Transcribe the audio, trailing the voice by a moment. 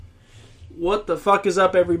What the fuck is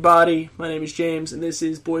up, everybody? My name is James, and this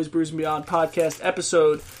is Boys, Brews, and Beyond podcast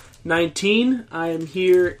episode 19. I am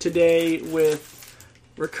here today with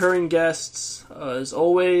recurring guests, as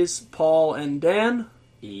always, Paul and Dan.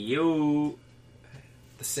 Yo.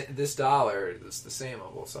 This dollar is the same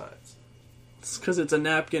on both sides. It's because it's a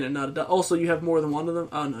napkin and not a dollar. Also, you have more than one of them?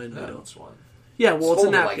 Oh, no, you No, don't. it's one. Yeah, well, it's a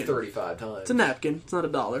napkin. Like 35 times. It's a napkin. It's not a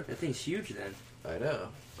dollar. That thing's huge then. I know.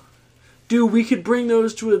 Dude, we could bring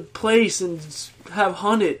those to a place and have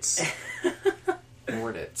hornets.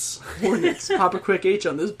 Hornets. Hornets. Pop a quick H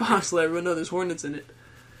on this box, let everyone know there's hornets in it.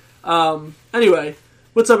 Anyway,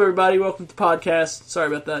 what's up, everybody? Welcome to the podcast. Sorry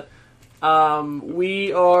about that.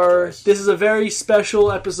 This is a very special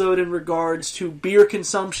episode in regards to beer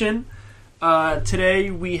consumption. Today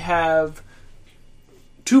we have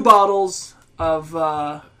 2 bottles of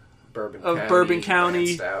Bourbon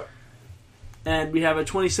County. And we have a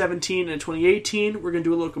 2017 and a 2018. We're going to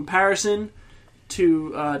do a little comparison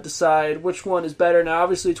to decide which one is better. Now,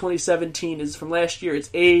 obviously, 2017 is from last year.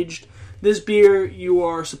 It's aged. This beer, you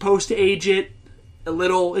are supposed to age it a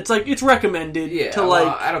little. It's recommended to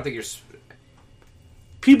I don't think you're.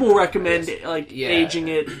 People recommend aging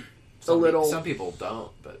it a little. Some people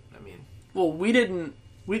don't, but I mean. Well, we didn't.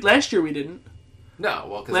 Last year we didn't. No,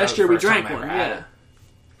 well, because last year we drank one. Yeah.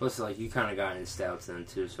 Plus, you kind of got into stouts then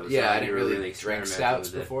too, so it's I didn't really drink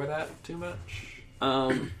stouts with before that too much.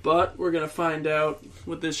 But we're gonna find out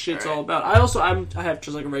what this shit's all about. I have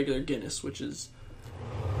just like a regular Guinness, which is.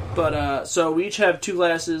 But so we each have 2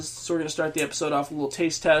 glasses. So we're gonna start the episode off with a little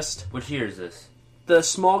taste test. Which year is this? The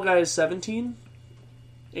small guy is 17,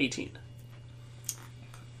 18.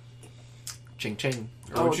 Ching ching.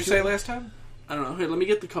 What did you say last time? I don't know. Here, let me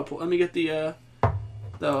get the couple. Let me get the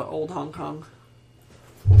old Hong Kong.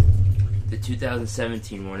 The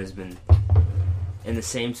 2017 one has been in the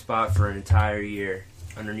same spot for an entire year,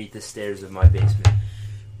 underneath the stairs of my basement.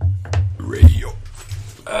 Radio.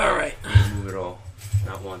 All right. Didn't move at all.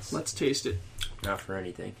 Not once. Let's taste it. Not for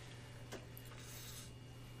anything.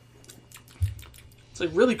 It's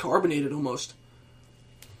like really carbonated almost.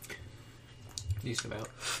 Decent amount.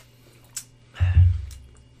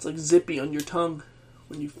 It's like zippy on your tongue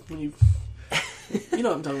when you you know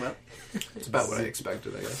what I'm talking about. It's about what I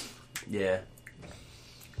expected, I guess. Yeah.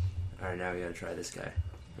 Alright, now we gotta try this guy.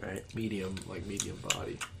 Right? Medium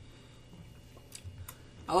body.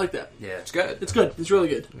 I like that. Yeah. It's good. It's good. It's really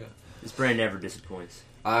good. Yeah. This brand never disappoints.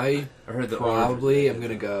 I heard the probably am going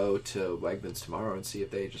to go to Wegmans tomorrow and see if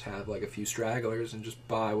they just have like a few stragglers and just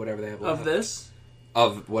buy whatever they have left. Of this?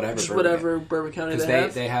 Of whatever. Just whatever Bourbon County they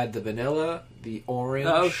have? They had the vanilla, the orange.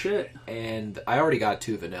 Oh, shit. And I already got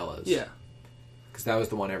 2 vanillas. Yeah. Because that was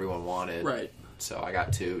the one everyone wanted. Right. So I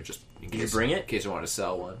got 2 just in case. Did you bring it? In case I wanted to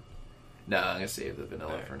sell one. No, I'm going to save the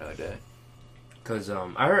vanilla for another day. Because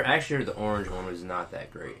I heard the orange one was not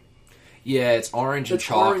that great. Yeah, it's orange and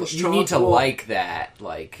chocolate. Orange you need to like that.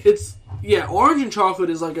 Orange and chocolate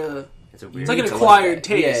is like a... It's weird. It's like an acquired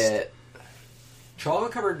taste. Yeah.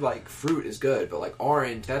 Chocolate covered fruit is good, but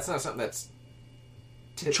orange, that's not something that's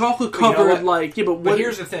chocolate covered but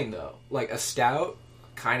here's the thing though. Like a stout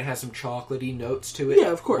kind of has some chocolatey notes to it.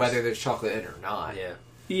 Yeah, of course. Whether there's chocolate in it or not. Yeah.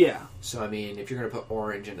 Yeah. So I mean, if you're going to put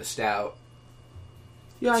orange in a stout,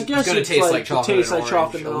 yeah, I guess it's going to taste like chocolate. It tastes like orange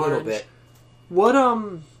chocolate a little bit.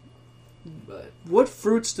 What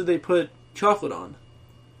fruits do they put chocolate on?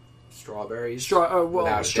 Strawberries.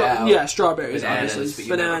 Without a doubt. Yeah, strawberries. Bananas, obviously. but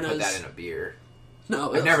you Bananas. never put that in a beer.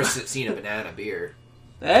 No, I've never seen a banana beer.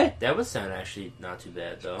 Eh? That would sound actually not too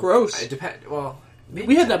bad though. Gross. It depends. Well,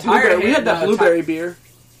 we had that blueberry. We had that blueberry beer.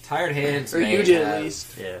 Tired Hands, or you did at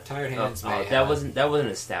least. Yeah. Tired Hands. That wasn't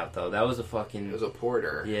a stout though. That was a fucking. It was a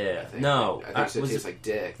porter. Yeah. I think. No. I think it tastes like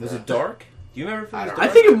dick. Was it dark? Do you remember? If it was dark? I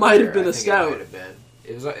think it might have been a stout. It might have been.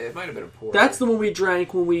 It might have been a porter. That's the one we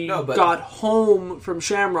drank when we got home from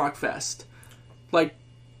Shamrock Fest.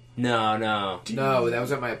 No, that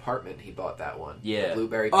was at my apartment. He bought that one. Yeah. The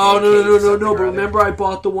blueberry. Oh no! But remember, I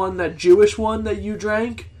bought the one, that Jewish one that you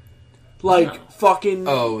drank, fucking.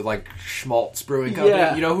 Oh, Schmaltz Brewing Company.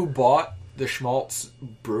 Yeah. You know who bought the Schmaltz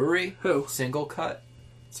Brewery? Who? Single Cut.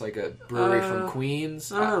 It's like a brewery from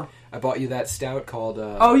Queens. Oh. I bought you that stout called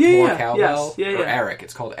More Cowbell. Yes. Yeah. Or Eric.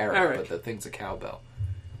 It's called Eric, but the thing's a cowbell.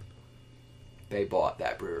 They bought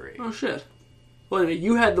that brewery. Oh shit. Well, anyway,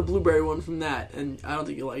 you had the blueberry one from that, and I don't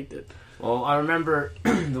think you liked it. Well, I remember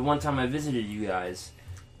the one time I visited you guys.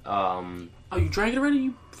 Oh, you drank it already?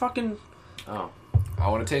 You fucking... Oh. I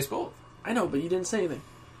want to taste both. I know, but you didn't say anything.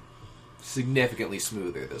 Significantly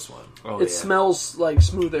smoother, this one. Oh, it smells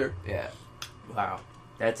smoother. Yeah. Wow.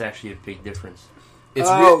 That's actually a big difference.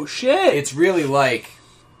 It's shit! It's really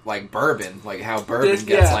like bourbon, like how bourbon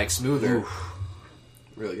gets like smoother. Oof.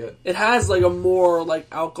 Really good. It has like a more like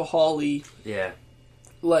alcohol-y,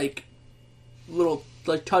 like little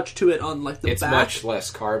like touch to it on like the it's back. Much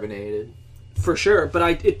less carbonated for sure,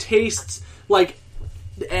 but it tastes like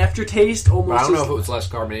the aftertaste almost. I don't know if it was less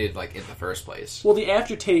carbonated like in the first place. Well, the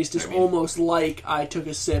aftertaste is almost like I took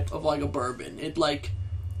a sip of like a bourbon. It like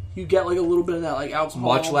you get like a little bit of that like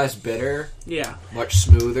alcohol. It's much less bitter. Yeah. Much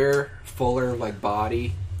smoother, fuller like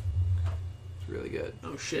body. It's really good.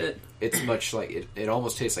 Oh shit. It's much like it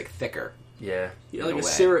almost tastes like thicker. Yeah. Yeah, like a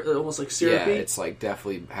syrup, almost like syrupy. Yeah, it's like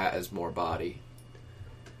definitely has more body.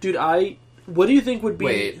 Dude, what do you think would be?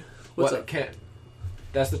 Wait, what's up?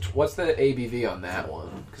 What's the ABV on that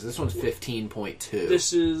one? Because this one's 15.2.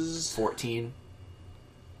 This is 14.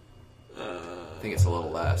 I think it's a little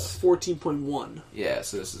less. 14.1. Yeah,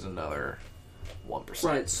 so this is another 1%.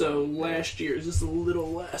 Right. So last year's is a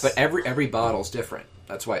little less. But every bottle's different.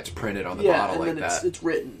 That's why it's printed on the bottle like that. It's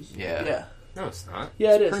written. Yeah. Yeah. No, it's not.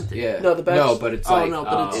 Yeah, it is. Printed. Yeah. No, the back. No, but it's like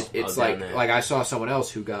it's like I saw someone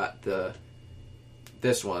else who got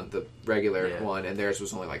this one, the regular one, and theirs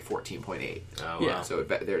was only like 14.8. Oh, wow. So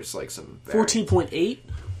there's like some 14.8.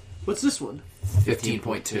 What's this one?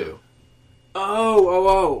 15.2.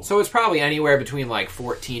 Oh. So it's probably anywhere between like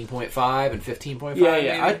 14.5 and 15.5. Yeah. Maybe?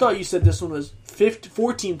 I thought you said this one was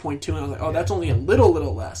 14.2, and I was like, oh, that's only a little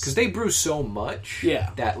less. Because they brew so much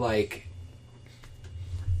that like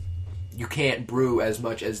you can't brew as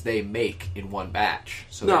much as they make in one batch.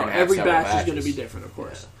 So no, every batch is going to be different, of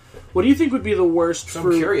course. Yeah. What do you think would be the worst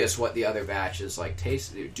fruit? I'm curious what the other batches like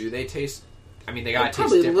taste. Do they taste? I mean, they gotta taste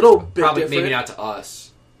probably different. A little bit probably different. Maybe not to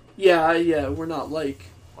us. Yeah, we're not like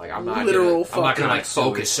I'm not literal. I'm not gonna like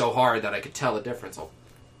focus so hard that I could tell the difference.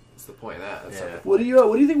 What's the point of that? That's like, what do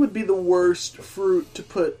you think would be the worst fruit to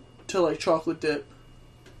put to like chocolate dip?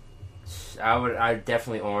 I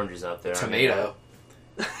definitely oranges up there. Tomato.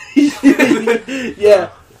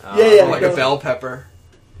 yeah. Like a bell pepper.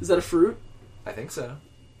 Is that a fruit? I think so.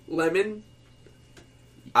 Lemon.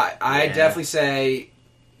 I definitely say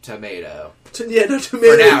tomato. Tomato.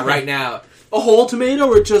 For now, right now. A whole tomato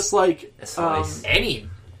or just like a slice? Any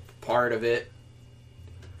part of it.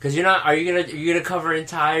 Because are you gonna cover an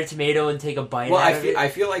entire tomato and take a bite out of it? I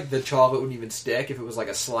feel like the chocolate wouldn't even stick if it was like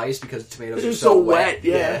a slice because tomatoes are so wet.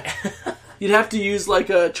 Yeah. You'd have to use like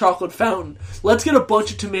a chocolate fountain. Let's get a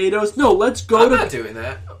bunch of tomatoes. No, let's go I'm not doing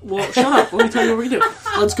that. Well, shut up. Let me tell you what we're going to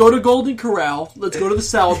do. Let's go to Golden Corral. Let's go to the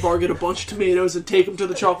salad bar, get a bunch of tomatoes, and take them to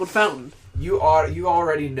the chocolate fountain. You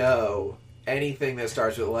already know anything that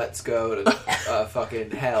starts with let's go to fucking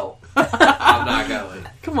hell. I'm not going.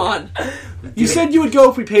 Come on. You said you would go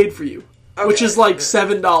if we paid for you. Okay. Which is like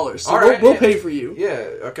 $7. So we'll pay for you.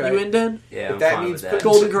 Yeah, okay. You in, Dan? Yeah, if that means put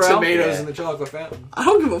Golden Corral tomatoes in the chocolate fountain. I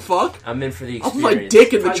don't give a fuck. I'm in for the I'll experience. put my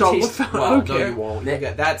dick in the chocolate fountain. Well, I don't care. No, you won't.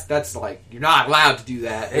 That's like you're not allowed to do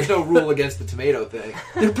that. There's no rule against the tomato thing.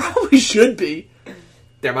 There probably should be.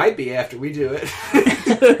 There might be after we do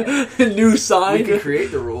it. A new sign. We can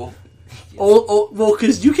create the rule. Well,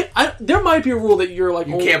 because you can. There might be a rule that you're like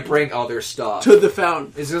you can't bring other stuff to the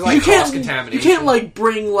fountain. Is there like cross contamination? You can't like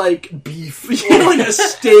bring like beef, like a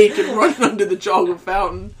steak and run it under the chocolate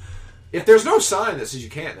fountain. If there's no sign that says you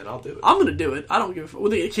can't, then I'll do it. I'm gonna do it. I don't give a fuck.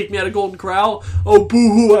 What, they gonna kick me out of Golden Corral? Oh,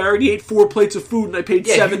 boo-hoo, I already ate 4 plates of food and I paid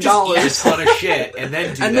 $7. You just eat a ton of shit and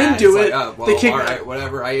then do Then do it. Like, well, alright,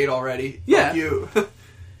 whatever, I ate already. Yeah. Fuck you.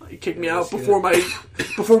 You kick me out before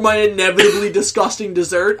my inevitably disgusting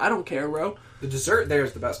dessert. I don't care, bro. The dessert there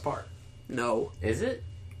is the best part. No. Is it?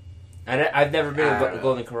 I've never been to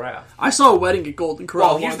Golden Corral. I saw a wedding at Golden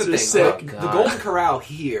Corral once. Here's It was the thing. sick. The Golden Corral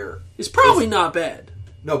here is probably not bad.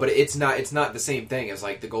 No, but it's not the same thing as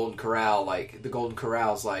like the Golden Corral. Like the Golden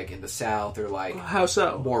Corral's like in the South or like how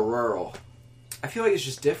so? More rural. I feel like it's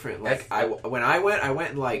just different. Like when I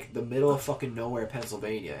went in like the middle of fucking nowhere,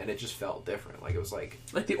 Pennsylvania, and it just felt different. Like it was like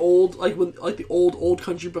the old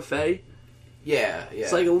country buffet. Yeah.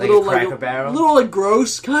 It's like a little like a Cracker Barrel, little like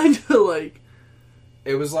gross, kind of like.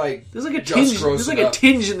 It was like there's like a tinge. There's like a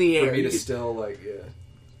tinge in the air. For me to still like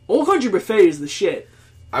Old country buffet is the shit.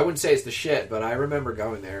 I wouldn't say it's the shit, but I remember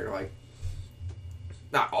going there like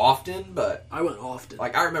not often, but I went often.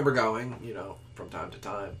 Like I remember going, from time to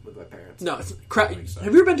time with my parents. No, it's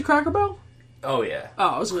have you ever been to Cracker Barrel? Oh yeah. Oh,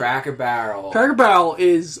 I was Cracker Barrel. Cracker Barrel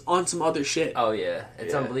is on some other shit. Oh yeah,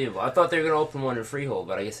 it's unbelievable. I thought they were gonna open one in Freehold,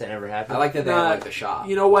 but I guess that never happened. I like that they had like the shop.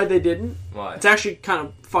 You know why they didn't? Why? It's actually kind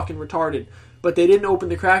of fucking retarded. But they didn't open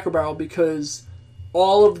the Cracker Barrel because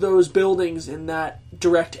all of those buildings in that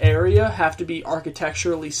direct area have to be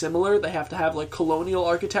architecturally similar. They have to have like colonial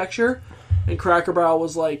architecture, and Cracker Barrel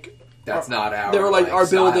was like That's not our. They were like, our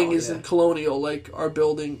style, building isn't colonial. Like, our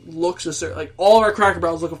building looks a certain... Like, all of our Cracker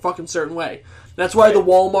Barrels look a fucking certain way. That's why the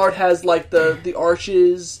Walmart has, like, the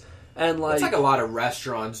arches and, like... It's like a lot of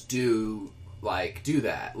restaurants do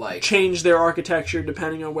that. Like... Change their architecture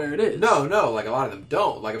depending on where it is. No, like, a lot of them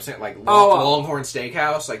don't. Like, I'm saying, like, Longhorn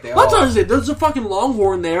Steakhouse, like, they all... That's what I was saying. There's a fucking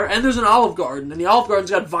Longhorn there, and there's an Olive Garden. And the Olive Garden's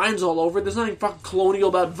got vines all over it. There's nothing fucking colonial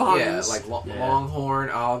about vines. Yeah, like, Longhorn,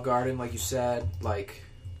 Olive Garden, like you said, like...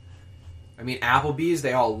 I mean, Applebee's,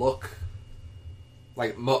 they all look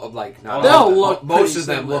like most of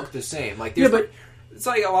them look the same. Like, but it's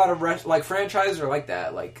like a lot of franchises are like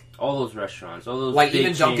that. Like all those restaurants, all those like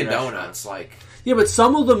even Dunkin' Donuts. Like but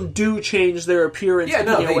some of them do change their appearance. Yeah,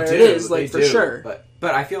 no, they where do. It is, like, they for do. sure.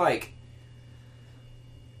 But I feel like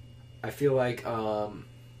what's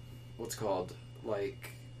it called, like.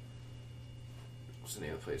 What's the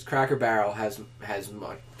name of the place? Cracker Barrel has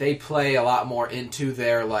much. They play a lot more into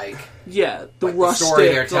their the rustic story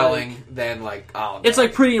they're telling than Olive. It's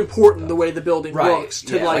like pretty important the way the building looks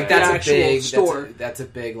to the actual store. That's a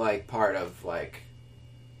big part of for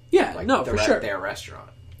sure their restaurant.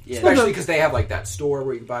 Yeah. Especially because they have that store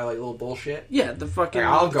where you can buy little bullshit. Yeah, the fucking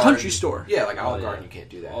Olive Garden, country store. Yeah, Olive Garden, you can't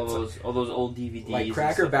do that. All those old DVDs. Like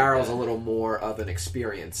Cracker Barrel's a little more of an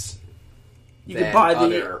experience. You could buy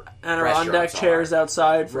the Adirondack chairs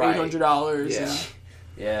outside for $800.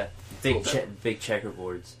 Yeah, big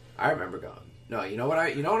checkerboards. I remember going. No, you know what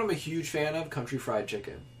I'm a huge fan of? Country Fried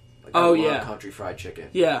Chicken. Country Fried Chicken.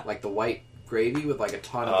 Yeah, like the white gravy with a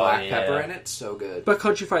ton of black pepper in it. So good. But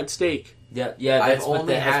Country Fried Steak. Yeah. That's what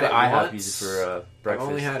IHOP uses for breakfast. I've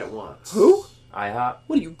only had it once. Who? IHOP.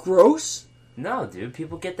 What are you, gross? No, dude.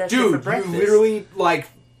 People get that shit for breakfast. You literally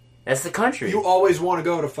That's the country. You always want to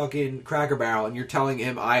go to fucking Cracker Barrel, and you're telling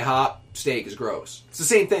him IHOP steak is gross. It's the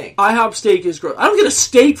same thing. IHOP steak is gross. I don't get a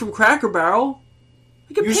steak from Cracker Barrel.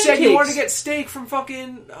 I get pancakes. Said you wanted to get steak from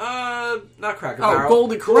fucking not Cracker Barrel.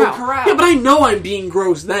 Golden Corral. Yeah, but I know I'm being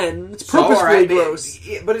gross then. It's purposefully gross.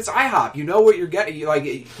 But it's IHOP. You know what you're getting.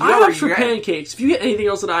 IHOP's for pancakes. If you get anything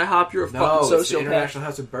else at IHOP, you're a fucking sociopath. It's the International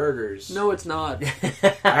House of Burgers. No, it's not.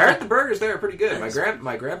 I heard the burgers there are pretty good.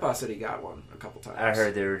 My grandpa said he got one a couple times. I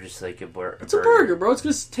heard they were just like a burger. It's a burger, bro. It's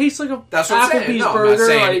gonna taste like a That's what Applebee's I'm burger.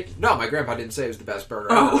 saying. No, my grandpa didn't say it was the best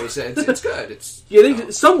burger. He said it's good.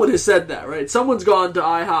 Someone has said that, right? Someone's gone to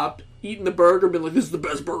IHOP, eaten the burger, been like, "This is the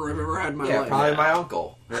best burger I've ever had in my life." Yeah, probably my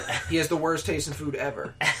uncle. He has the worst tasting food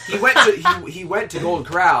ever. He went to Golden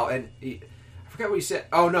Corral and I forgot what he said.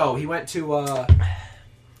 Oh no, he went to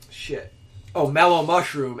Mellow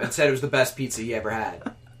Mushroom and said it was the best pizza he ever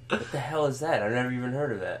had. What the hell is that? I've never even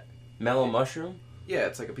heard of that. Mellow Mushroom? Yeah,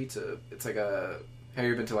 it's like a pizza. It's like a. Have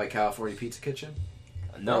you ever been to California Pizza Kitchen?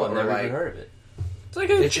 No, I've never even heard of it. It's like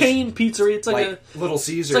a chain pizzeria. It's like a Little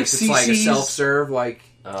Caesars. It's like a self-serve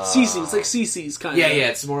CC's. It's like CC's kind of. Yeah,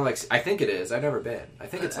 it's more like. I think it is. I've never been. I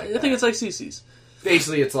think it's like. I think it's like CC's.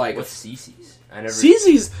 Basically, it's like what's CC's?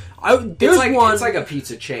 CC's. There's one. It's like a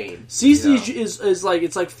pizza chain. CC's is like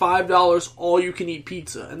it's like $5 all you can eat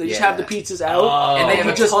pizza, and they just have the pizzas out, and they have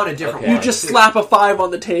a ton of different. You just slap a $5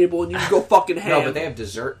 on the table, and you can go fucking ham. No, but they have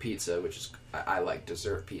dessert pizza, which is I like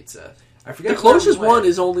dessert pizza. I forget the closest one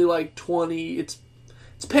is only like 20. It's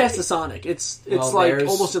past the Sonic. It's like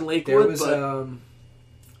almost in Lakewood. There was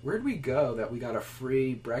where'd we go that we got a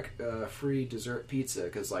free dessert pizza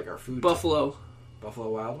because our food Buffalo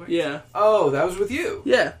Wild Wings? Yeah. Oh, that was with you.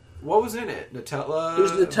 Yeah. What was in it? Nutella? It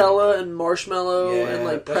was Nutella and marshmallow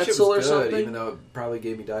and pretzel or something. Even though it probably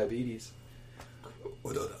gave me diabetes.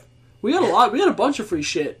 We got a lot. We got a bunch of free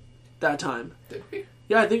shit that time. Did we?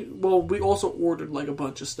 Yeah, I think. Well, we also ordered a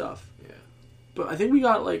bunch of stuff. Yeah. But I think we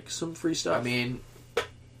got some free stuff. I mean, it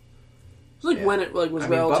was when it was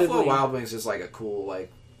relatively. Buffalo Wild Wings is a cool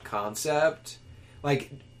concept. It's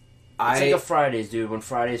like a Fridays, dude. When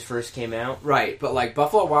Fridays first came out, right? But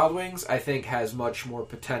Buffalo Wild Wings, I think has much more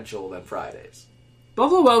potential than Fridays.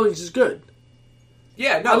 Buffalo Wild Wings is good.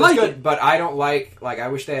 Yeah, no, it's good. It. But I don't I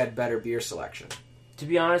wish they had better beer selection. To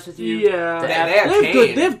be honest with you, yeah, they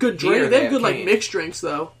have good drinks. They have good mixed drinks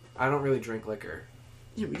though. I don't really drink liquor.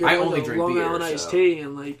 Yeah, I only drink Long beer. Island iced tea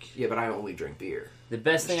and Yeah, but I only drink beer. The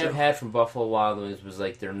best thing I've had from Buffalo Wild Wings was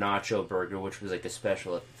their nacho burger, which was a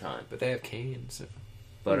special at the time. But they have canes.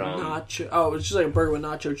 But nacho. Oh, it's just a burger with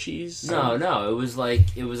nacho cheese. No, it was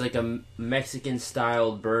a Mexican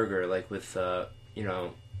styled burger, with it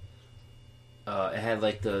had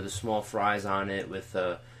the small fries on it with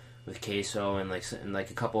queso and a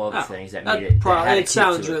couple other things that made it. It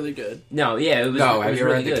sounds really good. No, yeah, it was. No, have you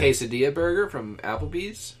ever really had the quesadilla burger from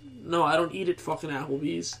Applebee's? No, I don't eat at fucking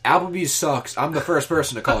Applebee's. Applebee's sucks. I'm the first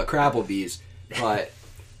person to call it Crapplebee's, but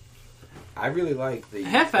I really like the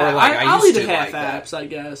half apps. Like, I'll eat a half apps, I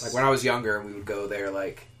guess. Like when I was younger and we would go there,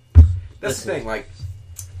 like that's the thing. Like,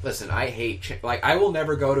 listen, I hate like I will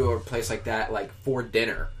never go to a place like that like for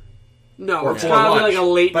dinner. No, or it's probably like a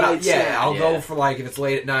late night. I'll go for like if it's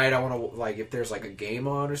late at night. I want to like if there's like a game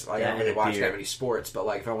on or something. Like, I don't really watch that many sports, but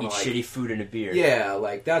like if I want to like shitty food and a beer. Yeah,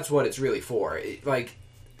 like that's what it's really for. Like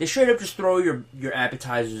they straight up just throw your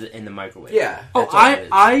appetizers in the microwave. Yeah.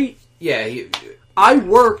 I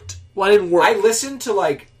worked. Well, I didn't work. I listened to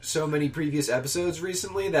like so many previous episodes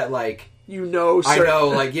recently that like I know.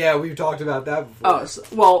 Like we've talked about that before.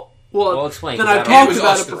 Oh well, explain. Then I've talked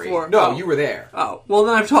about it before. No, you were there. Oh, well,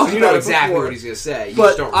 then I've talked about it before. You know exactly what he's going to say. You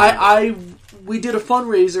but just don't we did a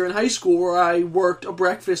fundraiser in high school where I worked a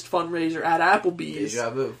breakfast fundraiser at Applebee's. Deja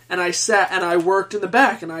vu. And I sat and I worked in the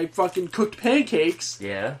back and I fucking cooked pancakes.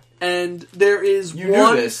 Yeah. And there's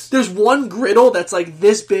one griddle that's like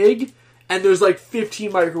this big. And there's like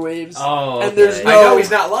 15 microwaves. Oh, okay. And there's I know he's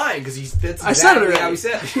not lying because I said it already. How he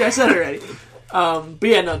said. Yeah, I said it already. But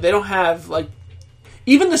yeah, no, they don't have like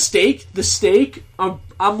even the steak. The steak,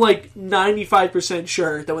 I'm like 95%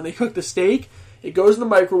 sure that when they cook the steak, it goes in the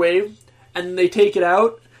microwave and then they take it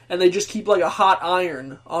out and they just keep like a hot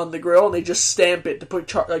iron on the grill and they just stamp it to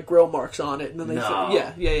put like grill marks on it and then they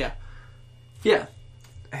yeah.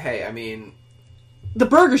 Hey, I mean. The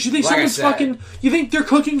burgers, you think you think they're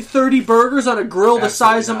cooking 30 burgers on a grill the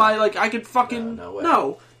size of my, like, I could fucking,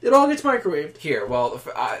 no. It all gets microwaved. Here, well,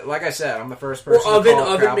 like I said, I'm the first person to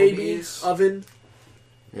call it Crapplebee's. Oven.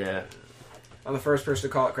 Yeah. I'm the first person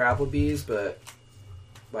to call it Crapplebee's, but,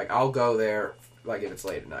 like, I'll go there, like, if it's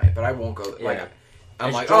late at night, but I won't go, like,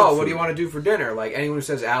 I'm like, what do you want to do for dinner? Like, anyone who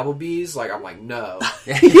says Applebee's, like, I'm like, no.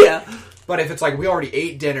 Yeah. But if it's like, we already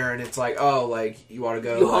ate dinner, and it's like, you want to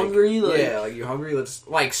go... You hungry? You hungry? Let's...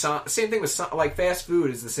 Like, same thing with... Like, fast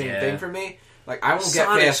food is the same thing for me. Like, I won't get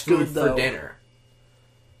fast food for dinner.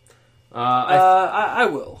 I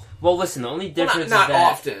will. Well, listen, the only difference not is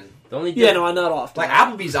that... often. The only not often. Like,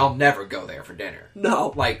 Applebee's, I'll never go there for dinner.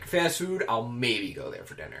 No. Like, fast food, I'll maybe go there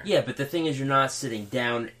for dinner. Yeah, but the thing is, you're not sitting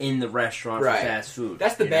down in the restaurant for fast food.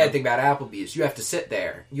 That's the bad thing about Applebee's. You have to sit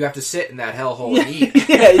there. You have to sit in that hellhole and eat.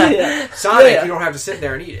 Sonic, you don't have to sit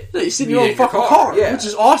there and eat it. No, you sit in your own fucking car, which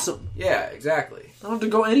is awesome. Yeah, exactly. I don't have to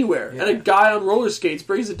go anywhere. Yeah. And a guy on roller skates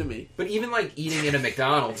brings it to me. But even, like, eating in a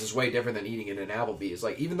McDonald's is way different than eating in an Applebee's.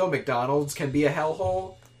 Like, even though McDonald's can be a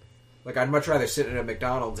hellhole... Like, I'd much rather sit in a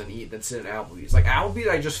McDonald's and eat than sit in Applebee's. Like, Applebee's,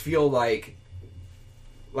 I just feel like...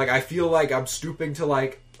 Like, I feel like I'm stooping to,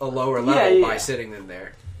 like, a lower level by sitting in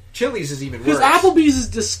there. Chili's is even worse. Because Applebee's is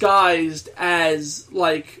disguised as,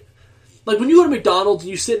 like... Like, when you go to McDonald's and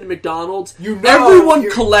you sit in McDonald's, everyone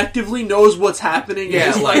collectively knows what's happening.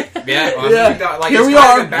 Yeah, like, like, here we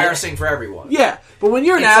are. Embarrassing for everyone. Yeah, but when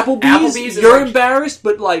you're in Applebee's you're embarrassed,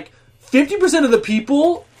 but, like, 50% of the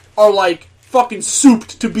people are, like... fucking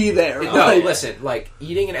souped to be there. No, listen, like,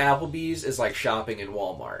 eating in Applebee's is like shopping in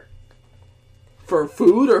Walmart. For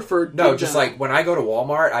food or for... No, just like, when I go to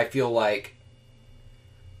Walmart, I feel like...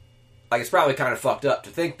 Like, it's probably kind of fucked up to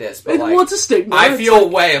think this, but like... Well, it's a stigma. I feel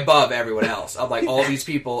way above everyone else. I'm like, all these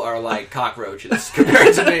people are like cockroaches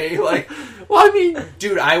compared to me. Like... Well, I mean...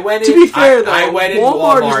 Dude, I went in... To be fair, though, I went in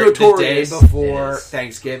Walmart the day before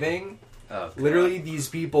Thanksgiving... Oh, literally, these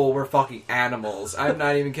people were fucking animals. I'm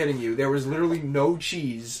not even kidding you. There was literally no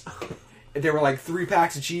cheese. There were like 3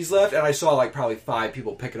 packs of cheese left, and I saw like probably 5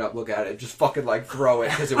 people pick it up, look at it, just fucking like throw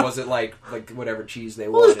it because it wasn't like whatever cheese they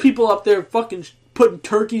wanted. There's people up there fucking putting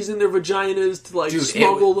turkeys in their vaginas to like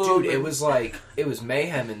smuggle them. Dude, it was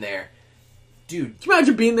mayhem in there. Dude, can you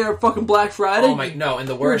imagine being there fucking Black Friday? Oh my, no, and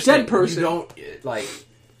the worst You're a dead person. You don't like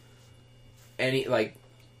any like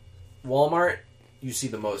Walmart. You see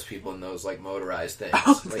the most people in those, like, motorized things.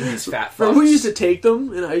 Like, these fat fucks. Remember we used to take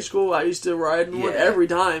them in high school? I used to ride in one every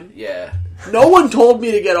time. Yeah. No one told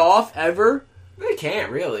me to get off, ever. They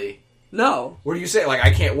can't, really. No. What do you say? Like,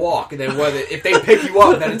 I can't walk. And then if they pick you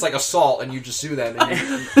up, then it's like assault, and you just sue them. And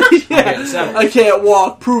I can't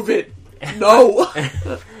walk. Prove it. No.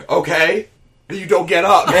 Okay. You don't get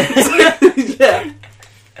up. Yeah.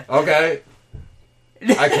 Okay.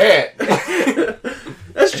 I can't.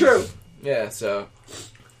 That's true. Yeah, so...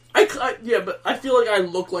 but I feel like I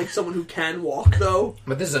look like someone who can walk, though.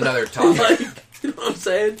 But this is another topic. Like, you know what I'm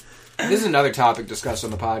saying? This is another topic discussed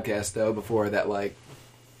on the podcast, though, before that, like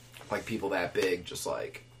people that big, just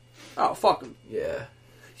like... Oh, fuck them. Yeah.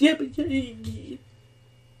 Yeah, but...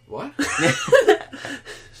 What?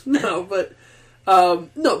 No, but...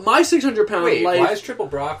 No, my 600-pound Wait, life. why is triple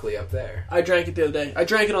broccoli up there? I drank it the other day. I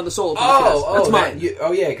drank it on the solo podcast. That's mine.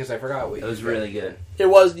 Yeah, because I forgot. It was really good. It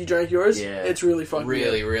was. You drank yours? Yeah. It's really fucking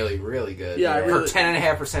really, good. really, really good. Yeah, for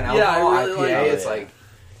 10.5% alcohol IPA, it's like,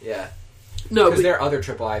 yeah. No, because there are other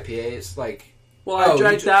triple IPAs. Like, well, I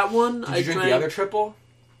drank that one. Did you drink the other triple?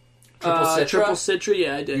 Triple Citra? Triple Citra,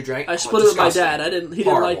 yeah, I did. You drank? I split it with my dad. He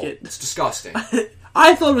didn't like it. It's disgusting.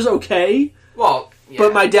 I thought it was okay. Well, yeah.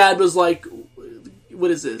 But my dad was like, "What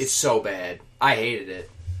is this?" It's so bad. I hated it.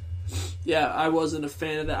 Yeah, I wasn't a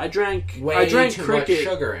fan of that. I drank too much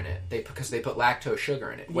sugar in it. Because they put lactose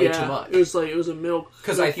sugar in it. Way too much. It was a milk.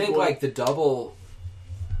 Because I think like the double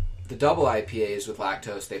IPAs with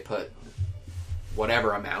lactose, they put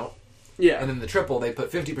whatever amount. Yeah. And then the triple, they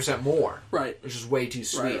put 50% more. Right. Which is way too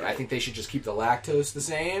sweet. Right. I think they should just keep the lactose the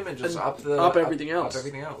same and just up everything else. Up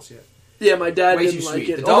everything else, yeah. Yeah, my dad way didn't too like sweet.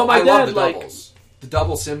 it. I love the doubles. The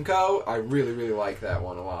double Simcoe, I really, really like that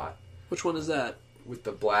one a lot. Which one is that? With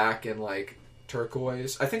the black and like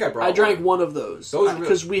turquoise. I think I drank one of those.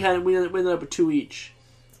 Because we ended up with 2 each.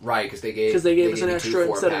 Right, because they gave us an extra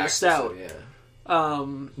instead of a stout. So, yeah.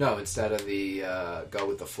 No, instead of the Go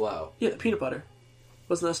With The Flow. Yeah, the peanut butter.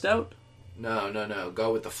 Wasn't that stout? No.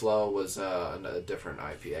 Go With The Flow was a different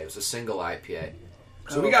IPA. It was a single IPA.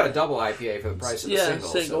 So we got a double IPA for the price of the single.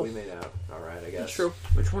 So we made out all right, I guess. That's true.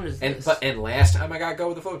 Which one is this? And last time I got Go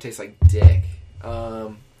With The Flow, it tastes like dick.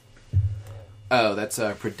 That's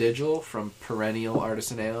Prodigal from Perennial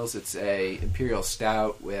Artisan Ales. It's a imperial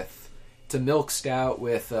stout it's a milk stout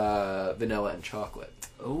with vanilla and chocolate.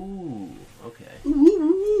 Oh, okay.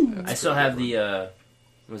 I still have the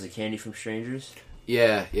was it Candy from Strangers?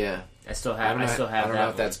 Yeah. I still have. I don't know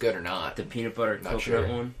if that's good or not. The peanut butter coconut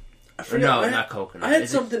one. Not coconut. I had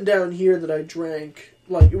something down here that I drank.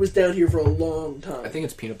 Like it was down here for a long time. I think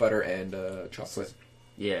it's peanut butter and chocolate.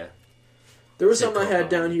 Yeah. There was something I had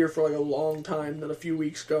down here for like a long time. That a few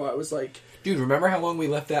weeks ago I was like, dude, remember how long we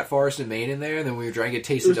left that Forest and Maine in there, and then we drank it?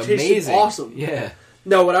 Tasted amazing, awesome. Yeah.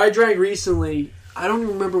 No, what I drank recently, I don't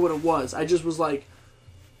even remember what it was. I just was like,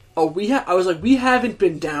 I was like, we haven't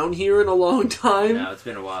been down here in a long time. No, it's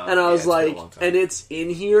been a while. And I was like, and it's in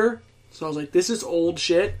here. So I was like, this is old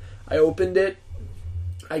shit. I opened it.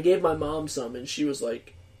 I gave my mom some, and she was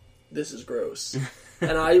like, this is gross.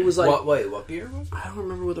 And I was like... What beer was it? I don't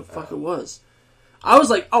remember what the fuck it was. I was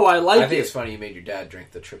like, I like it. I think it's funny you made your dad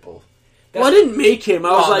drink the triple. Well, I didn't make him.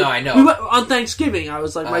 I was like... No, I know. On Thanksgiving, I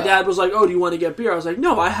was like... My dad was like, oh, do you want to get beer? I was like,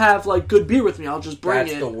 no, I have like good beer with me. I'll just bring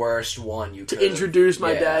it. That's the worst one you could... To introduce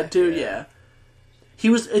my dad to, yeah. He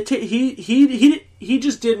was... He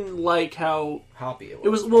just didn't like how... hoppy it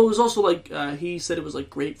was. It was also like... he said it was like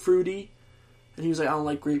grapefruity. And he was like, I don't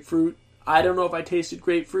like grapefruit. I don't know if I tasted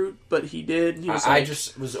grapefruit, but he did. He was I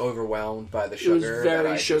just was overwhelmed by the sugar. It was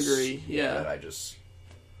very sugary, yeah.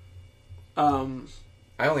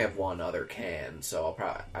 I only have one other can, so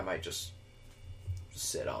I might just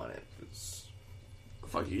sit on it.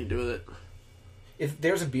 Fuck you can do with it. If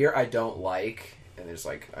there's a beer I don't like, and there's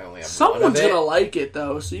like I only have someone's one of it, gonna like it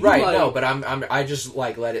though. So you right? No, but I just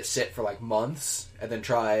like let it sit for like months and then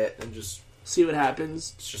try it and just. See what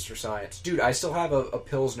happens. It's just for science. Dude, I still have a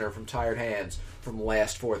Pilsner from Tired Hands from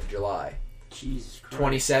last 4th of July. Jesus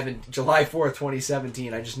Christ. July 4th,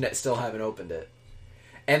 2017. I just still haven't opened it.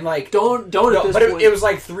 And like... Don't at this point. It was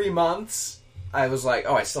like 3 months. I was like,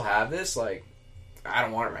 oh, I still have this? Like, I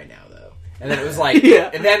don't want it right now, though. And then it was like... yeah.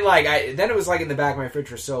 And then like, then it was like in the back of my fridge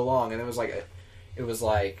for so long. And it was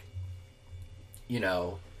like, you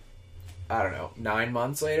know, I don't know, 9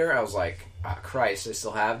 months later, I was like... Oh, Christ, I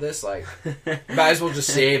still have this? Like, might as well just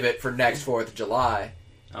save it for next 4th of July.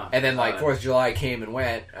 Oh, and then, like, 4th of July came and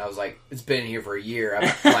went. I was like, it's been here for a year.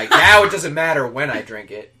 I'm like, now it doesn't matter when I drink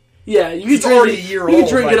it. Yeah, you can already a year old. You can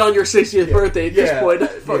drink it on your 60th birthday at this point.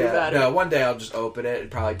 No, one day I'll just open it and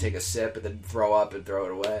probably take a sip and then throw up and throw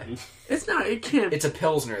it away. It can't. It's a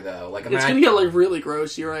Pilsner, though. Like, it's going to get, like, really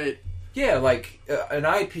gross. You're right. Yeah, like an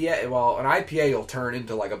IPA. Well, an IPA will turn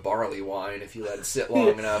into like a barley wine if you let it sit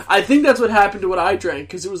long enough. I think that's what happened to what I drank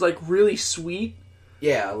because it was like really sweet.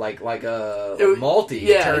 Yeah, like a malty.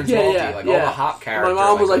 Yeah, it turns malty. Like all the hop character. My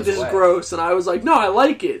mom was like, "This is gross," and I was like, "No, I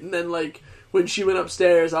like it." And then like when she went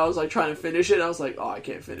upstairs, I was like trying to finish it. And I was like, "Oh, I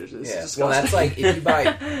can't finish this." Yeah, well, that's like if you buy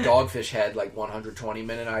Dogfish Head like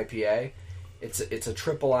 120-minute IPA, it's a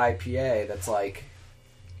triple IPA that's like.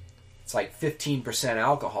 It's like 15%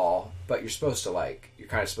 alcohol, but you're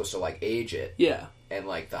kind of supposed to age it. Yeah. And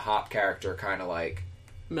like the hop character kind of like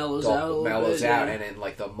mellows out, and then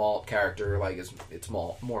like the malt character like it's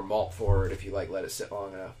more malt forward if you like let it sit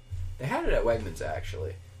long enough. They had it at Wegmans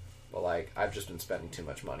actually, but like I've just been spending too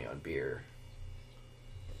much money on beer.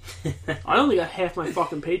 I only got half my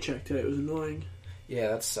fucking paycheck today. It was annoying. Yeah,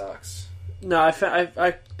 that sucks. No,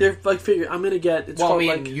 they're like figure. I'm gonna get. It's called,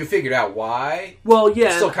 like, you figured out why. Well,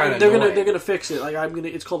 yeah, still kind of. They're gonna fix it. Like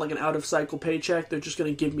It's called like an out of cycle paycheck. They're just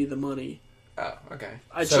gonna give me the money. Oh, okay.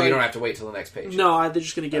 So you don't have to wait till the next paycheck. No, they're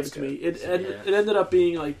just gonna give it to me. It ended up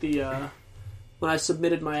being like the when I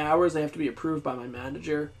submitted my hours, they have to be approved by my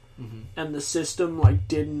manager, and the system like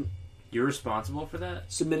didn't. You're responsible for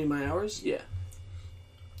that? Submitting my hours, yeah.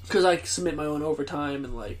 Because I submit my own overtime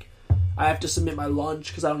and like. I have to submit my lunch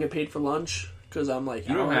because I don't get paid for lunch because I'm like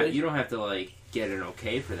you don't have to like get an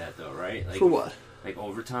okay for that though, right? Like, for what? Like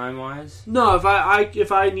overtime wise? No,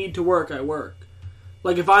 if I need to work, I work.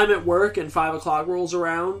 Like if I'm at work and 5 o'clock rolls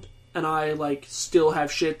around and I like still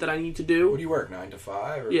have shit that I need to do. What do you work 9 to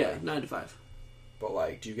 5? Or yeah, like, 9 to 5. But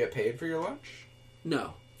like, do you get paid for your lunch?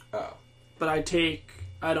 No. Oh. But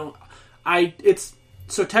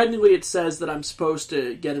so technically it says that I'm supposed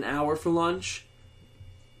to get an hour for lunch.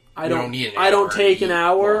 I don't take an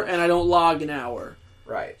hour lunch. And I don't log an hour.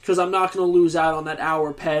 Right. Because I'm not going to lose out on that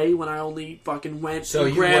hour pay when I only fucking went so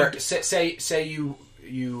and grabbed... So say you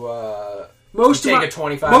most take a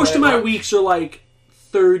 25 Most of my lunch. weeks are like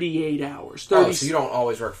 38 hours. 30... Oh, so you don't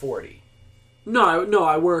always work 40? No,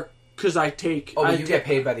 I work because I take... Oh, but you get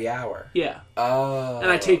paid by the hour? Yeah. Oh.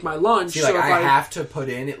 And I take my lunch. See, like, I have to put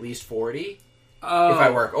in at least 40? If I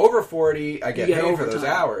work over 40, I get paid for those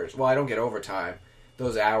hours. Well, I don't get overtime.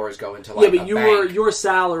 Those hours go into like but your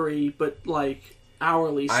salary, but like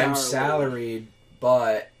hourly. I'm salaried,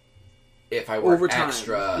 but if I work overtime,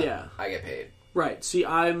 extra, I get paid. Right. See,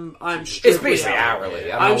 I'm. It's basically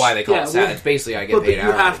hourly. I don't know why they call it salary. It's basically I get paid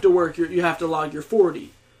hourly. You have to work. You have to log your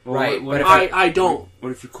 40. Well, right. What if I don't.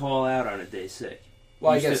 What if you call out on a day sick?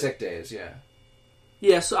 Well, I get sick days. Yeah.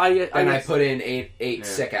 Yeah. So I get. I put in eight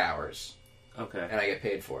sick hours. Okay. And I get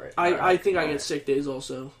paid for it. I think I get sick days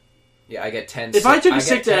also. Yeah, I get 10 If I took a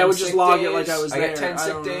sick day, I would just log it like I was there. I get 10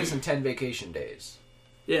 sick days and 10 vacation days.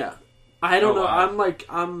 Yeah. I don't know.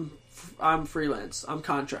 Wow. I'm freelance. I'm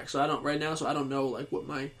contract, so I don't right now, so I don't know like what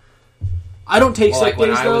my... I don't take sick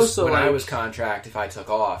days though, when I was contract, if I took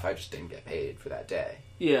off, I just didn't get paid for that day.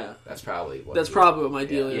 Yeah. That's probably what my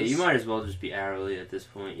deal is. Yeah, you might as well just be hourly at this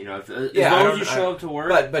point, you know, as long as you show up to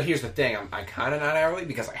work. But here's the thing, I'm kind of not hourly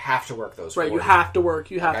because I have to work those 40. Right, you have to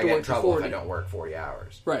work. You have to work I get in trouble 40. if I don't work 40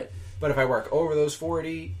 hours. Right. But if I work over those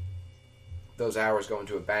 40, those hours go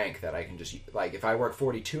into a bank that I can just... Like, if I work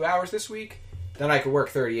 42 hours this week, then I could work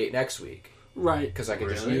 38 next week. Right. Because I can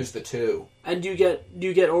just use the 2. And do you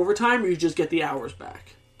get overtime, or you just get the hours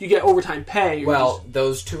back? Do you get overtime pay? Well,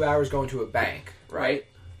 those 2 hours go into a bank, right?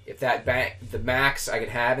 If that bank... The max I can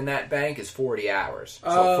have in that bank is 40 hours. So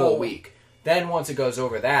a full week. Then once it goes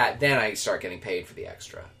over that, then I start getting paid for the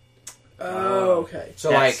extra. Oh, okay.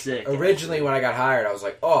 So, that's sick, originally when I got hired, I was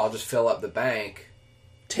like, oh, I'll just fill up the bank.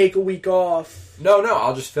 Take a week off. No,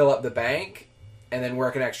 I'll just fill up the bank and then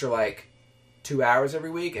work an extra, 2 hours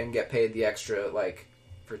every week and get paid the extra,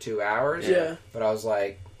 for 2 hours. Yeah. But I was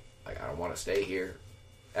like, I don't want to stay here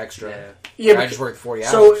extra. Yeah. I just worked 40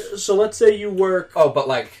 hours. So let's say you work... Oh, but,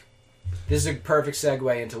 this is a perfect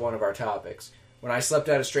segue into one of our topics. When I slept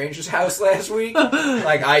at a stranger's house last week,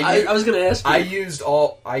 I was going to ask you. I used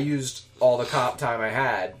all the comp time I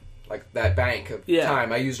had, that bank of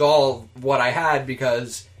time. I used all what I had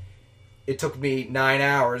because it took me 8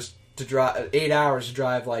 hours to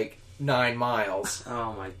drive 9 miles.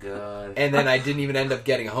 Oh my god! And then I didn't even end up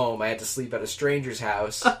getting home. I had to sleep at a stranger's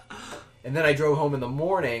house, and then I drove home in the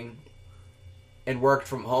morning and worked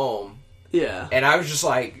from home. Yeah, and I was just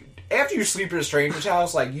like. After you sleep in a stranger's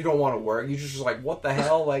house, you don't want to work. You're just what the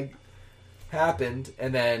hell, happened?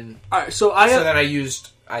 And then... All right, so then I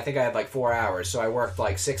used... I think I had, 4 hours. So I worked,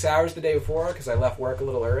 6 hours the day before because I left work a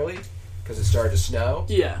little early because it started to snow.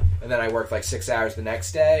 Yeah. And then I worked, 6 hours the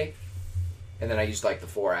next day. And then I used, the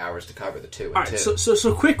 4 hours to cover the 2 and 2. All right,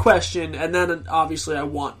 so quick question, and then obviously I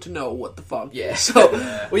want to know what the fuck. Yeah. So...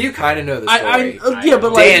 well, you kind of know the story.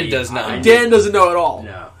 But Dan does not. Dan doesn't know at all.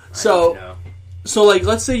 No. So,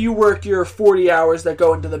 let's say you work your 40 hours that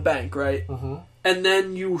go into the bank, right? Mm-hmm. And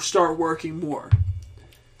then you start working more.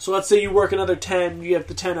 So, let's say you work another 10, you have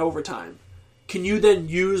the 10 overtime. Can you then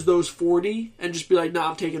use those 40 and just be like, nah,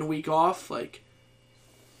 I'm taking a week off?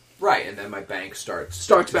 Right, and then my bank starts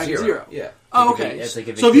back at zero. Yeah. Oh, okay. So,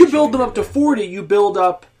 if you build them up to 40, you build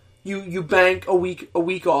up, you bank a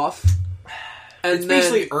week off. And it's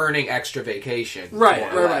basically earning extra vacation.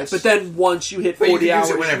 Right. But then once you hit 40 hours, you can use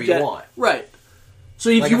it whenever you want. Right. So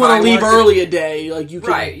if you want to leave early a day, you can...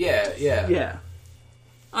 Right, yeah.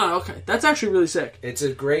 Oh, okay. That's actually really sick. It's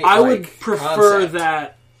a great, I would prefer concept.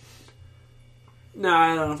 that... No,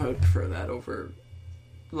 I don't know if I would prefer that over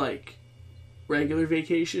like regular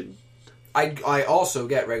vacation? I also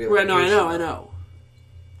get regular vacation. I know.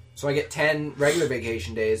 So I get 10 regular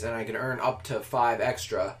vacation days, and I can earn up to 5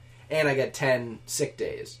 extra, and I get 10 sick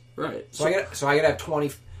days. Right. So I could have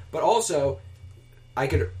 20, but also I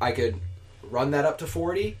could run that up to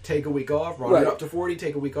 40, take a week off, run it up to 40,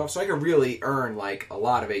 take a week off. So I could really earn like a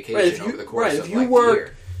lot of vacation over the course of the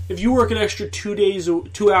year. If you work an extra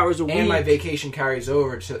 2 hours a week, and my vacation carries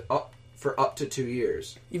over for up to 2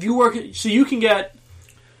 years. If you work, so you can get.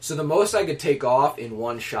 So the most I could take off in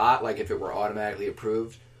one shot, like if it were automatically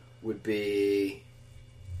approved, would be.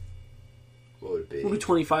 What would it be? Would be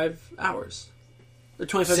 25 hours. Or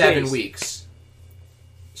 25 7 days. weeks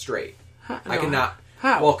straight. I cannot.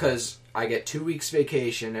 How? Well, because I get 2 weeks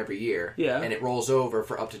vacation every year, and it rolls over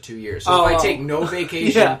for up to 2 years. So if I take no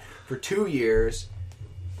vacation for 2 years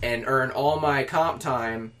and earn all my comp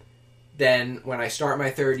time, then when I start my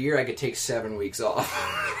 3rd year, I could take 7 weeks off.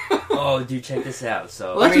 Oh, dude, check this out.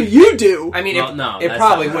 So that's what you do. I mean, it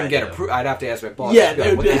probably wouldn't get approved. I'd have to ask my boss.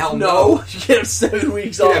 Yeah, what the hell? No, you can't have 7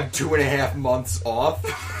 weeks off. You have 2.5 months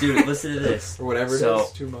off, dude. Listen to this, or whatever it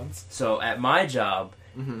is. 2 months. So at my job,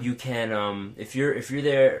 you can if you're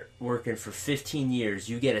there working for 15 years,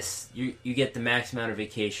 you get the max amount of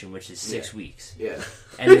vacation, which is 6 weeks. Yeah,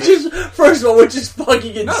 and which is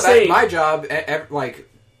fucking insane. No, that's my job. Like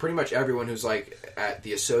pretty much everyone who's like at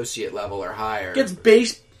the associate level or higher gets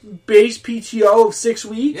base PTO of 6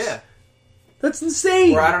 weeks. Yeah, that's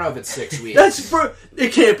insane. Or I don't know if it's 6 weeks.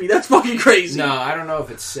 It can't be. That's fucking crazy. No, I don't know if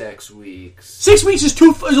it's 6 weeks. 6 weeks is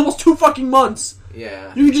almost 2 fucking months.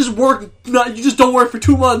 Yeah, you just work. You just don't work for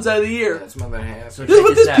 2 months out of the year. Yeah, that's more than half. So this is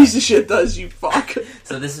what this piece of shit does. You fuck.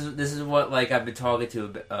 So this is what like I've been talking to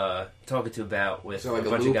about with like a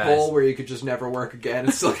bunch loophole of guys where you could just never work again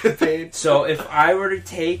and still get paid. So if I were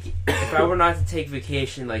not to take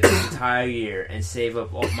vacation like the entire year and save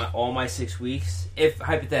up all my 6 weeks, if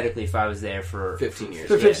hypothetically if I was there for 15 years,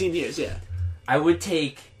 15 years, yeah, I would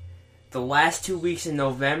take the last 2 weeks in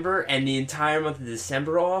November and the entire month of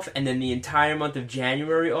December off, and then the entire month of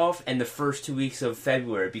January off, and the first 2 weeks of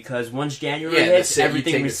February, because once January hits,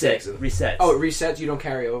 everything resets. Oh, it resets? You don't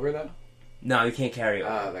carry over, though? No, you can't carry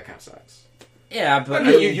over. Oh, that kind of sucks. Yeah, but...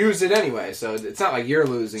 I mean, you use it anyway, so it's not like you're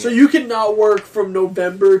losing it. So you cannot work from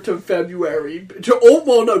November to February.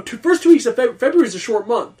 First 2 weeks of February is a short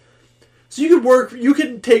month. So you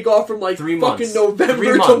can take off from like 3 fucking months.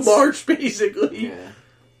 November to March, basically. Yeah.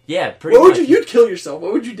 Yeah, pretty much. You'd kill yourself.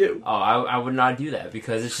 What would you do? Oh, I would not do that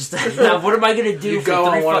because it's just what am I going to do? You go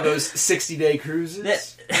on one of those 60-day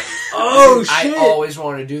cruises. Oh shit! I always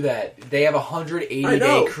wanted to do that. They have a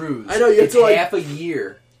 180-day cruise. I know. You have to half a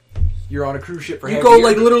year. You're on a cruise ship for half a year. You go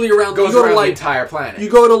like literally around. Goes around the entire planet. You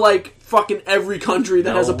go to like fucking every country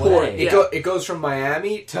that has a port. It goes from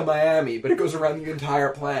Miami to Miami, but it goes around the entire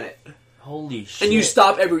planet. Holy shit! And you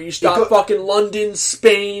stop everywhere. You stop fucking London,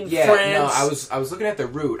 Spain, France. No, I was looking at the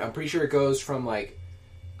route. I'm pretty sure it goes from like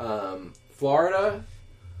Florida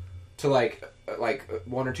to like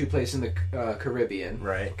 1 or 2 places in the Caribbean.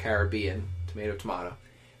 Right. Caribbean. Tomato.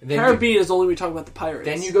 And then Caribbean is only we talk about the pirates.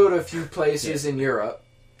 Then you go to a few places in Europe.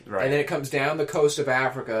 Right. And then it comes down the coast of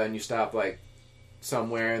Africa, and you stop like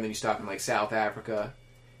somewhere, and then you stop in like South Africa.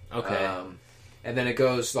 Okay. And then it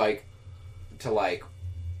goes like to like.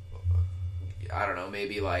 I don't know,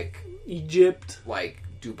 maybe like Egypt, like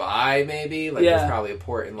Dubai, maybe. Like there's probably a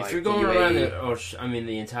port in like. If you're going around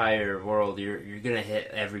the entire world, you're gonna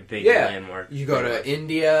hit every big landmark. You go to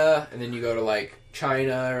India, and then you go to like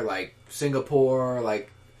China or like Singapore, or like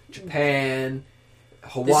Japan,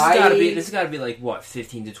 Hawaii. This has got to be like what,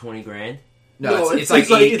 15 to 20 grand? No, it's like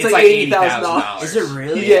 $80,000. Is it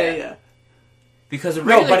really? Yeah. Because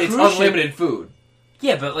but it's unlimited food.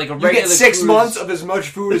 Yeah, but like a regular you get 6 months of as much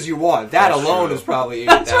food as you want. That alone is probably $80,000.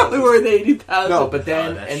 That's probably worth $80,000. No, but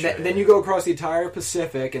then then you go across the entire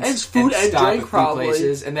Pacific and food and stop drink at probably.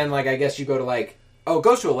 Places, and then like I guess you go to like it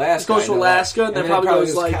goes to Alaska. It goes to Alaska, and then probably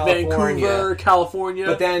goes like Vancouver, California.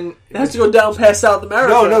 But then it has to go down past South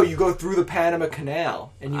America. No, you go through the Panama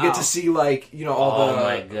Canal, and you get to see like all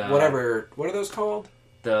the whatever. What are those called?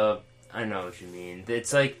 I know what you mean.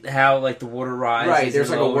 It's like how like the water rises. Right, there's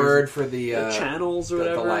like a word for the channels or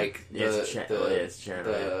whatever. It's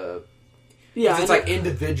channel. Yeah, it's like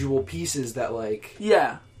individual pieces that like.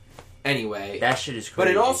 Yeah. Anyway, that shit is crazy. But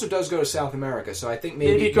it also does go to South America, so I think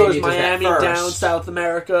maybe it goes Miami down South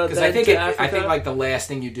America. Because I think like the last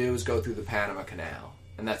thing you do is go through the Panama Canal,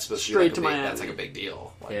 and that's supposed to be like Miami. That's like a big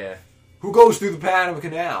deal. Like, yeah. Who goes through the Panama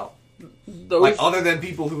Canal? Like other than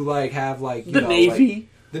people who like have like the Navy. Like,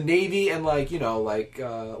 the Navy and like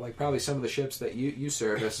probably some of the ships that you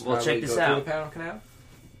service. Well, check this out. Through the Panama Canal.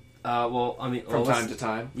 Well, I mean, from time to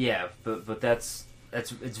time. Yeah, but that's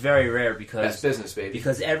it's very rare because that's business, baby.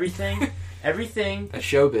 Because everything that's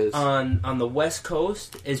showbiz on the West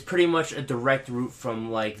Coast is pretty much a direct route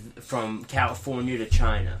from California to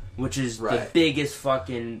China, which is the biggest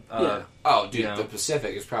fucking. Oh, dude, the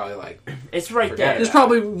Pacific is probably like it's right there. There's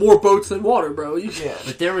probably more boats than water, bro.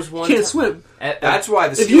 But there was one. You can't swim. That's why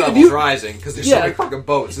the sea level's rising because there's so many fucking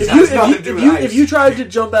boats. If you tried to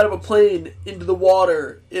jump out of a plane into the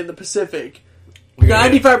water in the Pacific.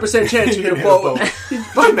 95% chance you hit a boat.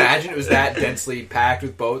 But imagine it was that densely packed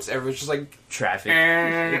with boats. Everyone's just like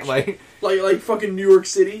traffic, like fucking New York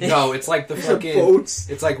City. No, it's like the fucking boats.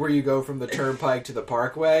 It's like where you go from the turnpike to the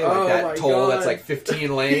Parkway, like that toll that's like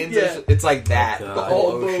 15 lanes. Yeah. It's like that. The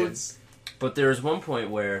whole ocean. Boats. But there was one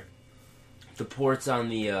point where the ports on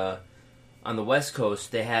the West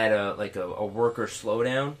Coast they had a worker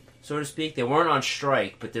slowdown, so to speak. They weren't on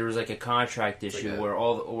strike, but there was like a contract issue where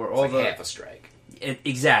all the half a strike.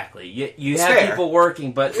 Exactly. You have fair. People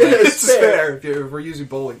working, but it's fair if we're using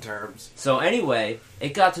bowling terms. So anyway, it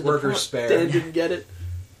got to the workers spare. Dan didn't get it.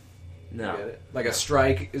 No, get it? Like a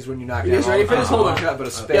strike is when you're not. You guys ready for this? Hold on. But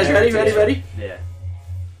a spare. You guys ready? Yeah.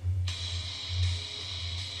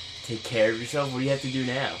 Take care of yourself. What do you have to do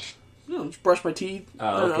now? No, just brush my teeth. Oh,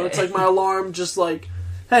 I don't know. It's like my alarm. Just like,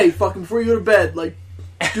 hey, fucking before you go to bed, like,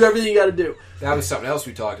 do everything you got to do. That was something else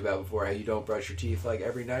we talked about before. How you don't brush your teeth like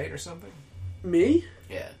every night or something. Me?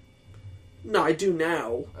 Yeah. No, I do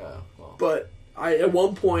now. Oh, well. But at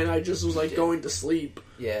one point I just was like going to sleep.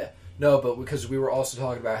 Yeah. No, but because we were also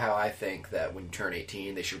talking about how I think that when you turn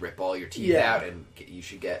 18, they should rip all your teeth out and you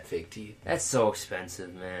should get fake teeth. That's so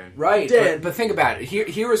expensive, man. Right. But think about it.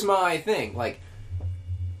 Here is my thing. Like,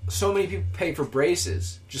 so many people pay for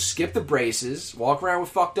braces. Just skip the braces, walk around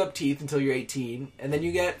with fucked up teeth until you're 18, and then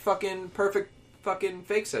you get fucking perfect fucking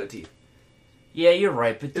fake set of teeth. Yeah, you're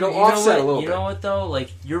right, but it'll offset a little bit. You know what though? Like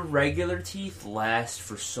your regular teeth last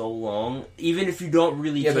for so long, even if you don't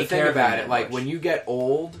really take care of them. Yeah, but think about it. Like when you get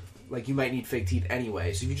old, like you might need fake teeth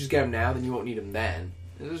anyway. So if you just get them now, then you won't need them then.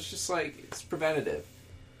 It's just like it's preventative,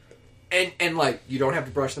 and like you don't have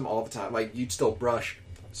to brush them all the time. Like you'd still brush,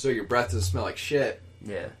 so your breath doesn't smell like shit.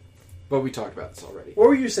 Yeah, but we talked about this already. What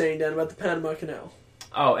were you saying, Dan, about the Panama Canal?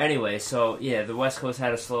 Oh, anyway, so, yeah, the West Coast had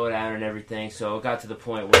to slow down and everything, so it got to the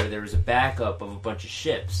point where there was a backup of a bunch of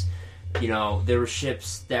ships. You know, there were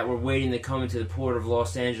ships that were waiting to come into the port of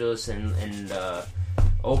Los Angeles and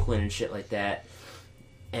Oakland and shit like that,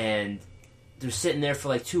 and they're sitting there for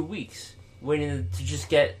like 2 weeks, waiting to just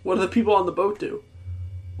get... What do the people on the boat do?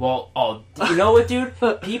 Well, you know what, dude?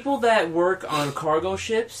 People that work on cargo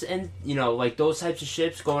ships and, you know, like those types of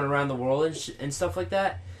ships going around the world and stuff like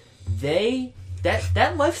that,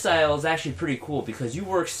 That lifestyle is actually pretty cool because you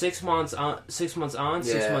work 6 months on, 6 months off.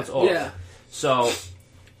 Yeah. So,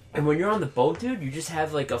 and when you're on the boat, dude, you just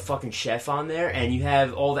have like a fucking chef on there, and you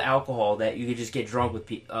have all the alcohol that you could just get drunk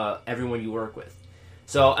with everyone you work with.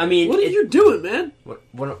 So, I mean, what are you doing, man?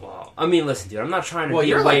 Well, I mean, listen, dude, I'm not trying to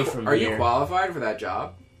be away from here. Are you qualified for that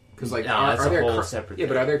job? Because like, no, that's a whole separate thing. Yeah,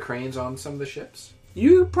 but are there cranes on some of the ships?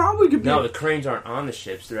 You probably could be. No, the cranes aren't on the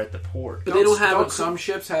ships; they're at the port. But they don't have. Don't some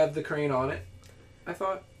ships have the crane on it? I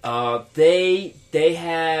thought. They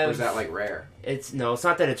have. Or is that like rare? It's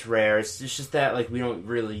not that it's rare. It's just that like we don't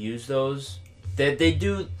really use those. They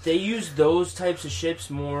use those types of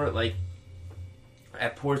ships more like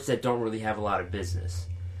at ports that don't really have a lot of business.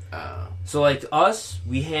 So like us,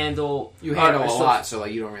 we handle a lot. So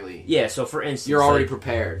like you don't really. Yeah. So for instance, you're already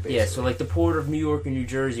prepared. Basically. Yeah. So like the port of New York and New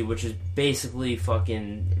Jersey, which is basically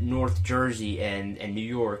fucking North Jersey and New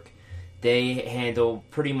York. They handle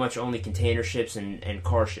pretty much only container ships and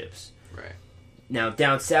car ships. Right. Now,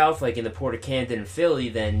 down south, like in the port of Camden and Philly,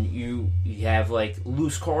 then you have, like,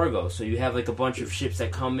 loose cargo. So you have, like, a bunch of ships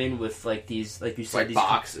that come in with, like, these, like you said... Like these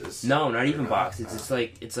boxes. No, not even boxes.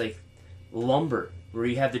 It's like lumber, where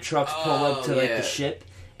you have the trucks pull up to, like, the ship,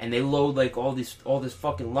 and they load, like, all this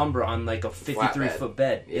fucking lumber on, like, a 53-foot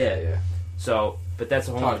bed. Yeah. So, but that's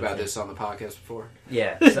a whole... Talked about this on the podcast before.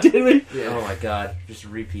 Yeah. So, did we? Yeah. Oh, my God. Just a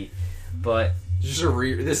repeat. But this is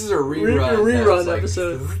a rerun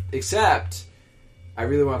episode. Except, I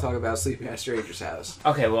really want to talk about Sleeping at a Stranger's House.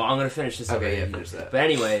 Okay, well, I'm going to finish this up. Okay, finish that. But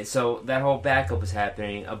anyway, so that whole backup was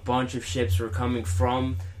happening. A bunch of ships were coming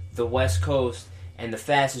from the West Coast, and the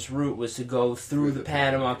fastest route was to go through the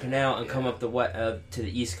Panama Canal and come up to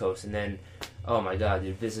the East Coast. And then, oh my God,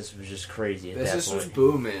 dude, business was just crazy at that point. Business was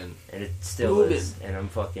booming. And it still is. And I'm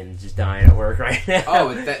fucking just dying at work right now.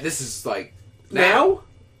 Oh, this is like now?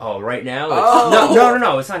 Oh, right now? Oh.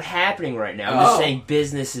 No. It's not happening right now. I'm just saying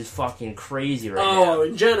business is fucking crazy right now. Oh,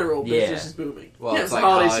 in general, business is booming. Well, it's like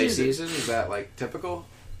holiday season. Is that, like, typical?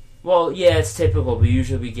 Well, yeah, it's typical, but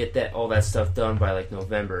usually we get all that stuff done by like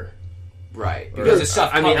November. Right, because it's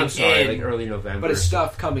stuff coming in, like early November. But it's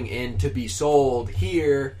stuff coming in to be sold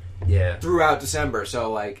here throughout December,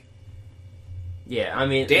 so like... Yeah, I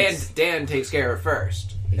mean... Dan takes care of it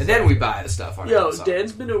first, and then we buy the stuff on Amazon.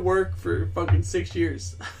 Dan's been at work for fucking 6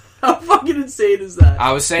 years. How fucking insane is that?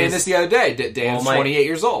 I was saying this the other day. Dan's 28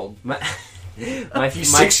 years old.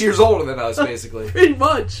 He's 6 years older than us, basically. Pretty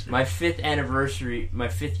much. My 5th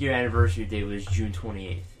year anniversary day was June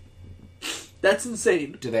 28th. That's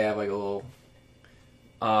insane. Do they have like a little...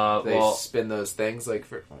 they spin those things like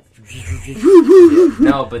for...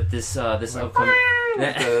 No, but this upcoming...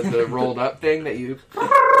 the rolled up thing that you...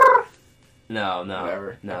 No.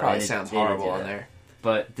 Whatever. No, that probably sounds horrible on there.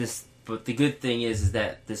 But the good thing is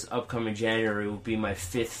that this upcoming January will be my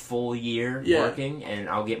 5th full year working, and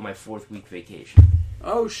I'll get my 4th week vacation.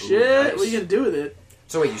 Oh shit! Ooh, nice. What are you gonna do with it?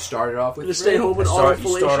 So wait, you started off with 3? Stay home with autofellatio?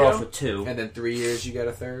 You start off with 2. And then 3 years you get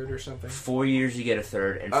a 3rd or something? 4 years you get a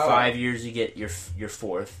 3rd, and 5 years you get your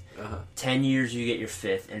 4th. 10 years you get your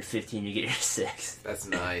 5th, and 15 you get your 6th. That's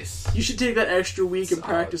nice. You should take that extra week and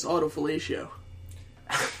practice autofellatio.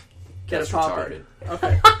 Get it poppin'.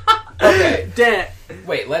 Okay. Okay. Dan.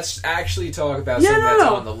 Wait, let's actually talk about something that's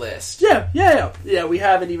on the list. Yeah, we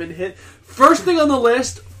haven't even hit. First thing on the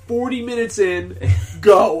list, 40 minutes in,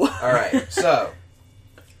 go. Alright, so...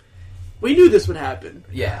 We knew this would happen.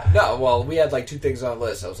 Yeah. No, well, we had like 2 things on the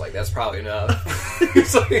list. I was like, that's probably enough.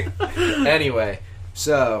 Anyway,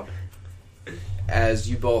 so, as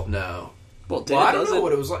you both know... Well, I don't know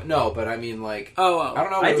what it was like. No, but I mean, like... Oh. I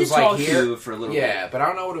don't know what it was like here. For a little bit. Yeah, but I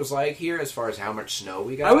don't know what it was like here as far as how much snow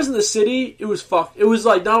we got. I was in the city. It was fucked. It was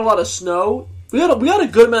like not a lot of snow. We got a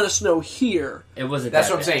good amount of snow here. It wasn't That's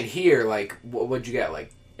that what bad. I'm saying. Here, like, what'd you get?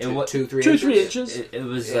 Like, 2, 3 inches? 3 inches? It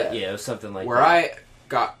was, it was something like Where that. I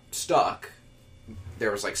got stuck... There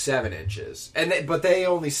was like 7 inches, but they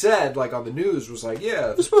only said like on the news was like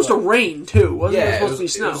it was supposed to rain too, wasn't it? Supposed to be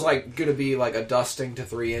snow. It was like going to be like a dusting to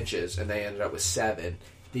 3 inches, and they ended up with 7.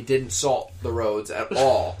 They didn't salt the roads at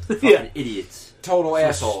all. Fucking idiots, total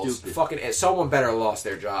assholes. Stupid. Fucking someone better have lost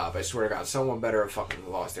their job. I swear to God, someone better have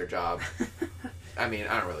fucking lost their job. I mean,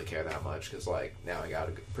 I don't really care that much because like now I got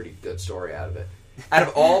a pretty good story out of it. Out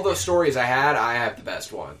of all the stories I have the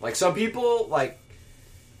best one. Like some people like.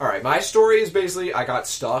 Alright, my story is basically I got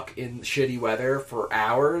stuck in shitty weather for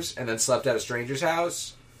hours and then slept at a stranger's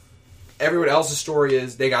house. Everyone else's story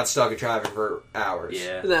is they got stuck in traffic for hours.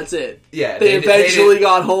 Yeah. And that's it. Yeah. They eventually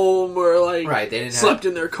got home or like they didn't slept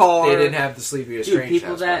in their car. They didn't have the sleepy at a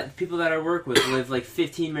stranger's house. People that I work with live like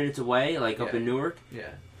 15 minutes away, like up in Newark. Yeah.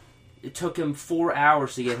 It took him 4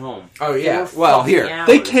 hours to get home. Oh, yeah. Well, here. Hours.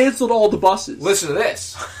 They canceled all the buses. Listen to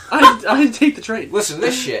this. I didn't take the train. Listen to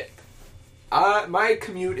this shit. My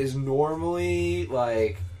commute is normally,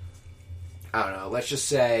 like, I don't know, let's just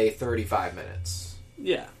say 35 minutes.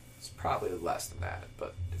 Yeah. It's probably less than that,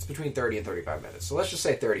 but it's between 30 and 35 minutes. So let's just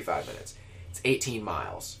say 35 minutes. It's 18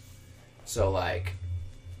 miles. So, like,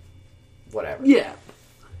 whatever. Yeah.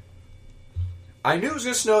 I knew it was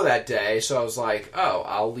going to snow that day, so I was like, oh,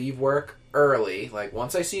 I'll leave work early. Like,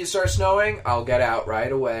 once I see it start snowing, I'll get out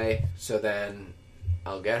right away, so then...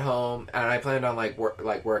 I'll get home, and I planned on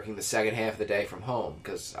working the second half of the day from home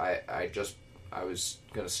because I was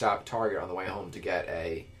going to stop at Target on the way home to get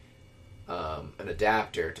an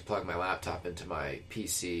adapter to plug my laptop into my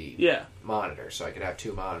PC monitor, so I could have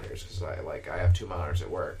 2 monitors because I have 2 monitors at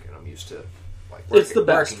work, and I'm used to it's the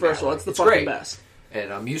best. First of all, it's the fucking best,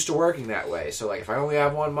 and I'm used to working that way. So like if I only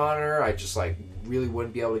have 1 monitor, I just like really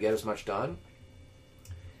wouldn't be able to get as much done.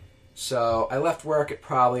 So I left work at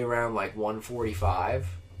probably around like 1:45.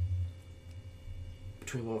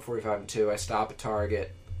 Between 1:45 and 2, I stop at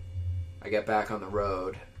Target. I get back on the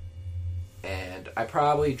road, and I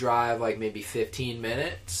probably drive like maybe 15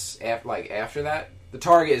 minutes after that. The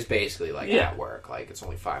Target is basically like at work, like it's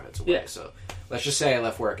only 5 minutes away. So let's just say I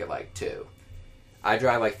left work at like 2. I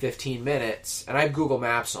drive like 15 minutes, and I have Google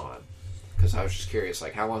Maps on because I was just curious,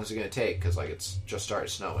 like how long is it going to take? Because like it's just started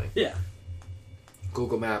snowing. Yeah.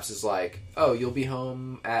 Google Maps is like, oh, you'll be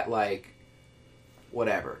home at like,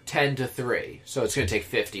 whatever, 10 to 3. So it's going to take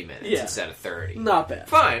 50 minutes instead of 30. Not bad.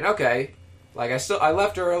 Fine, okay. Like, I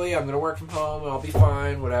left early, I'm going to work from home, I'll be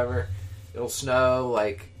fine, whatever. It'll snow,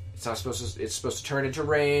 like, it's supposed to turn into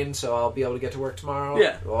rain, so I'll be able to get to work tomorrow.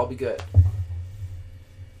 Yeah. It'll all be good.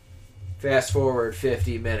 Fast forward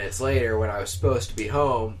 50 minutes later, when I was supposed to be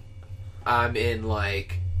home, I'm in,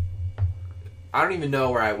 like... I don't even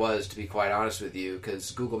know where I was, to be quite honest with you,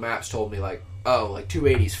 because Google Maps told me, like, oh, like,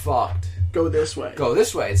 280's fucked. Go this way. Go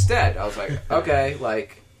this way instead. I was like, okay,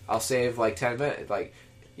 like, I'll save, like, 10 minutes. Like,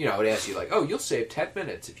 it asks you, like, oh, you'll save 10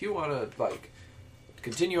 minutes if you want to, like,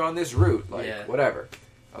 continue on this route, like, whatever.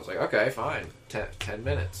 I was like, okay, fine. 10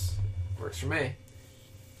 minutes. Works for me.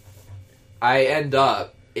 I end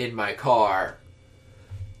up in my car.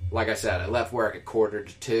 Like I said, I left work at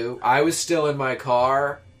 1:45. I was still in my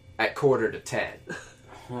car at 9:45.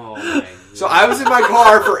 Oh, my God. So I was in my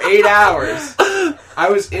car for 8 hours. I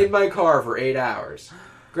was in my car for 8 hours.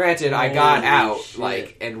 Granted, I got out,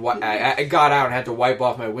 I got out and had to wipe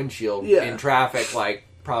off my windshield in traffic, like,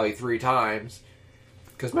 probably 3 times.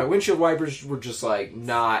 Because my windshield wipers were just, like,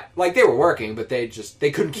 not... Like, they were working, but they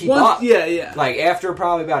couldn't keep up. Yeah. Like, after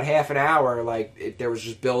probably about half an hour, like, there was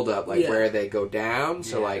just buildup, like, where they go down.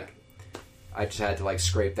 So, like, I just had to, like,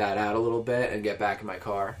 scrape that out a little bit and get back in my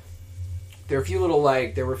car. There were a few little,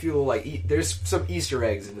 like... there's some Easter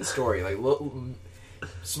eggs in the story, like, little...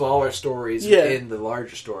 smaller stories in the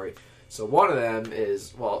larger story. So one of them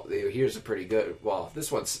is, well, here's a pretty good... Well,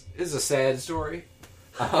 this is a sad story.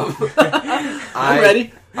 I'm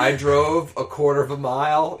ready. I drove 1/4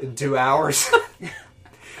 mile in 2 hours.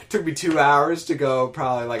 Took me 2 hours to go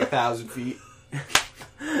probably like 1,000 feet.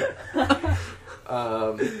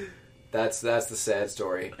 That's the sad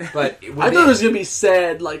story. But I thought it was gonna be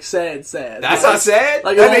sad, like sad. That's not sad.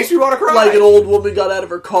 Like that makes me want to cry. Like an old woman got out of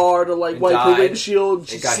her car to like wipe her windshield.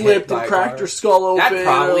 She slipped and cracked her skull open. That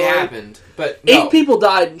probably happened. But no. 8 people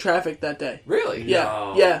died in traffic that day. Really? Yeah.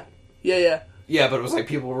 No. Yeah. Yeah, but it was like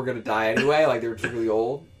people were gonna die anyway. Like they were really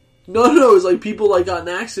old. No. It was like people like got in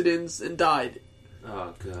accidents and died.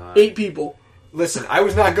 Oh God. 8 people. Listen, I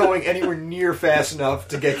was not going anywhere near fast enough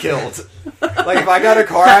to get killed. Like, if I got a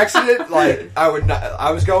car accident, like, I would not...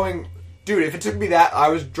 I was going... Dude, if it took me that, I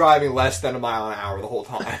was driving less than a mile an hour the whole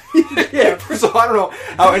time. Yeah. So I don't know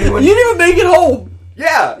how anyone... You didn't even make it home!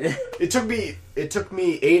 Yeah! It took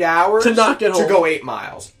me 8 hours... To not get home. To go 8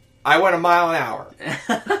 miles. I went a mile an hour.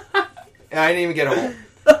 And I didn't even get home.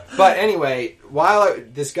 But anyway,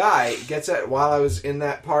 this guy gets at... While I was in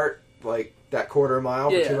that part, like, that 1/4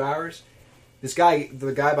 mile for 2 hours...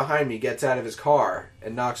 the guy behind me gets out of his car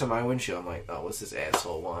and knocks on my windshield. I'm like, oh, what's this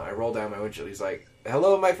asshole want? I roll down my windshield. He's like,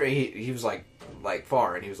 hello, my friend. He was like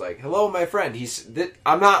foreign. He was like, hello, my friend.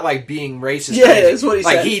 I'm not like being racist. Yeah, that's what he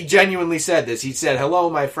said. Like, he genuinely said this. He said,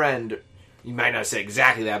 hello, my friend. You might not say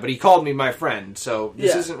exactly that, but he called me my friend. So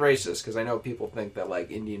this isn't racist, because I know people think that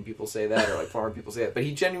like Indian people say that or like foreign people say that. But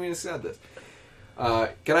he genuinely said this.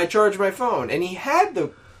 Can I charge my phone? And he had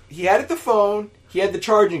the phone. He had the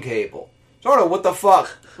charging cable. So I don't know what the fuck.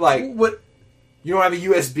 Like, what? You don't have a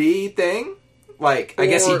USB thing? Like, I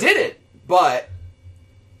guess he did it, but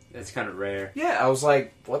that's kind of rare. Yeah, I was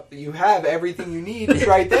like, "What? You have everything you need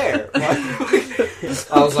right there." I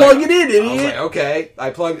was plug it in, idiot. I was like, "Okay." I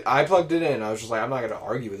plugged it in. I was just like, "I'm not going to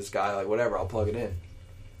argue with this guy. Like, whatever. I'll plug it in."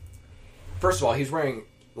 First of all, he's wearing.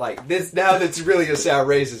 Like, this, now that's really gonna sound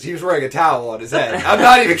racist, he was wearing a towel on his head. I'm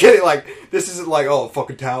not even kidding, like, this isn't like, oh,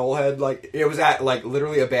 fucking towel head, like, it was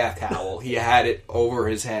literally a bath towel. He had it over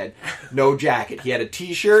his head. No jacket. He had a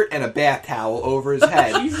t-shirt and a bath towel over his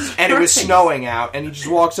head. And it was snowing out, and he just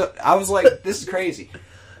walks up. I was like, this is crazy.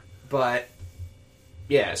 But,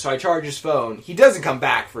 yeah, so I charge his phone. He doesn't come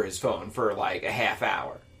back for his phone for, like, a half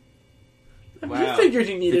hour. Wow. You figured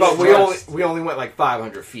he needed But we only went, like,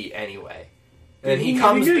 500 feet anyway. And he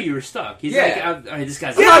comes. He knew you were stuck. He's like, this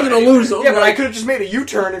guy's. I'm not going to lose him. Yeah, but I could have just made a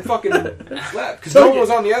U-turn and fucking left because no one was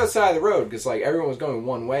on the other side of the road. Because like everyone was going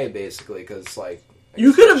one way basically. Because like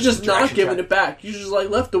you could have just not given it back. You just like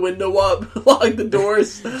left the window up, locked the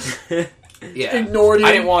doors. Yeah, ignored him.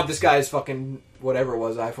 I didn't want this guy's fucking whatever it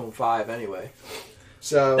was iPhone 5 anyway.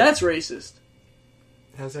 So that's racist.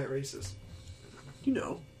 How's that racist? You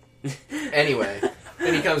know. Anyway,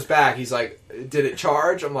 then he comes back. He's like, "Did it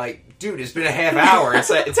charge?" I'm like, "Dude, it's been a half hour.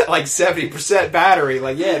 It's at like 70% battery."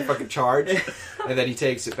 Like, yeah, it fucking charged. And then he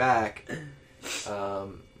takes it back.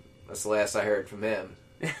 That's the last I heard from him.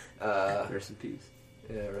 Rest in peace.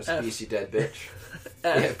 Yeah, rest in peace, you dead bitch.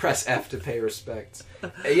 Yeah, press F to pay respects.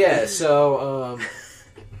 Yeah, so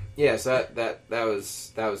so that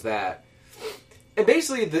was that. And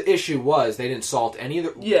basically, the issue was they didn't salt any of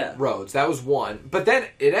the roads. That was one. But then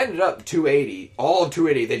it ended up 280. All of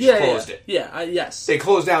 280, they just closed it. Yeah, yes. They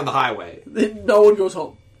closed down the highway. No one goes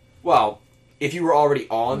home. Well, if you were already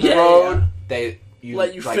on the road, you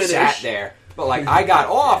let you finish. Sat there. But like I got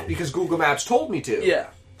off because Google Maps told me to. Yeah.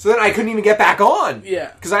 So then I couldn't even get back on.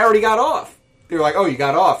 Yeah. Because I already got off. They were like, "Oh, you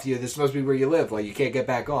got off. Yeah, this must be where you live. Like you can't get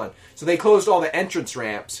back on." So they closed all the entrance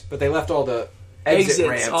ramps, but they left all the exit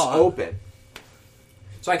ramps open.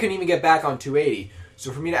 So I couldn't even get back on 280.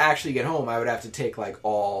 So for me to actually get home, I would have to take like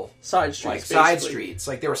all side streets. Like side streets.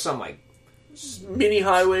 Like there were some like mini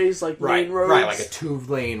highways, like main roads. Right, like a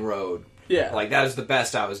 2-lane road. Yeah. Like, that is the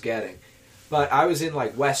best I was getting. But I was in,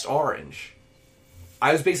 like, West Orange.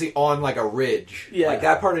 I was basically on, like, a ridge. Yeah. Like,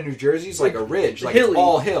 that part of New Jersey is like a ridge. Like, it's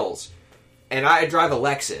all hills. And I drive a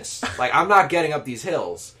Lexus. Like, I'm not getting up these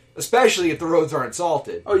hills. Especially if the roads aren't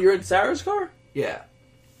salted. Oh, you're in Sarah's car? Yeah.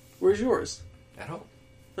 Where's yours? At home.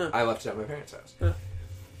 Huh. I left it at my parents' house. Huh.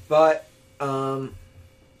 But,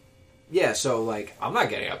 yeah, so, like, I'm not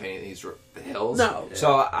getting up any of these hills. No.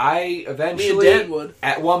 So I eventually... Me and Dan would.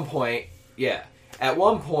 At one point,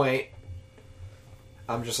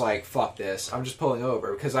 I'm just like, fuck this. I'm just pulling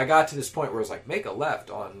over. Because I got to this point where it was like, make a left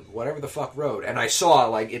on whatever the fuck road. And I saw,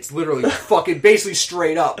 like, it's literally fucking basically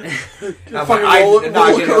straight up. And I'm fucking like,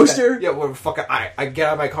 roller coaster? Yeah, well, fucking, I get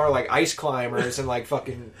out of my car like ice climbers and, like,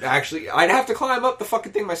 fucking... Actually, I'd have to climb up the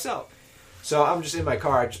fucking thing myself. So I'm just in my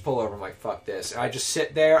car, I just pull over, I'm like, fuck this. And I just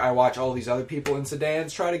sit there, I watch all these other people in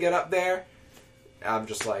sedans try to get up there. I'm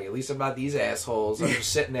just like, at least I'm not these assholes. I'm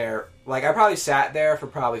just sitting there. Like, I probably sat there for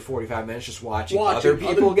probably 45 minutes just watching other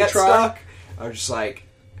people get stuck. I was just like,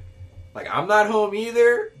 I'm not home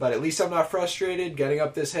either, but at least I'm not frustrated getting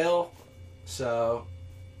up this hill. So,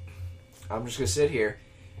 I'm just going to sit here.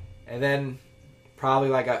 And then, probably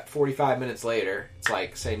like 45 minutes later, it's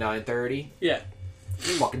like, say 9:30. Yeah.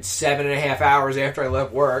 Fucking 7.5 hours after I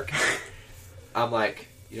left work, I'm like,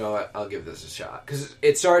 you know what? I'll give this a shot because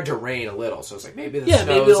it started to rain a little, so it's like maybe the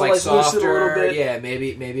snow is like softer. Yeah,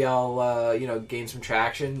 maybe I'll gain some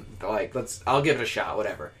traction. Like I'll give it a shot.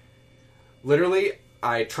 Whatever. Literally,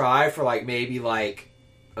 I try for like maybe like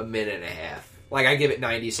a minute and a half. Like I give it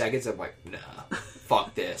 90 seconds. I'm like, nah,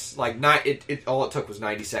 fuck this. Like it all it took was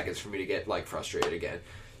 90 seconds for me to get like frustrated again.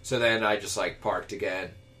 So then I just like parked again.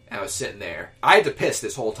 I was sitting there. I had to piss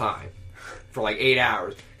this whole time for like 8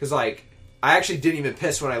 hours because like I actually didn't even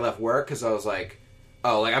piss when I left work because I was like,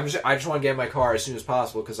 oh, like I just want to get in my car as soon as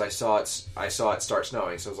possible because I saw it start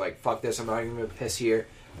snowing. So I was like, fuck this. I'm not even gonna piss here.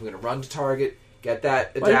 I'm gonna run to Target, get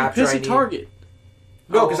that adapter. Why did you piss at Target?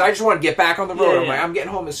 No, because I just want to get back on the road. Yeah, I'm like, I'm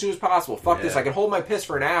getting home as soon as possible. Fuck this. I can hold my piss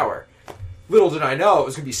for an hour. Little did I know it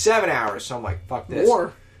was gonna be 7 hours. So I'm like, fuck this.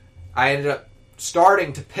 More. I ended up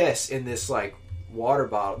starting to piss in this like water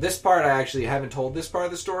bottle. This part I actually haven't told this part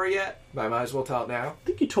of the story yet, but I might as well tell it now. I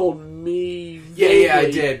think you told me. Yeah,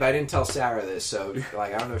 I did, but I didn't tell Sarah this, so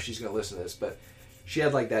like I don't know if she's gonna listen to this, but she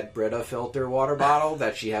had like that Brita filter water bottle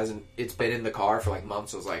that she hasn't. It's been in the car for like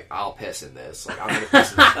months. So I was like, I'll piss in this. Like I'm gonna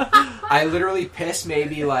piss in this. I literally pissed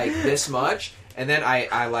maybe like this much, and then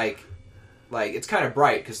I like it's kind of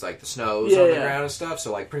bright because like the snow's on the ground and stuff.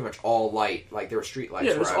 So like pretty much all light. Like there were street lights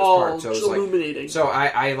where I was parked. So it was illuminating. Like, so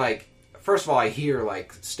I like. First of all, I hear,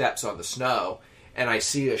 like, steps on the snow, and I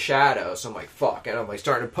see a shadow, so I'm like, fuck. And I'm, like,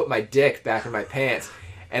 starting to put my dick back in my pants.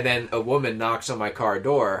 And then a woman knocks on my car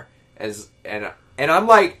door, and I'm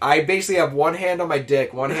like, I basically have one hand on my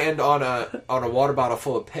dick, one hand on a water bottle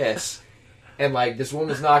full of piss, and, like, this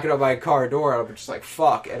woman's knocking on my car door, and I'm just like,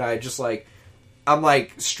 fuck. And I just, like, I'm,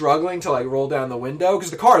 like, struggling to, like, roll down the window,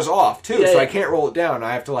 because the car's off, too, so I can't roll it down.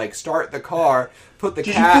 I have to, like, start the car, put the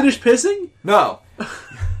cap... Did you finish pissing? No.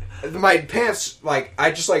 My pants, like,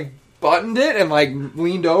 I just, like, buttoned it and, like,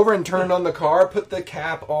 leaned over and turned on the car, put the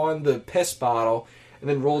cap on the piss bottle, and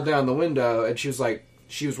then rolled down the window, and she was like,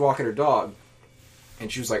 she was walking her dog,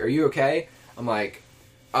 and she was like, are you okay? I'm like,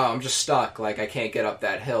 oh, I'm just stuck, like, I can't get up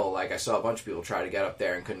that hill, like, I saw a bunch of people try to get up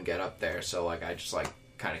there and couldn't get up there, so, like, I just, like,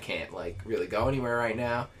 kind of can't, like, really go anywhere right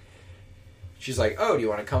now. She's like, oh, do you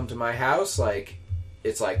want to come to my house? Like,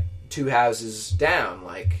 it's, like, 2 houses down,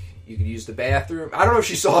 like... You could use the bathroom. I don't know if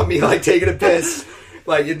she saw me like taking a piss,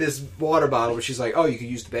 like in this water bottle. But she's like, "Oh, you could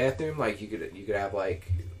use the bathroom. Like you could have like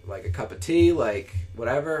a cup of tea, like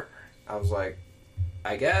whatever." I was like,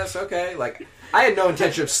 "I guess okay." Like I had no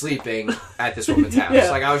intention of sleeping at this woman's house.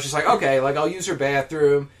 Like I was just like, "Okay, like I'll use her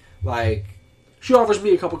bathroom." Like she offers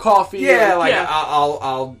me a cup of coffee. Yeah,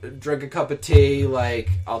 I'll drink a cup of tea. Like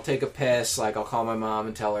I'll take a piss. Like I'll call my mom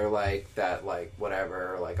and tell her like that. Like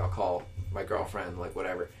whatever. Like I'll call my girlfriend. Like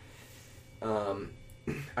whatever.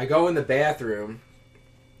 I go in the bathroom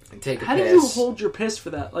and take a piss. How did you hold your piss for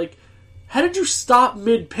that? Like, how did you stop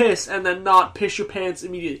mid-piss and then not piss your pants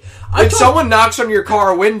immediately? If someone knocks on your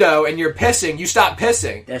car window and you're pissing, you stop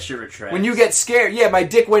pissing. That's your retract. When you get scared, my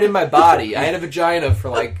dick went in my body. I had a vagina for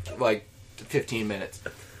like 15 minutes.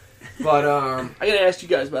 But, I gotta ask you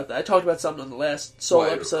guys about that. I talked about something on the last solo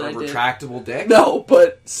episode I did. A retractable dick? No,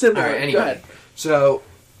 but similar. All right, anyway. Go ahead. So...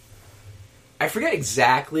 I forget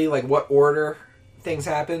exactly, like, what order things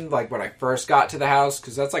happened, like, when I first got to the house,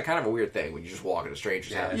 because that's, like, kind of a weird thing when you just walk in a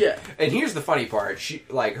stranger's house. Yeah. And here's the funny part. She,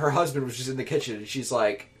 like, her husband was just in the kitchen, and she's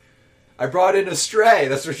like, I brought in a stray.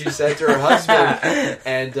 That's what she said to her husband.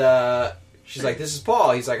 And she's like, this is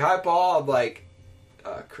Paul. He's like, hi, Paul. I'm like,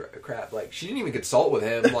 crap. Like, she didn't even consult with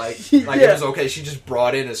him. Like it was okay. She just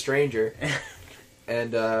brought in a stranger.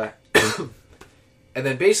 And and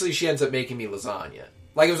then basically she ends up making me lasagna.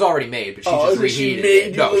 Like, it was already made, but she just reheated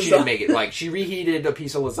it. No, she didn't make it. Like, she reheated a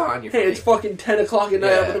piece of lasagna for me. Hey, it's fucking 10 o'clock at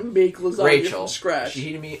night. I'm going to make lasagna from scratch. She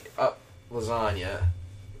heated me up lasagna.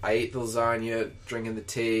 I ate the lasagna, drinking the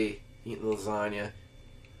tea, eating the lasagna.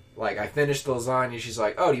 Like, I finished the lasagna. She's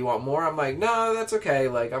like, oh, do you want more? I'm like, no, that's okay.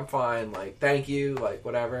 Like, I'm fine. Like, thank you. Like,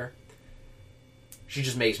 whatever. She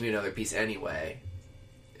just makes me another piece anyway.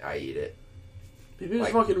 I eat it. Maybe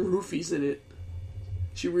there's fucking roofies in it.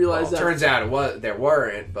 She realized that. Turns out there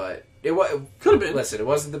weren't, but it was. Could have been. Listen, it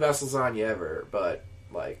wasn't the best lasagna ever, but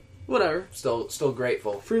like, whatever. Still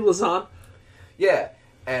grateful. Free lasagna. Yeah,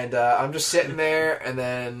 and I'm just sitting there, and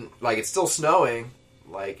then like it's still snowing.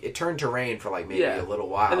 Like it turned to rain for like maybe a little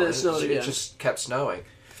while, and then it just kept snowing.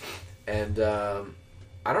 And I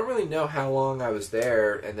don't really know how long I was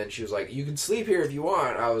there. And then she was like, "You can sleep here if you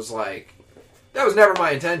want." I was like, "That was never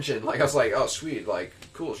my intention." Like I was like, "Oh, sweet, like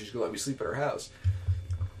cool, she's gonna let me sleep at her house."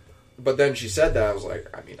 But then she said that, I was like,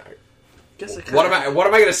 I mean, what am I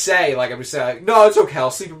going to say? Like, I'm just saying, no, it's okay, I'll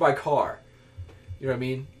sleep in my car. You know what I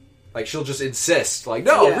mean? Like, she'll just insist, like,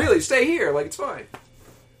 no, really, stay here, like, it's fine.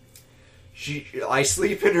 I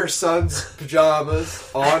sleep in her son's pajamas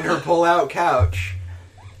on her pull-out couch.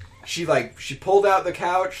 She pulled out the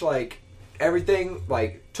couch, like, everything,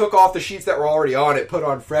 like, took off the sheets that were already on it, put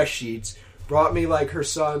on fresh sheets, brought me, like, her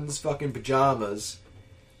son's fucking pajamas,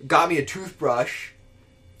 got me a toothbrush,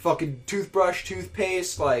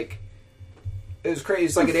 toothpaste, like it was crazy.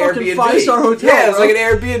 It's like an Airbnb. 5-star hotel. Yeah, it's like an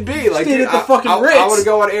Airbnb. Like, dude, at the fucking Ritz. I want to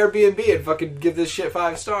go on Airbnb and fucking give this shit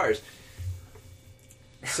 5 stars.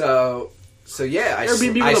 So yeah, I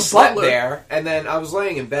slept there, and then I was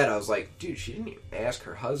laying in bed. I was like, dude, she didn't even ask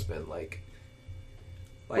her husband. Like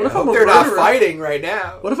what if I hope they're not fighting right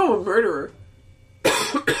now? What if I'm a murderer?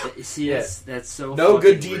 See, that's so. No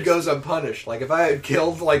good deed goes unpunished. Like if I had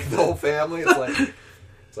killed like the whole family, it's like.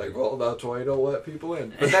 It's like, well, that's why you don't let people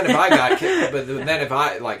in. But then if I got killed,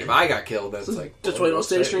 if I got killed, then it's like, that's why you don't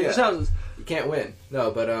stay at strangers' houses. You can't win.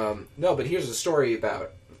 No, but here's a story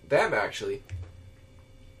about them. Actually,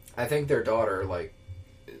 I think their daughter, like,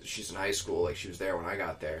 she's in high school. Like, she was there when I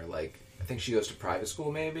got there. Like, I think she goes to private school.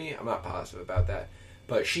 Maybe I'm not positive about that.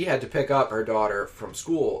 But she had to pick up her daughter from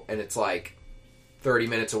school, and it's like 30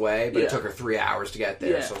 minutes away, but it took her 3 hours to get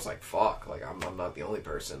there. Yeah. So it's like, fuck, like I'm not the only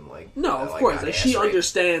person. Like, no, of course, like she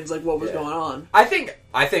understands like what was going on. I think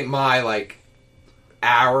my like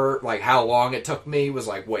hour, like how long it took me, was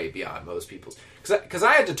like way beyond most people's. Because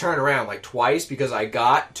I had to turn around like twice because I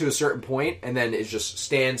got to a certain point and then it just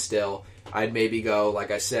stand still. I'd maybe go,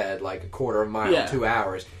 like I said, like a quarter of a mile, 2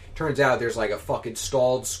 hours. Turns out there's like a fucking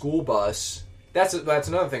stalled school bus. That's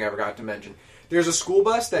another thing I forgot to mention. There's a school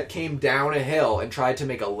bus that came down a hill and tried to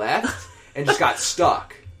make a left and just got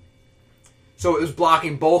stuck. So it was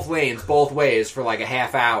blocking both lanes, both ways for like a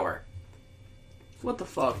half hour. What the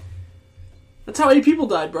fuck? That's how 8 people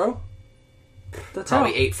died, bro. That's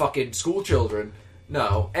probably 8 fucking school children.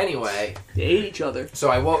 No, anyway. They ate each other. So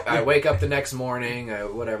I wake up the next morning, I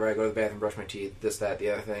go to the bathroom, brush my teeth, this, that,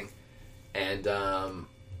 the other thing. And,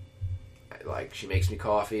 like, she makes me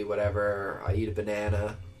coffee, whatever. I eat a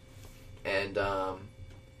banana. And, and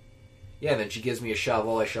then she gives me a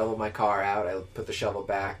shovel. I shovel my car out. I put the shovel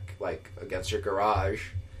back, like, against her garage.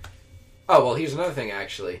 Oh, well, here's another thing,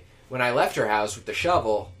 actually. When I left her house with the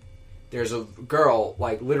shovel, there's a girl,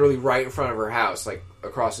 like, literally right in front of her house, like,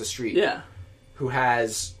 across the street. Yeah. Who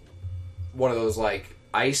has one of those, like,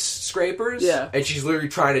 ice scrapers. Yeah. And she's literally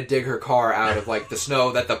trying to dig her car out of, like, the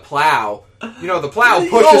snow that the plow... You know, the plow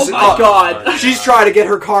pushes it up. Oh, my God. She's trying to get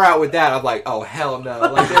her car out with that. I'm like, oh, hell no.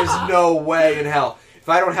 Like, there's no way in hell. If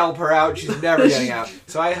I don't help her out, she's never getting out.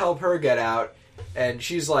 So I help her get out. And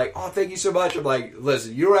she's like, oh, thank you so much. I'm like,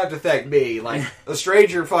 listen, you don't have to thank me. Like, a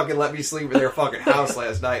stranger fucking let me sleep in their fucking house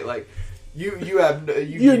last night. Like, you do not have to thank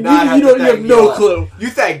me. You have no clue. You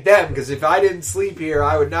thank them, because if I didn't sleep here,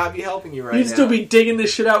 I would not be helping you right now. You'd still be digging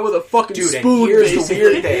this shit out with a fucking spoon. Here's the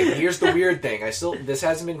weird thing. Here's the weird thing. This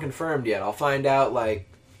hasn't been confirmed yet. I'll find out, like,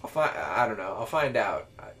 I don't know. I'll find out.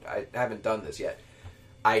 I haven't done this yet.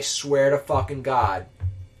 I swear to fucking God,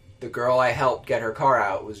 the girl I helped get her car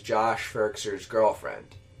out was Josh Ferkser's girlfriend.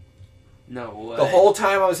 No way. The whole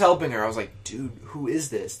time I was helping her, I was like, dude, who is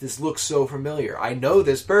this? This looks so familiar. I know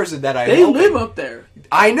this person that I They live up there.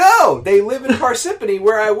 I know! They live in Parsippany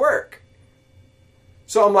where I work.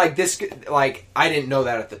 So I'm like, I didn't know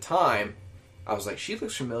that at the time. I was like, she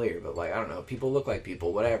looks familiar, but like, I don't know, people look like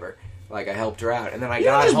people, whatever. Like, I helped her out. And then I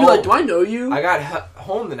got just home. Be like, do I know you? I got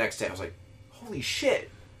home the next day. I was like, holy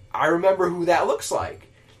shit. I remember who that looks like.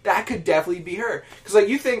 That could definitely be her. Because, like,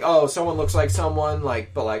 you think, oh, someone looks like someone,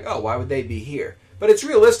 like, but, like, oh, why would they be here? But it's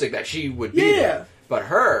realistic that she would be there. But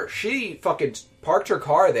her, she fucking parked her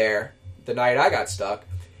car there the night I got stuck,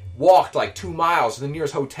 walked, like, 2 miles to the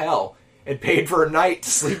nearest hotel, and paid for a night to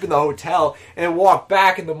sleep in the hotel, and walked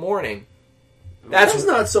back in the morning. That's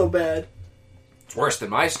not so bad. It's worse than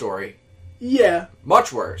my story. Yeah.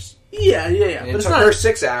 Much worse. Yeah. And it took her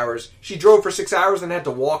 6 hours. She drove for 6 hours and had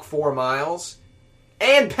to walk 4 miles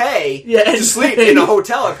and pay to sleep in a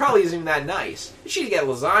hotel. It probably isn't even that nice. She didn't get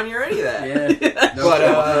lasagna or any of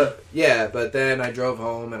that. Yeah. But then I drove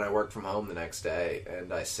home and I worked from home the next day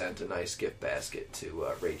and I sent a nice gift basket to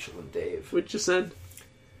Rachel and Dave. What you said?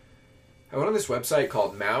 I went on this website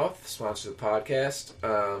called Mouth, sponsored the podcast.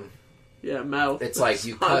 Mouth. It's like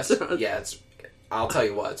you cuss. Yeah, I'll tell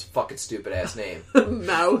you what, it's a fucking stupid ass name.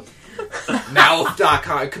 Mouth.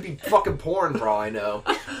 Mouth.com. It could be fucking porn for all I know.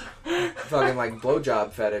 Fucking like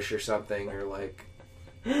blowjob fetish or something, or like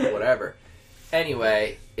whatever.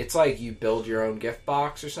 Anyway, it's like you build your own gift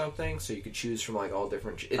box or something, so you could choose from like all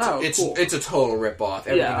different. Cool. It's a total ripoff.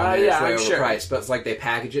 Everything on there is way overpriced, but it's like they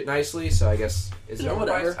package it nicely, so I guess is it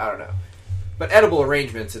overpriced? I don't know. But edible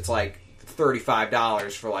arrangements, it's like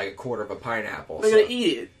 $35 for like a quarter of a pineapple. They're gonna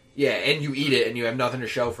eat it. Yeah, and you eat it, and you have nothing to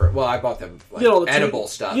show for it. Well, I bought them like, edible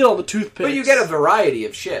stuff. You get all the toothpicks. But you get a variety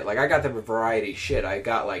of shit. Like, I got them a variety of shit. I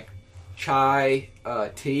got, like, chai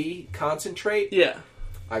tea concentrate. Yeah.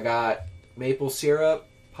 I got maple syrup,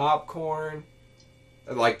 popcorn,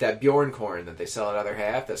 like that Bjorn corn that they sell at Other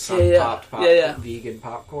Half, that sun-popped vegan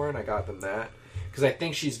popcorn. I got them that. Because I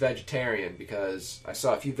think she's vegetarian, because I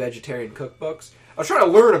saw a few vegetarian cookbooks. I was trying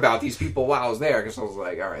to learn about these people while I was there, because I was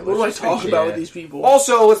like, alright, what do I talk about with these people?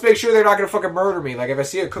 Also, let's make sure they're not going to fucking murder me. Like, if I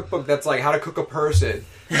see a cookbook that's like, how to cook a person,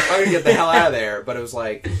 I'm going to get the hell out of there. But it was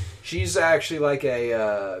like, she's actually like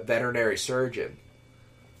a veterinary surgeon.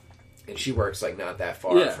 And she works like not that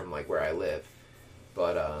far from like where I live.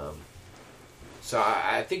 But, so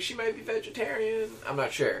I think she might be vegetarian. I'm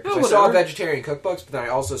not sure. Because I saw vegetarian cookbooks, but then I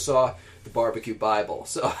also saw the Barbecue Bible.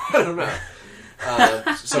 So, I don't know.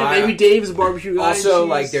 Maybe Dave's a barbecue guy. Also,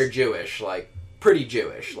 like, they're Jewish, like, pretty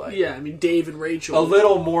Jewish, like. Yeah, I mean, Dave and Rachel. A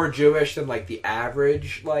little more Jewish than, like, the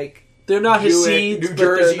average, like. They're not Hasids, New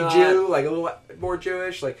Jersey Jew, like, a little more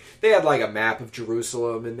Jewish. Like, they had, like, a map of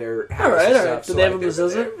Jerusalem in their house and stuff. Alright. Did they have a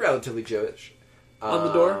mezuzah? They're relatively Jewish. On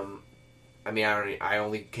the door? I mean, I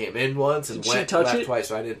only came in once and left twice,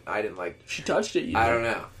 so I didn't like. She touched it. I don't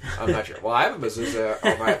know. I'm not sure. Well, I have a mezuzah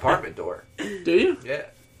on my apartment door. Do you? Yeah.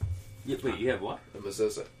 Wait, you have what? A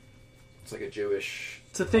mezuzah. It's like a Jewish.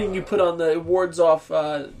 It's a thing you put on the. It wards off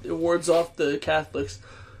the Catholics.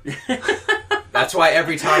 That's why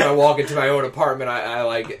every time I walk into my own apartment,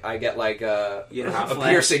 I get like a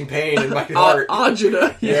piercing pain in my heart.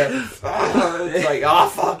 Angina. Yeah. It's like,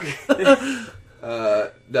 fuck.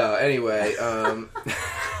 No. Anyway.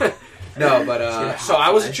 No, but so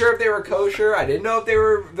I wasn't sure if they were kosher. I didn't know if they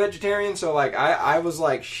were vegetarian. So like I was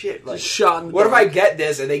like, shit. Like, what if I get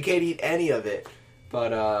this and they can't eat any of it?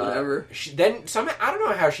 But whatever. Then somehow I don't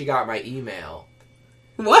know how she got my email.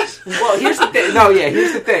 What? Well, here's the thing. No, yeah,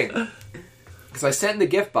 here's the thing. Because I sent in the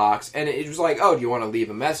gift box and it was like, oh, do you want to leave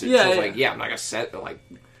a message? Yeah, so I was like, yeah, I'm not gonna set, but like,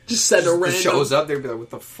 just send a random. It shows up there, be like, what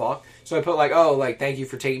the fuck? So I put like, oh, like, thank you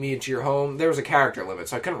for taking me into your home. There was a character limit,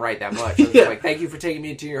 so I couldn't write that much. I was like, thank you for taking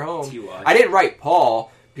me into your home. I didn't write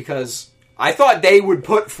Paul because I thought they would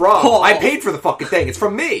put from. Paul. I paid for the fucking thing. It's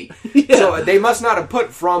from me. Yeah. So they must not have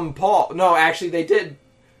put from Paul. No, actually, they did.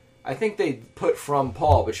 I think they put from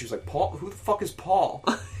Paul, but she was like, Paul? Who the fuck is Paul?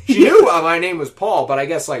 She knew my name was Paul, but I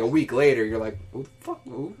guess like a week later, you're like,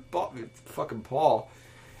 who fucking Paul?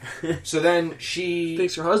 So then she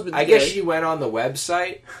thinks her husband's I guess she went on the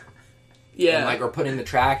website. Yeah. And like, or put in the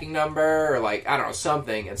tracking number, or like, I don't know,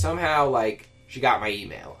 something. And somehow, like, she got my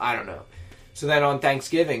email. I don't know. So then on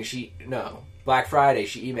Thanksgiving, Black Friday,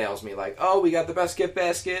 she emails me like, oh, we got the best gift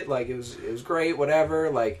basket. Like, it was great, whatever.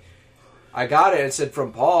 Like, I got it and it said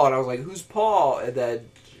from Paul. And I was like, who's Paul? And then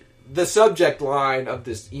the subject line of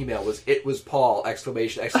this email was, it was Paul, ! And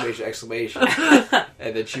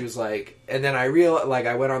then she was like, and then I realized, like,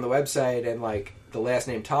 I went on the website and, like, the last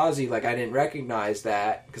name Tazi, like, I didn't recognize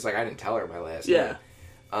that, because, like, I didn't tell her my last name.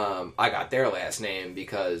 I got their last name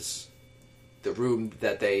because the room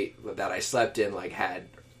that I slept in, like, had,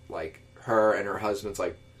 like, her and her husband's,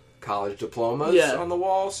 like, college diplomas on the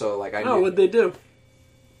wall, so, like, I knew. Oh, what'd they do?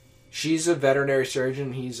 She's a veterinary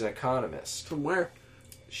surgeon, he's an economist. From where?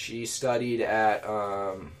 She studied at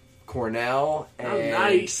Cornell and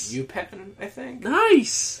nice. UPenn, I think.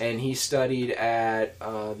 Nice. And he studied at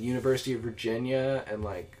the University of Virginia and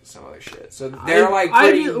like some other shit. So they're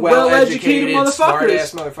pretty well-educated,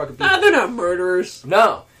 smart-ass motherfucking people. Nah, they're not murderers.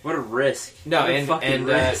 No. What a risk. No,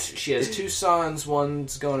 and she has 2 sons.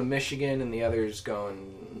 One's going to Michigan and the other's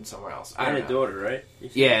going somewhere else. And a daughter, right?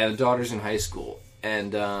 Yeah, the daughter's in high school.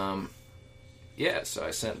 And yeah, so I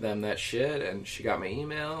sent them that shit, and she got my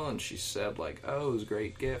email, and she said, like, oh, it was a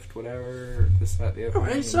great gift, whatever, this, that, the other thing.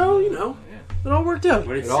 Alright, so, it all worked out.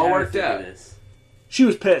 It all worked out. She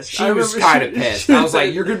was pissed. She was kind of pissed. I was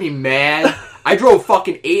like, you're going to be mad? I drove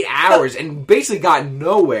fucking 8 hours and basically got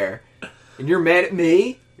nowhere, and you're mad at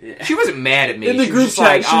me? Yeah. She wasn't mad at me. In the group chat,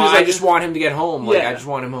 like, she was I just want him to get home. Like, yeah. I just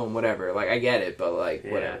want him home, whatever. Like, I get it, but, like,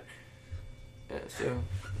 whatever. Yeah, so...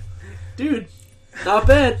 Dude... Not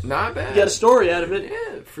bad. Not bad. You got a story out of it.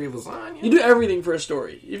 Yeah, free lasagna. You do everything for a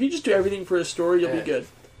story. If you just do everything for a story, you'll be good.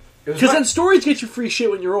 Because then stories get you free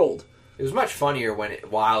shit when you're old. It was much funnier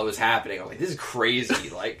while it was happening. I'm like, this is crazy.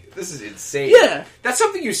 Like, this is insane. Yeah. That's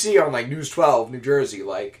something you see on, like, News 12, New Jersey.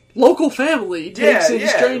 Like, local family takes in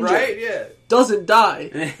stranger. Right? Yeah. Doesn't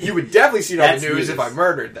die. You would definitely see it on the news if I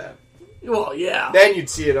murdered them. Well, yeah. Then you'd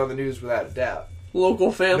see it on the news without a doubt.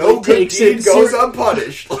 Local family no good deed goes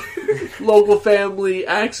unpunished. Local family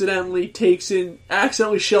accidentally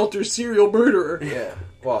shelters serial murderer. Yeah.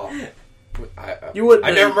 Well, I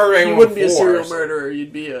never murdered anyone. You wouldn't be a serial murderer.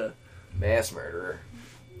 You'd be a mass murderer.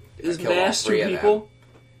 Is mass 2 people?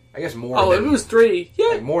 I guess more. Oh, if it was 3, yeah,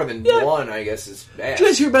 like more than 1. I guess is mass. Did you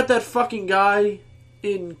guys hear about that fucking guy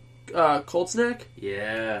in Colts Neck?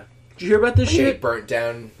 Yeah. Did you hear about this shit? He burnt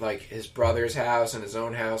down like his brother's house and his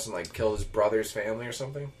own house and like killed his brother's family or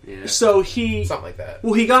something. Yeah. So something like that.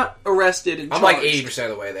 Well, he got arrested and I'm charged. like 80% of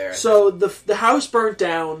the way there. So the house burnt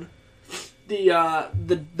down.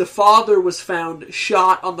 The father was found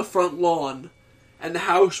shot on the front lawn, and the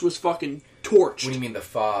house was fucking torched. What do you mean the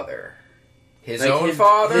father? His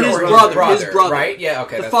father, his brother, right? Yeah,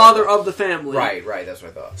 okay. The father of the family, right. That's what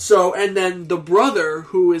I thought. So, and then the brother,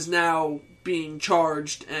 who is now being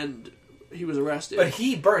charged, and he was arrested. But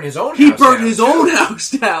he burned his own. Own house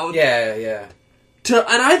down. Yeah. And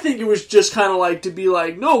I think it was just kind of like to be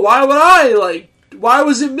like, no, why would I like? Why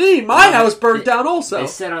was it me? My house burnt down also. They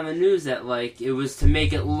said on the news that like it was to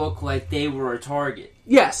make it look like they were a target.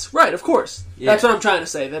 Yes, right, of course. Yeah. That's what I'm trying to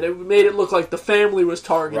say. That it made it look like the family was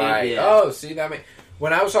targeted. Right. Yeah. Oh, see, that mean.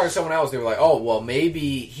 When I was talking to someone else, they were like, oh, well,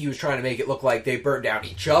 maybe he was trying to make it look like they burnt down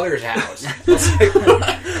each other's house.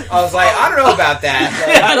 I was like, I don't know about that.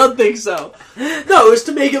 Yeah, I don't think so. No, it was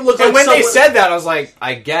to make it look like when they said that, I was like,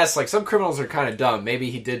 I guess, like, some criminals are kind of dumb. Maybe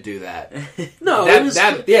he did do that. No, it was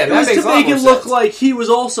to make it look like he was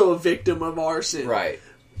also a victim of arson. Right.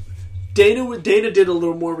 Dana did a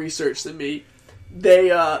little more research than me. They,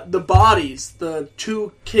 the bodies, the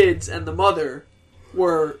 2 kids and the mother,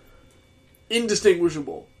 were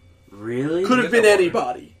indistinguishable. Really? Could have been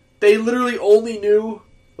anybody. They literally only knew...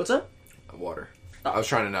 What's that? Water. I was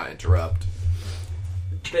trying to not interrupt.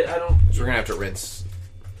 So we're going to have to rinse.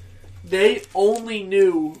 They only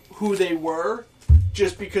knew who they were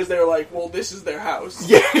just because they were like, well, this is their house.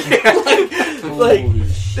 Yeah.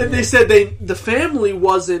 And they said the family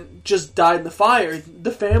wasn't just died in the fire.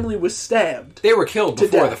 The family was stabbed. They were killed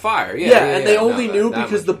before the fire. Yeah, and they only knew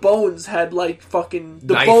because the bones had like fucking...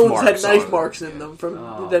 The bones had knife marks in them from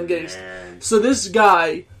them getting... Man. So this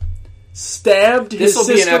guy stabbed his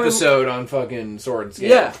sister... This will be an episode on fucking Sword and Scale.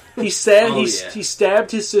 Yeah. He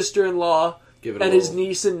stabbed his sister-in-law and his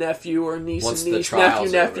niece and nephew, or niece and niece,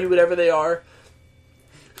 nephew, whatever they are.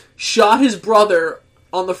 Shot his brother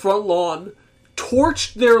on the front lawn,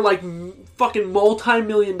 torched their like fucking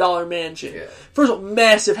multi-million-dollar mansion. Yeah. First of all,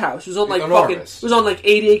 massive house. It was on like it was on like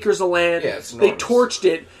 8 acres of land. Yeah, it's they torched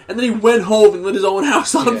it, and then he went home and lit his own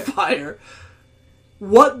house on fire.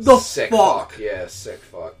 What the sick fuck? Yeah, sick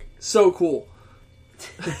fuck. So cool.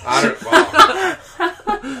 I don't.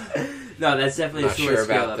 No, that's definitely. Not sure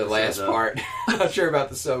about the last part. Not sure about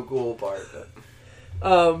the so cool part. But.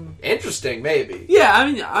 Interesting, maybe. Yeah,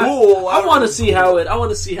 I mean, cool. I want to see how it. I want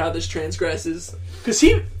to see how this transgresses because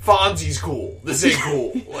Fonzie's cool. This ain't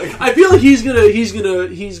cool. Like, I feel like he's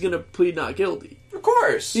gonna plead not guilty. Of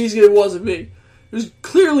course, it wasn't me. It was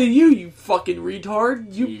clearly you fucking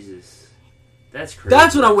retard. Jesus, that's crazy.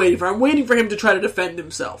 That's what I'm waiting for. I'm waiting for him to try to defend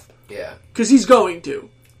himself. Yeah, because he's going to.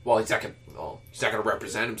 Well, he's not going to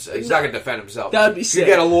represent himself. He's not going to defend himself. That'd be sick. You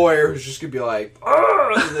get a lawyer who's just going to be like,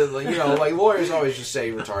 and then, like lawyers always just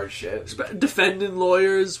say retarded shit. Defending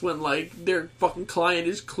lawyers when like their fucking client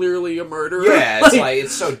is clearly a murderer. Yeah, it's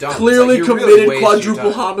it's so dumb. Clearly committed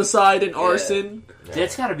quadruple homicide and arson.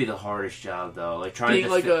 That's got to be the hardest job, though. Like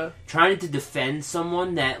trying to defend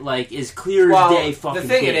someone that like is clear as day. Fucking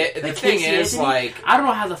the thing is, like, I don't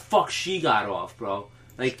know how the fuck she got off, bro.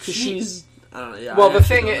 Like she's. I don't know, yeah, well, the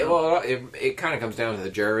thing is, it kind of comes down to the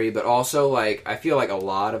jury, but also like I feel like a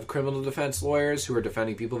lot of criminal defense lawyers who are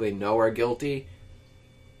defending people they know are guilty,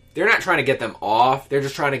 they're not trying to get them off. They're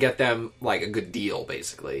just trying to get them like a good deal,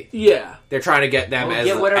 basically. Yeah, they're trying to get them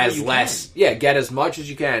as less. Yeah, get as much as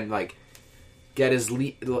you can. Like. Get as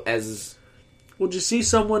well, just see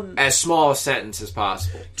someone as small a sentence as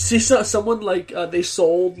possible. See someone like they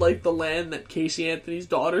sold like the land that Casey Anthony's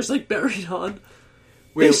daughter's like buried on.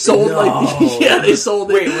 They sold they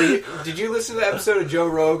sold it. Wait, did you listen to the episode of Joe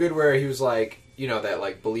Rogan where he was like, you know, that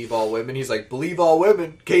like believe all women? He's like, believe all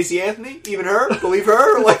women. Casey Anthony, even her, believe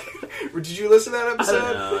her. Like, did you listen to that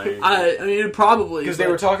episode? I mean, probably because they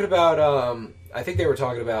were talking about. I think they were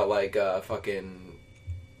talking about like fucking.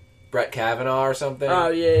 Brett Kavanaugh or something. Oh,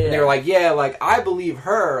 yeah. And they were like, like, I believe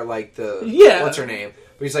her, like what's her name?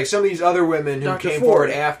 But he's like, some of these other women who Dr. came Ford.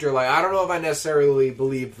 forward after, like, I don't know if I necessarily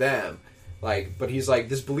believe them. Like, but he's like,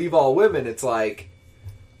 this believe all women, it's like,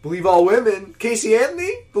 believe all women? Casey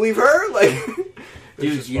Anthony? Believe her? Like,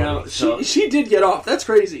 dude, you know, she did get off. That's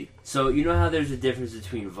crazy. So, you know how there's a difference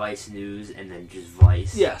between Vice News and then just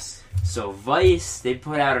Vice? Yes. So, Vice, they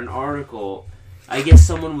put out an article. I guess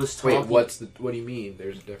someone was talking... Wait, what do you mean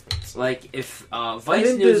there's a difference? Like, if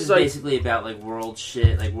Vice News is basically about, like, world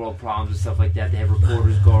shit, like, world problems and stuff like that, they have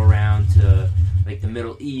reporters go around to, like, the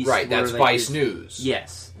Middle East. Right, that's Vice News.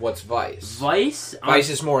 Yes. What's Vice? Vice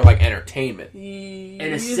is more like entertainment. In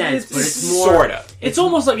a sense, but it's more... Sort of. It's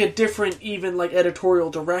almost like a different, even, like, editorial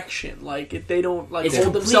direction. Like, if they don't, like,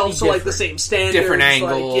 hold themselves to, like, the same standards. Different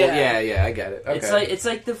angle. Like, yeah, I get it. Okay. It's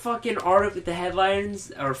like the fucking article, the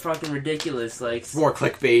headlines are fucking ridiculous. Like, more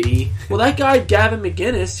clickbaity. Well, that guy, Gavin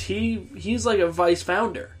McInnes, he's like a Vice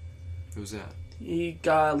founder. Who's that? He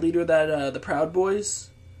got leader of that, the Proud Boys.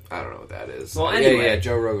 I don't know what that is. Well, anyway.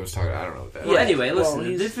 Joe Rogan was talking. I don't know what that is. Well, anyway, listen.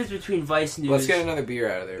 The difference between Vice News... Let's get another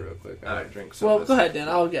beer out of there real quick. I drink some. Well, go ahead, Dan.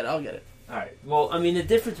 I'll get it. Alright. Well, I mean, the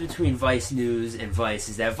difference between Vice News and Vice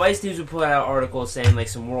is that Vice News will put out articles saying, like,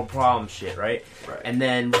 some world problem shit, right? Right. And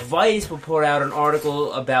then Vice will put out an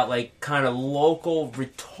article about, like, kind of local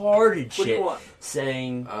retarded shit. Which one?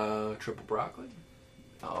 Saying... Triple broccoli?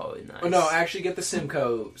 Oh, nice. Oh, no, actually get the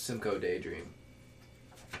Simcoe Daydream.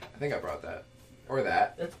 I think I brought that. Or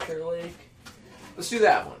that. That's Clear Lake. Let's do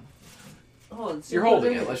that one. Hold on. You're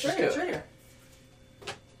holding it. Let's just do it. It's right here.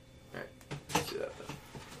 Alright. Let's do that then.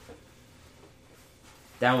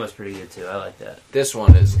 That one was pretty good, too. I like that. This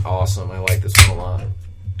one is awesome. I like this one a lot.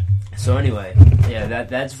 So anyway, yeah,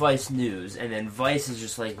 that's Vice News. And then Vice is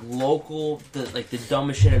just, like, local, the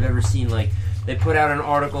dumbest shit I've ever seen. Like, they put out an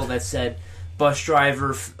article that said, bus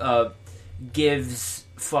driver gives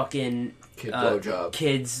fucking...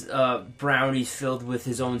 kids brownies filled with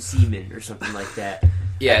his own semen or something like that.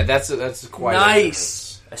 Yeah, that's quite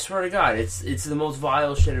nice. I swear to God, it's the most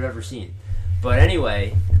vile shit I've ever seen. But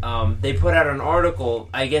anyway, they put out an article.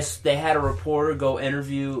 I guess they had a reporter go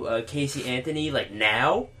interview Casey Anthony like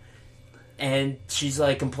now, and she's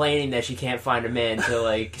like complaining that she can't find a man to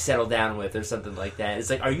like settle down with or something like that. It's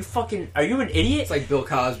like, are you an idiot? It's like Bill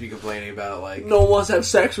Cosby complaining about like no one wants to have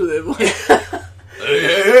sex with him. Like,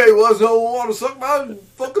 Hey, what's no one want to suck my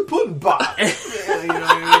fucking pudding pie? Yeah, you know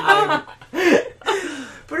what I mean? Like,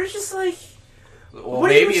 but it's just like, well,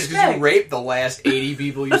 maybe it's because you raped the last 80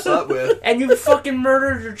 people you slept with, and you fucking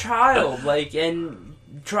murdered your child, like, and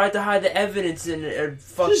tried to hide the evidence and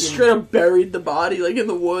fucking just straight up buried the body like in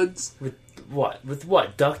the woods. With what? With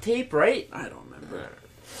what? Duct tape, right? I don't remember.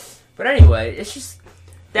 But anyway, it's just.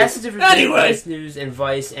 That's the difference between Anyway. Vice News and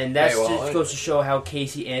Vice, and that's just goes to show how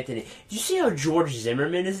Casey Anthony... Do you see how George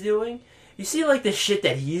Zimmerman is doing? You see, like, the shit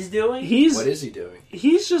that he's doing? What is he doing?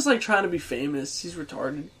 He's just, like, trying to be famous. He's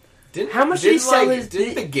retarded. How much did he sell his...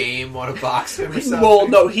 Didn't the game want to box him or something? Well,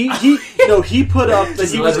 no, he put up that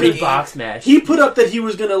he was gonna box match. He put up that he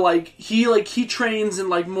was gonna, he trains in,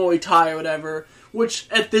 like, Muay Thai or whatever, which,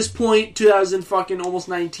 at this point,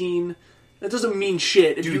 2019... That doesn't mean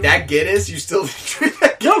shit. Dude, that Guinness, you still drink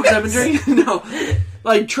that Guinness? No, because I've been drinking... No.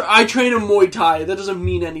 Like, I train in Muay Thai. That doesn't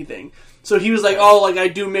mean anything. So he was like, oh, like, I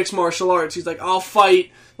do mixed martial arts. He's like, I'll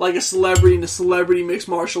fight, like, a celebrity in the celebrity mixed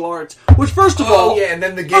martial arts. Which, first of all... Oh, yeah, and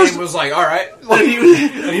then the game was like, alright. Like,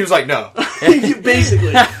 and he was like, no.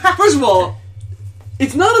 Basically. First of all,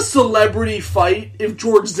 it's not a celebrity fight if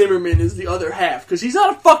George Zimmerman is the other half. Because he's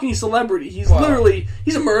not a fucking celebrity. He's literally...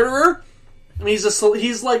 He's a murderer. I mean,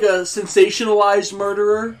 he's like a sensationalized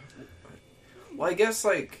murderer. Well, I guess,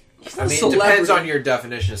 like... It depends on your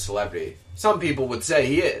definition of celebrity. Some people would say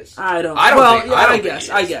he is. I don't. I guess.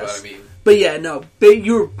 But, I mean, but yeah, no.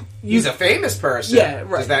 He's a famous person. Yeah,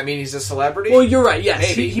 right. Does that mean he's a celebrity? Well, you're right.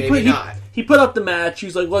 Yes, maybe not. He put up the match. He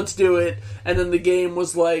was like, "Let's do it," and then the game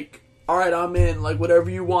was like, "All right, I'm in. Like, whatever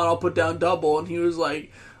you want, I'll put down double." And he was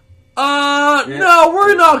like, no,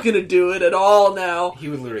 we're not going to do it at all now. He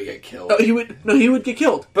would literally get killed. No, he would get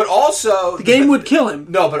killed. But also... The game would kill him.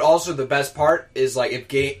 No, but also the best part is, like,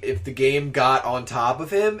 if the game got on top of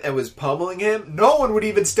him and was pummeling him, no one would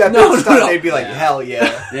even step in and stop. No. They'd be like, hell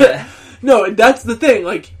yeah. Yeah. No, that's the thing.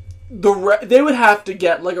 Like, they would have to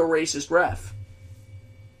get, like, a racist ref.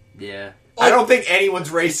 Yeah. I don't think anyone's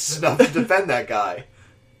racist enough to defend that guy.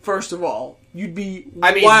 First of all, you'd be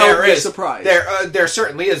wildly surprised. There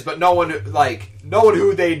certainly is, but no one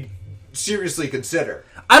who they'd seriously consider.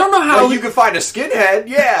 I don't know how... Like, you could find a skinhead,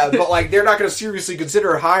 yeah, but, like, they're not going to seriously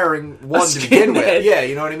consider hiring one to begin with. Yeah,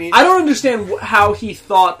 you know what I mean? I don't understand how he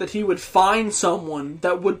thought that he would find someone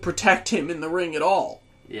that would protect him in the ring at all.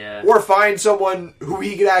 Yeah. Or find someone who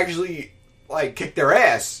he could actually, like, kick their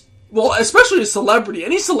ass. Well, especially a celebrity.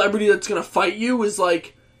 Any celebrity that's going to fight you is,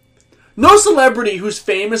 like... No celebrity who's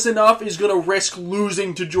famous enough is going to risk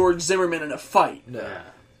losing to George Zimmerman in a fight. No.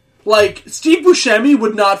 Like, Steve Buscemi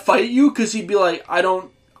would not fight you because he'd be like, I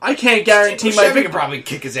can't guarantee my victory. Could probably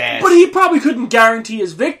kick his ass. But he probably couldn't guarantee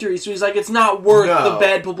his victory, so he's like, it's not worth the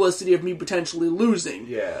bad publicity of me potentially losing.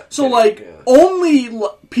 Yeah. So, only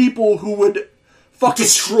people who would fucking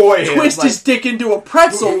destroy him, twist his dick into a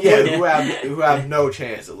pretzel. Who have no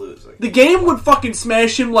chance of losing. The game would fucking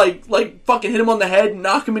smash him, like fucking hit him on the head and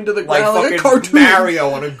knock him into the ground like a cartoon. Mario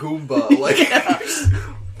on a Goomba.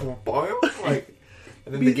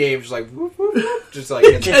 And then the game's just like, whoop, whoop, whoop, just like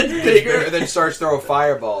gets bigger, and then starts throwing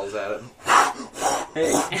fireballs at him.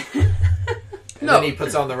 And then he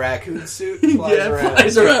puts on the raccoon suit,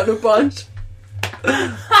 flies around a bunch.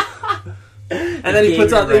 And then he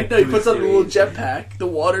puts on the little jetpack, the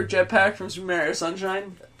water jetpack from Super Mario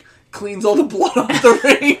Sunshine. Cleans all the blood off the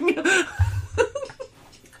ring.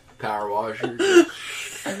 Power washer.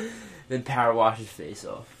 Then power wash his face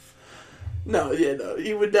off. No,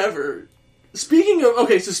 he would never. Speaking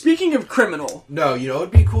of criminal. No, you know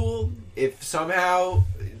what would be cool? If somehow...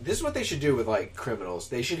 This is what they should do with, like, criminals.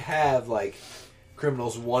 They should have, like,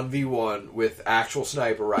 criminals 1v1 with actual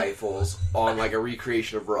sniper rifles on, like, a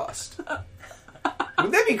recreation of Rust.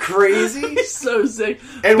 Wouldn't that be crazy? So sick.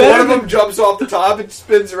 And one of them jumps off the top and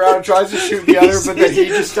spins around and tries to shoot the other, but then he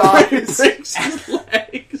just dies. Breaks his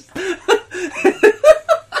legs.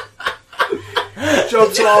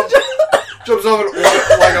 Jumps off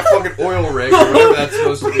like a fucking oil rig or whatever that's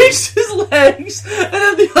supposed to be. Breaks his legs, and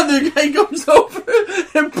then the other guy comes over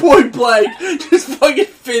and point blank just fucking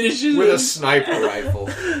finishes with him. A sniper rifle.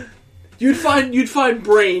 You'd find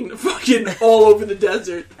brain fucking all over the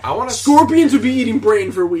desert. Scorpions would be eating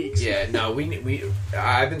brain for weeks. Yeah, no, we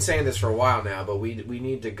I've been saying this for a while now, but we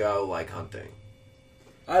need to go like hunting.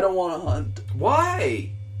 I don't want to hunt.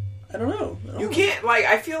 Why? I don't know. You can't, like,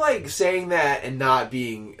 I feel like saying that and not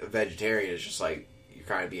being a vegetarian is just like you're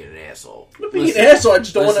kind of being an asshole. I'm not being an asshole. I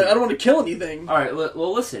just don't want to kill anything. All right.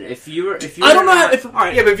 Well, listen. If you I don't know how. All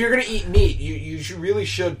right. Yeah, but if you're gonna eat meat, you really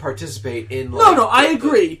should participate in. Like, no, I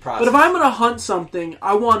agree. But if I'm gonna hunt something,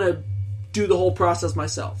 I want to do the whole process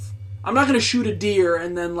myself. I'm not gonna shoot a deer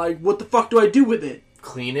and then like, what the fuck do I do with it?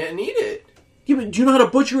 Clean it and eat it. Yeah, but do you know how to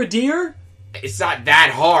butcher a deer? It's not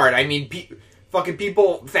that hard. I mean, fucking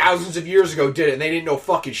people thousands of years ago did it, and they didn't know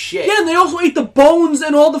fucking shit. Yeah, and they also ate the bones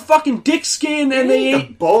and all the fucking dick skin, and they ate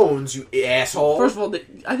the bones, you asshole. First of all,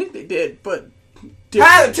 I think they did, but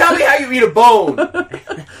tell me how you eat a bone.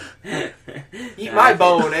 Eat my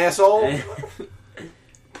bone, asshole.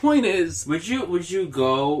 Point is, would you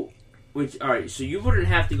go? All right, so you wouldn't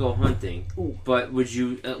have to go hunting, but would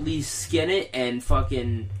you at least skin it and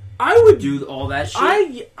fucking? I would do all that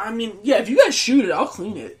shit. I mean, yeah. If you guys shoot it, I'll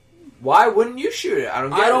clean it. Why wouldn't you shoot it? I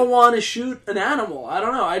don't want to shoot an animal. I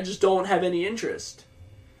don't know. I just don't have any interest.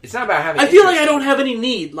 It's not about having. I feel like I don't have any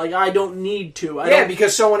need. Like I don't need to.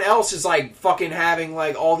 Because someone else is like fucking having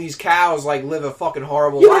like all these cows like live a fucking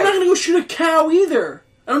horrible life. I'm not gonna go shoot a cow either.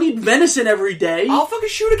 I don't eat venison every day. I'll fucking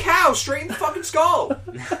shoot a cow straight in the fucking skull.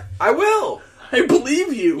 I will. I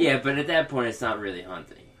believe you. Yeah, but at that point, it's not really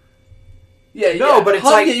hunting. Yeah, no, but it's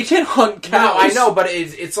like you can't hunt cows. No, I know, but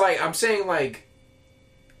it's like I'm saying like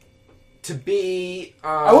to be.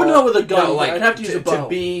 I wouldn't know with a gun. No, like, I'd have to use a bow to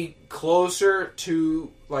be closer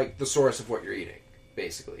to like the source of what you're eating,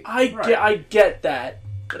 basically. I get that,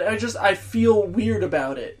 but I feel weird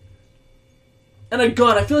about it. And a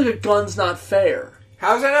gun, I feel like a gun's not fair.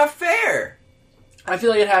 How's that not fair? I feel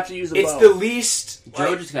like I'd have to use a bow. It's the least.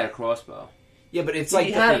 Joe just got a crossbow. Yeah, but it's like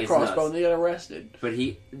he had a crossbow and they got arrested. But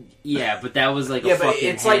but that was like a fucking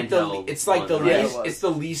it's the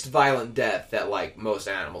least violent death that like most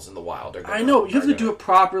animals in the wild are. I know you have to do it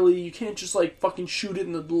properly. You can't just like fucking shoot it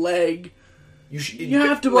in the leg. You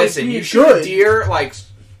have to listen. Be you shoot a deer like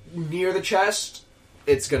near the chest,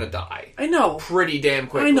 it's gonna die. I know, pretty damn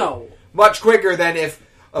quickly. I know, much quicker than if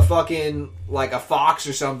a fucking like a fox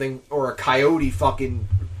or something or a coyote fucking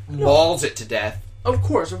mauls it to death. Of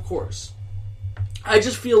course. I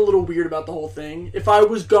just feel a little weird about the whole thing. If I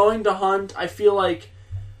was going to hunt, I feel like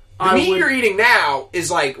the meat you're eating now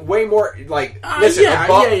is like way more like. Listen,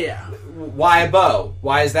 yeah. Why a bow?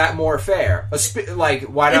 Why is that more fair?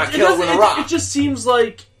 Why not kill it with a rock? It just seems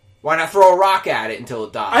like. Why not throw a rock at it until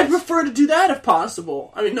it dies? I'd prefer to do that if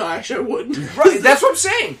possible. I mean, no, actually, I wouldn't. Right, that's what I'm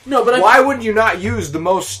saying. No, but why wouldn't you not use the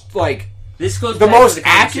most like this goes the back most to the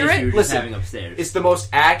accurate? Listen, having upstairs. It's the most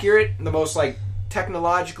accurate, the most like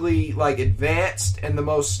technologically like advanced, and the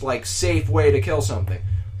most like safe way to kill something.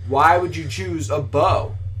 Why would you choose a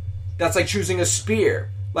bow? That's like choosing a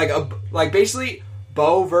spear. Like basically.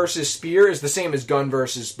 Bow versus spear is the same as gun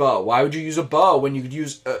versus bow. Why would you use a bow when you could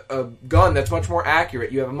use a gun that's much more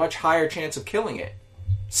accurate? You have a much higher chance of killing it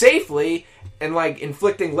safely and like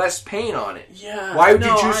inflicting less pain on it. Yeah. Why would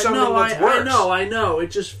you choose something that's worse? I know.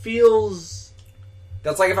 It just feels.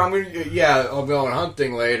 That's like if I'm going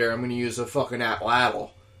hunting later. I'm gonna use a fucking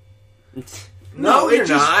apple. No, you're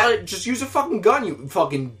not. Just use a fucking gun, you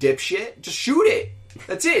fucking dipshit. Just shoot it.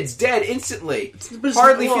 That's it. It's dead instantly.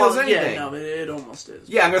 Hardly feels anything. Yeah, no, it almost is.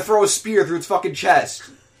 Yeah, I'm gonna throw a spear through its fucking chest.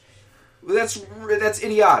 That's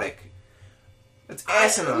idiotic. That's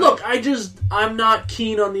asinine. Look, I'm not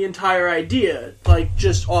keen on the entire idea. Like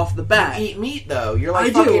just off the bat. You eat meat though. You're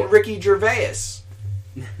like fucking Ricky Gervais.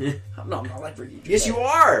 No, I'm not like Ricky Gervais. Yes, you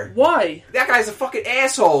are. Why? That guy's a fucking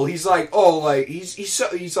asshole. He's like,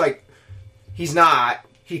 he's not.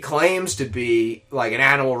 He claims to be like an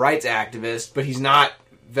animal rights activist, but he's not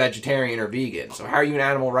vegetarian or vegan. So how are you an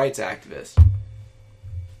animal rights activist?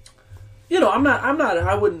 You know, I'm not.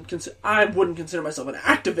 I wouldn't consider myself an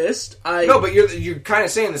activist. No, but you're kind of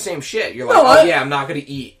saying the same shit. You're like, I'm not going to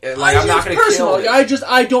eat. I'm not going to kill it.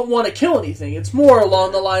 I don't want to kill anything. It's more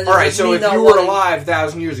along the lines. All right, so if you were alive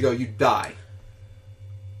 1,000 years ago, you'd die.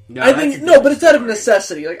 No, but it's out of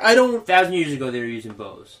necessity. Like I don't. 1,000 years ago, they were using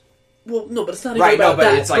bows. Well, no, but it's not even about that. Right,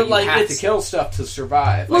 no, but it's like you have to kill stuff to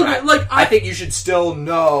survive. I think you should still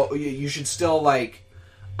know. You should still like.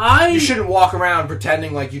 You shouldn't walk around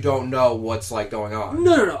pretending like you don't know what's like going on.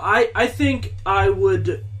 No. I think I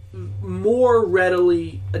would more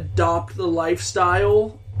readily adopt the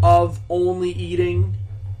lifestyle of only eating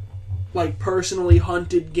like personally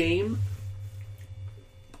hunted game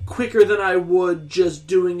quicker than I would just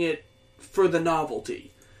doing it for the novelty.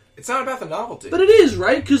 It's not about the novelty. But it is,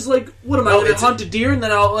 right? Because, like, what am I going to hunt a deer and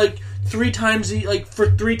then I'll, like, 3 times a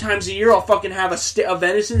year I'll fucking have a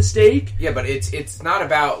venison steak? Yeah, but it's not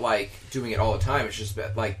about, like, doing it all the time. It's just,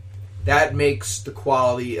 like, that makes the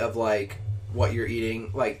quality of, like, what you're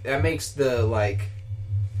eating, like, that makes the, like,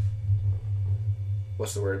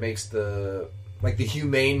 what's the word? It makes the, like, the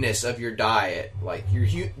humaneness of your diet, like,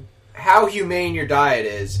 how humane your diet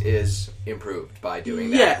is improved by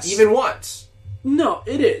doing that. Yes. Even once. No,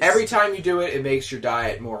 it is. Every time you do it, it makes your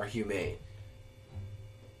diet more humane.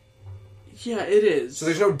 Yeah, it is. So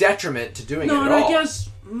there's no detriment to doing it at all. No, and I guess...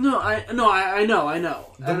 I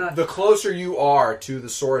know. The closer you are to the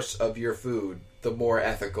source of your food, the more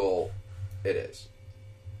ethical it is.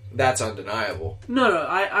 That's undeniable.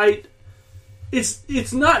 No,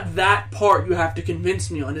 it's not that part you have to convince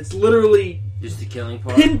me on. It's literally... Just the killing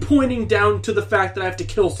part? Pinpointing down to the fact that I have to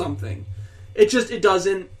kill something. It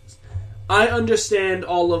doesn't... I understand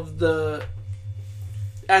all of the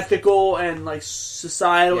ethical and like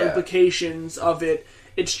societal implications of it.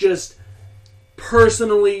 It's just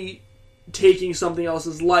personally taking something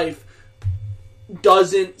else's life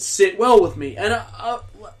doesn't sit well with me. And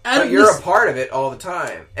but you're a part of it all the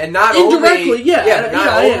time, and not indirectly,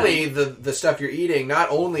 only the stuff you're eating. Not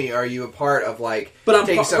only are you a part of like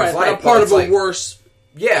taking someone's life, I'm part of a worse.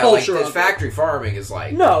 Yeah, like this factory farming is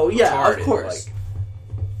like of course. Like,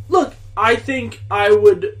 look. I think I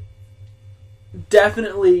would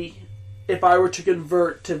definitely, if I were to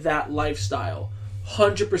convert to that lifestyle,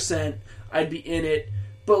 100%, I'd be in it.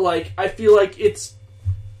 But, like, I feel like it's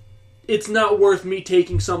not worth me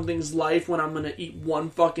taking something's life when I'm going to eat one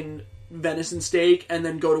fucking venison steak and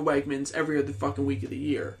then go to Wegmans every other fucking week of the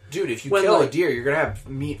year. Dude, if you kill a deer, you're going to have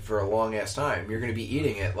meat for a long-ass time. You're going to be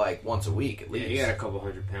eating it, like, once a week at least. Yeah, you got a couple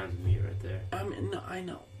 100 pounds of meat right there. I mean, no, I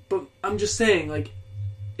know. But I'm just saying, like...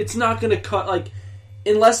 It's not going to cut, like,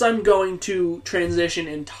 unless I'm going to transition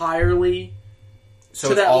entirely So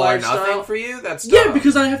to it's that all lifestyle. Or nothing for you? That's dumb. Yeah,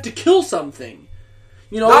 because I have to kill something.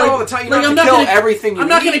 You know, not all the time. You have to kill everything you I'm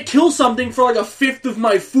not going to kill something for like a fifth of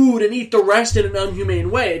my food and eat the rest in an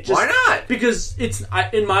unhumane way. Why not? Because it's,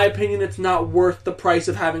 in my opinion, it's not worth the price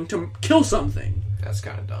of having to kill something. That's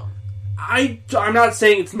kind of dumb. I'm not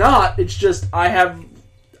saying it's not. It's just I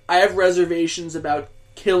have reservations about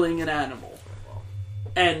killing an animal,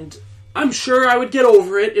 and I'm sure I would get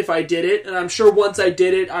over it if I did it, and I'm sure once I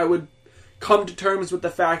did it, I would come to terms with the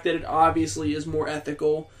fact that it obviously is more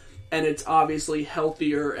ethical, and it's obviously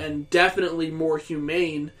healthier, and definitely more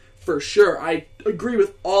humane, for sure. I agree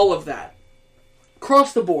with all of that.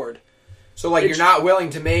 Across the board. So, you're not willing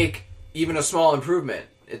to make even a small improvement.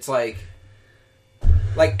 It's like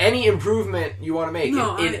any improvement you want to make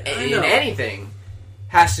in anything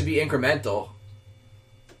has to be incremental.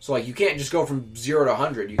 So, like, you can't just go from 0 to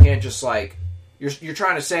 100. You can't just, like... You're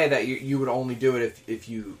trying to say that you would only do it if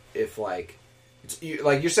you're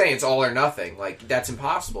saying it's all or nothing. Like, that's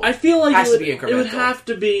impossible. I feel like it would have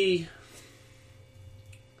to be...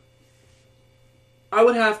 It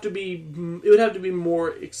would have to be more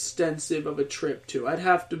extensive of a trip, too. I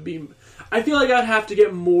feel like I'd have to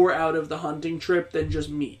get more out of the hunting trip than just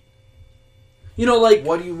meat. You know, like...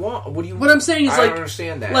 What do you want? What I'm saying is, I don't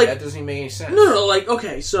understand that. That doesn't even make any sense. No,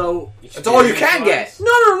 okay, so... That's all you can get!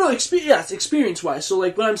 No, experience-wise. So,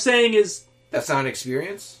 like, what I'm saying is... That's not an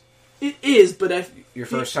experience? It is, but Your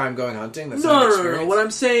first time going hunting? That's not an experience? No. What I'm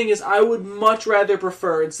saying is I would much rather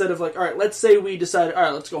prefer, instead of, like, alright, let's say we decided,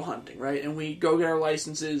 alright, let's go hunting, right? And we go get our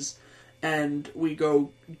licenses, and we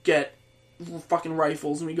go get fucking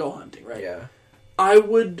rifles, and we go hunting, right? Yeah. I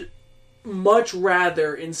would... much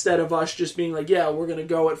rather, instead of us just being like, yeah, we're gonna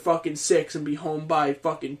go at fucking 6 and be home by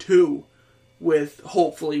fucking 2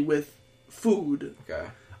 hopefully with food. Okay.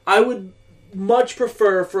 I would much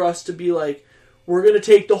prefer for us to be like, we're gonna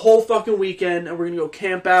take the whole fucking weekend and we're gonna go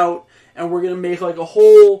camp out and we're gonna make like a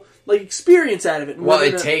whole like experience out of it. And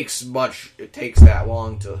it takes that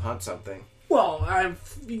long to hunt something. Well,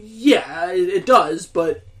 it does,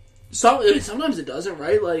 but sometimes it doesn't,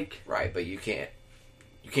 right? Like, right, but you can't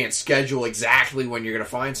schedule exactly when you're going to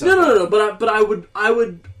find something. No. But I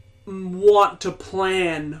would want to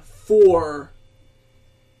plan for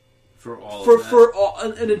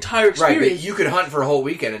an entire experience. Right, but you could hunt for a whole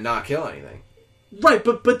weekend and not kill anything. Right,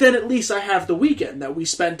 but then at least I have the weekend that we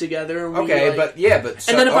spent together. And and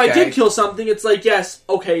then if I did kill something, it's like, yes,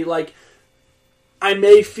 okay, like I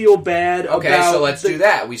may feel bad. Okay, so let's do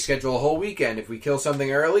that. We schedule a whole weekend. If we kill something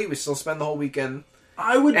early, we still spend the whole weekend.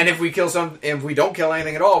 And if we don't kill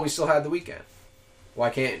anything at all, we still had the weekend. Why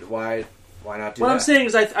not do that? What I'm saying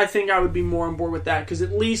is I think I would be more on board with that, because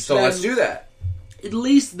at least let's do that. At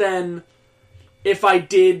least then, if I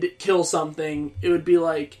did kill something, it would be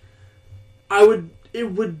like,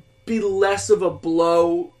 it would be less of a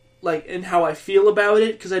blow, like, in how I feel about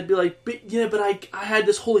it, because I'd be like, but I had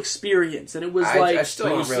this whole experience, and it was I still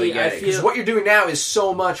don't really get it, because what you're doing now is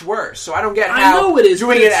so much worse, so I don't get how I know it is,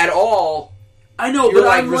 doing it at all... I know, you're but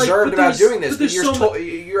I'm reserved about doing this. But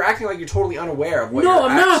you're acting like you're totally unaware of what you're doing. No,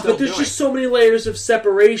 I'm not. But there's just so many layers of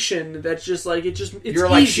separation that's just like it's you're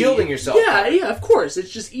like easy. Shielding yourself. Yeah, of course. It's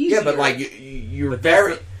just easy. Yeah, but like you're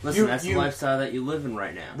very. That's the lifestyle that you live in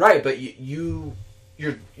right now. Right, but you're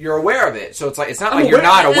aware of it, so it's like it's not like you're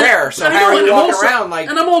not aware. So how are you walking around like?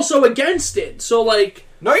 And I'm also against it. So like.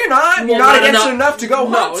 No, you're not. You're not against it enough to go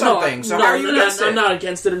hunt something. So how are you against it? I'm not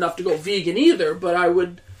against it enough to go vegan either. But I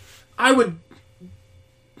would.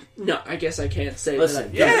 No, I guess I can't say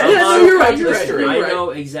that. You're right. I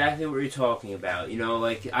know exactly what you're talking about. You know,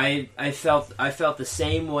 like I felt the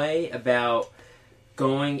same way about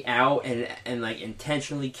going out and like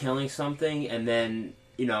intentionally killing something, and then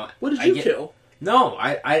you know. What did you kill? No,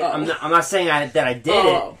 I'm not saying that I did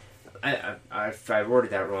it. I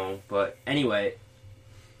worded that wrong, but anyway,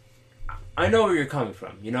 I know where you're coming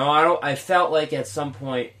from. You know, I felt like at some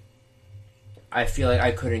point, I feel like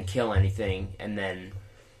I couldn't kill anything, and then.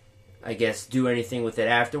 I guess, do anything with it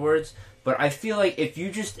afterwards. But I feel like if you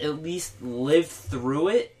just at least live through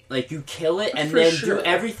it, like you kill it and then do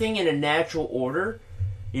everything in a natural order,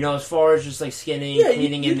 you know, as far as just like skinning,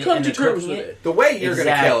 cleaning, and cooking it. The way you're going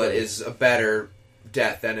to kill it is a better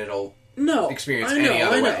death than it'll experience any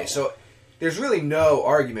other way. So there's really no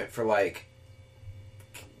argument for like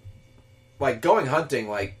going hunting.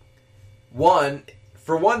 Like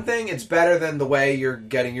for one thing, it's better than the way you're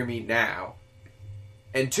getting your meat now.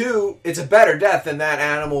 And 2, it's a better death than that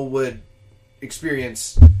animal would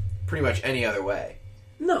experience pretty much any other way.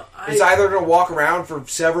 No, it's either going to walk around for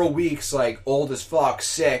several weeks, like, old as fuck,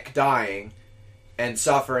 sick, dying, and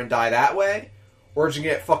suffer and die that way, or it's going to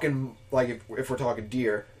get fucking, like, if we're talking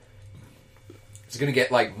deer, is going to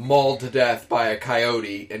get, like, mauled to death by a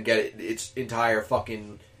coyote and get its entire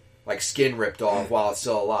fucking, like, skin ripped off while it's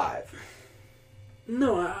still alive.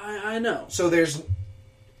 No, I know. So there's...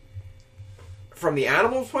 From the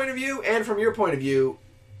animal's point of view and from your point of view,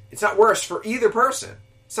 it's not worse for either person.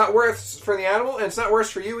 It's not worse for the animal, and it's not worse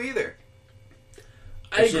for you either.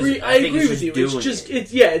 I agree with you.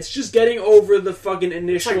 It's just getting over the fucking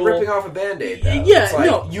initial... It's like ripping off a Band-Aid, though. Yeah, it's like,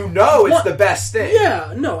 no. You know it's the best thing.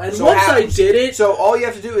 Yeah, no, and so once I did it... So all you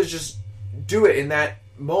have to do is just do it in that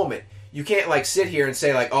moment. You can't, like, sit here and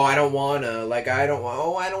say, like, oh, I don't want to. Like, I don't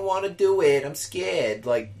want to do it. I'm scared.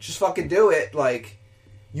 Like, just fucking do it. Like,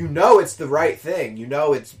 you know it's the right thing. You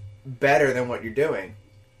know it's better than what you're doing.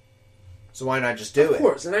 So why not just do it? Of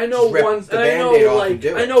course, and I know once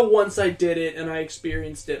I did it and I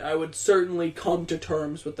experienced it, I would certainly come to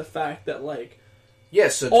terms with the fact that, like,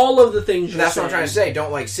 yes, all of the things. That's what I'm trying to say.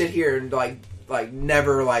 Don't, like, sit here and like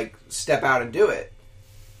never, like, step out and do it.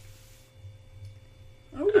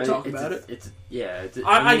 We can talk about it.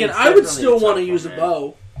 I would still want to use a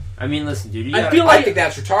bow. I mean, listen, dude. I think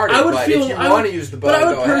that's retarded. If you want to use the bow,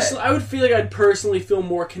 I would feel like I'd personally feel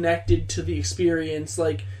more connected to the experience,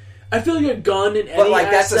 like. I feel like a gun in any But, like,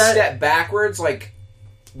 that's a step backwards. Like,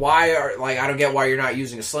 I don't get why you're not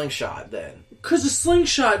using a slingshot, then. Because a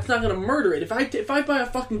slingshot's not going to murder it. If I buy a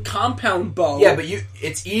fucking compound bow... Yeah, but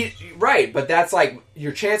right, but that's, like,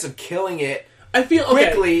 your chance of killing it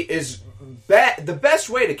quickly is... the best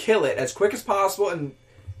way to kill it as quick as possible and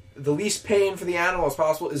the least pain for the animal as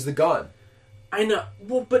possible is the gun. I know.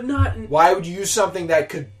 Well, but not... Why would you use something that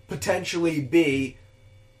could potentially be...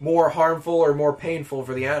 more harmful or more painful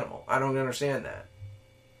for the animal? I don't understand that.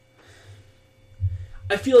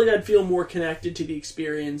 I feel like I'd feel more connected to the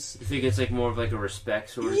experience. You think it's like more of like a respect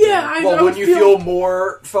sort of thing? Wouldn't you feel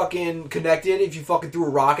more fucking connected if you fucking threw a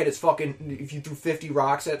rock at its fucking... If you threw 50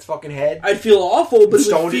 rocks at its fucking head? I'd feel awful, but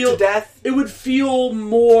stoned it to death? It would feel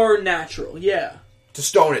more natural, yeah. To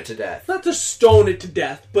stone it to death? Not to stone it to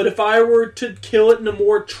death, but if I were to kill it in a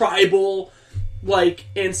more tribal... like,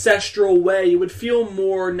 ancestral way, it would feel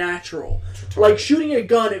more natural. Like, shooting a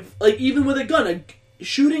gun, even with a gun,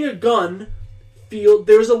 shooting a gun,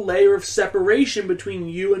 there's a layer of separation between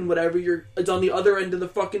you and whatever it's on the other end of the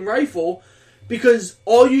fucking rifle, because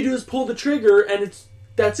all you do is pull the trigger, and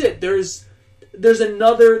that's it. There's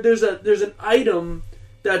an item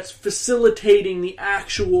that's facilitating the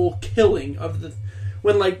actual killing of the,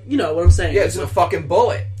 when, like, you know what I'm saying? Yeah, it's a fucking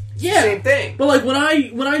bullet. Yeah, same thing. But like when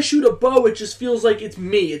I shoot a bow, it just feels like it's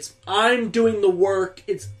me. I'm doing the work.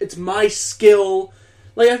 It's my skill.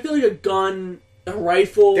 Like I feel like a gun, a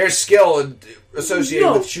rifle. There's skill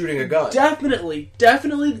associated with shooting a gun. Definitely.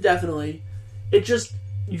 It just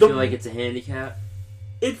you feel like it's a handicap.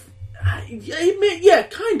 Yeah,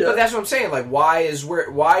 kind of. But that's what I'm saying. Like, why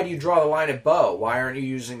do you draw the line at bow? Why aren't you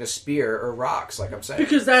using a spear or rocks? Like I'm saying,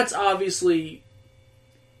 because that's obviously.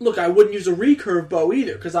 Look, I wouldn't use a recurve bow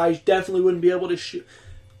either, because I definitely wouldn't be able to shoot...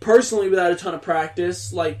 Personally, without a ton of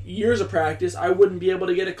practice, like years of practice, I wouldn't be able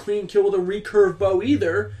to get a clean kill with a recurve bow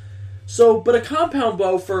either. So, but a compound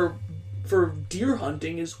bow for deer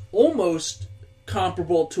hunting is almost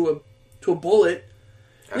comparable to a bullet.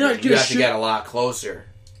 You have to get a lot closer.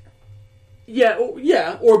 Yeah,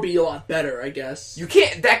 or be a lot better, I guess.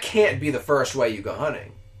 That can't be the first way you go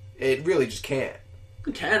hunting. It really just can't.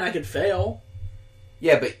 It can, I could fail.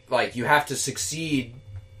 Yeah, but, like, you have to succeed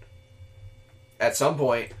at some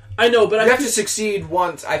point. I know, but you have to succeed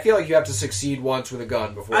once. I feel like you have to succeed once with a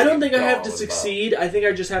gun before I don't think I have to succeed. I think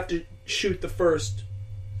I just have to shoot the first...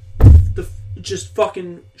 just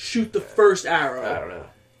fucking shoot the first arrow. I don't know.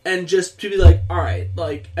 And just to be like, alright,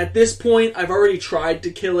 like, at this point, I've already tried to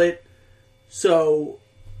kill it, so...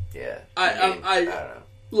 Yeah. I don't know.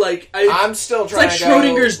 I'm still trying to go... It's like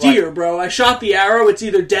Schrodinger's deer, bro. I shot the arrow, it's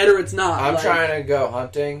either dead or it's not. I'm trying to go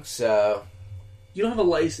hunting, so... You don't have a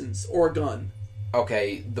license or a gun.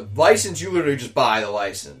 Okay, the license, you literally just buy the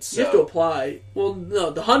license. So. You have to apply. Well, no,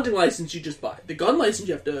 the hunting license you just buy. The gun license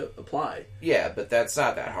you have to apply. Yeah, but that's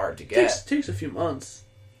not that hard to get. It takes a few months.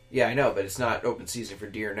 Yeah, I know, but it's not open season for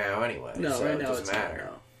deer now anyway. No, so right now it doesn't matter. Not,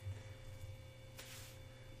 no.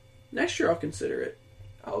 Next year I'll consider it.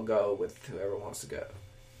 I'll go with whoever wants to go.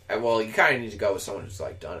 Well, you kind of need to go with someone who's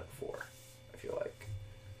like done it before. I feel like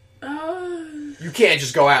you can't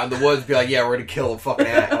just go out in the woods and be like, "Yeah, we're gonna kill a fucking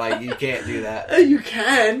ant." Like you can't do that. You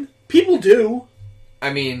can. People do.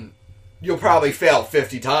 I mean, you'll probably fail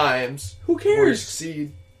 50 times. Who cares? Before you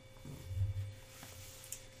succeed.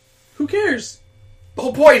 Who cares? The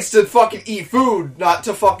whole point is to fucking eat food, not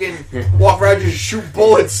to fucking walk around and just shoot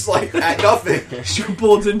bullets like at nothing. Shoot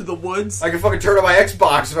bullets into the woods. I can fucking turn on my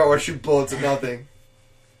Xbox if I want to shoot bullets at nothing.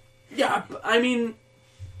 Yeah, I mean...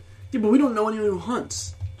 Yeah, but we don't know anyone who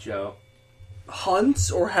hunts. Joe. Hunts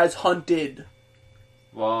or has hunted?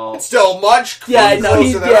 Well... It's still much closer than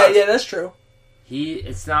us. Yeah, that's true.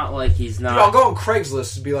 It's not like he's not... Dude, I'll go on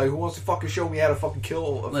Craigslist and be like, who wants to fucking show me how to fucking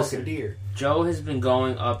kill a fucking deer? Joe has been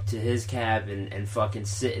going up to his cabin and fucking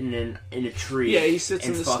sitting in a tree. Yeah, he sits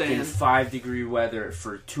in the fucking stand. 5-degree weather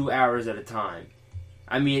for 2 hours at a time.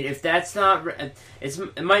 I mean, if that's not...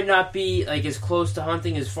 it might not be, like, as close to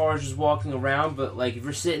hunting as far as just walking around, but, like, if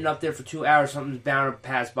you're sitting up there for 2 hours, something's bound to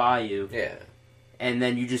pass by you. Yeah. And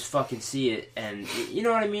then you just fucking see it, and you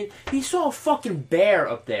know what I mean? He saw a fucking bear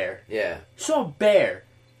up there. Yeah. He saw a bear.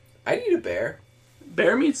 I'd eat a bear.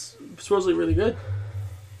 Bear meat's supposedly really good.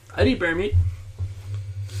 I'd eat bear meat.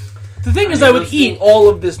 The thing is, I would eat all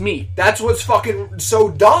of this meat. That's what's fucking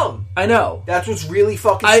so dumb. I know. That's what's really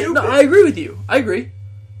fucking stupid. No, I agree with you. I agree.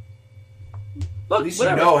 Look, at least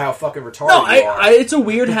you know how fucking retarded you are. It's a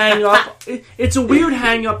weird hang-up. It's a weird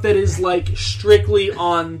hang-up that is, like, strictly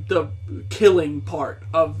on the killing part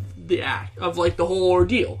of the act, of, like, the whole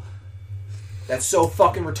ordeal. That's so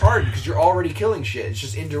fucking retarded, because you're already killing shit. It's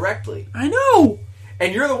just indirectly. I know!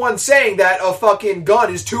 And you're the one saying that a fucking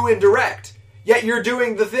gun is too indirect. Yet you're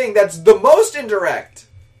doing the thing that's the most indirect.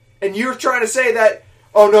 And you're trying to say that,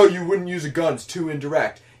 oh no, you wouldn't use a gun, it's too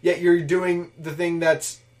indirect. Yet you're doing the thing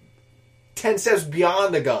that's 10 steps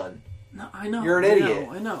beyond the gun. No, I know. You're an idiot.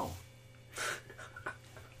 I know.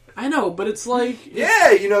 I know, but it's like...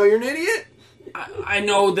 Yeah, you know you're an idiot. I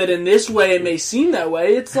know that in this way it may seem that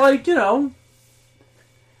way. It's like, you know...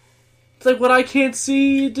 It's like what I can't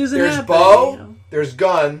see doesn't happen. There's bow, you know? There's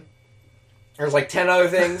gun, there's like 10 other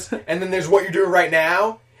things, and then there's what you're doing right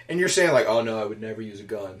now, and you're saying like, oh no, I would never use a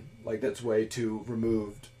gun. Like, that's way too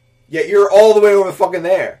removed. Yet you're all the way over fucking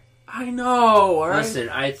there. I know, alright? Listen,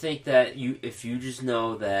 I think that if you just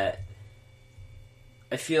know that...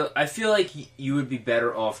 I feel like you would be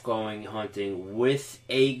better off going hunting with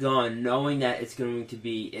a gun, knowing that it's going to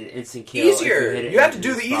be an instant kill. Easier. You have to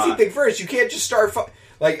do the easy thing first. You can't just start...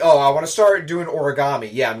 Like, oh, I want to start doing origami.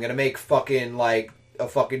 Yeah, I'm going to make fucking, like, a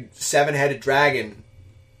fucking 7-headed dragon.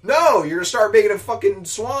 No, you're going to start making a fucking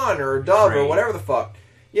swan or a dove or whatever the fuck.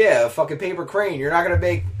 Yeah, a fucking paper crane. You're not going to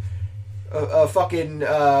make a fucking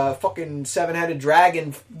 7-headed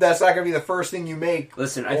dragon. That's not going to be the first thing you make.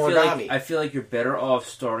 Listen, I feel like you're better off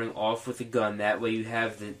starting off with a gun. That way you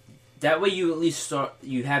have That way you at least start...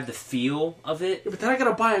 You have the feel of it. Yeah, but then I got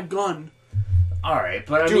to buy a gun. Alright,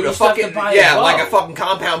 but I mean, you a fucking, have to buy a bow. Like a fucking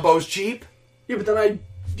compound bow's cheap. Yeah, but then I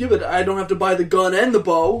don't have to buy the gun and the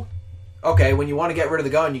bow. Okay, when you want to get rid of the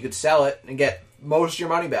gun, you could sell it and get most of your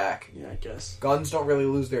money back. Yeah, I guess. Guns don't really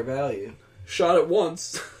lose their value. Shot it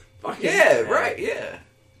once. Yeah, right, yeah.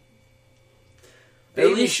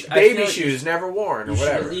 Baby shoes never worn, or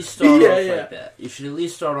whatever. You should at least start off like that. You should at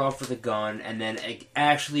least start off with a gun and then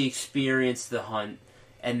actually experience the hunt.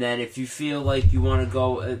 And then if you feel like you want to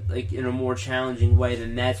go like in a more challenging way,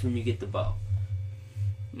 then that's when you get the bow.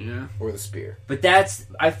 Yeah. Or the spear. But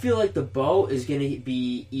I feel like the bow is going to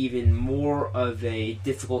be even more of a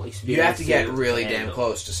difficult experience. You have to get really damn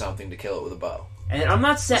close to something to kill it with a bow. And I'm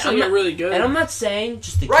not saying... I'm not really good. And I'm not saying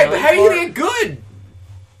just the right, but how are you going to get good?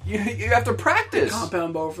 You have to practice. A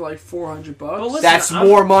compound bow for like $400. Well, that's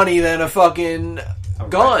more money than a fucking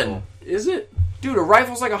gun. Rifle. Is it? Dude, a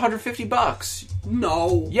rifle's like $150.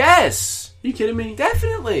 No. Yes. Are you kidding me?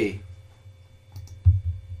 Definitely.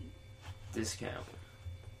 Discount.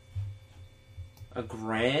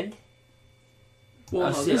 $1,000?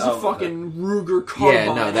 Well, no, this is a fucking Ruger carbine.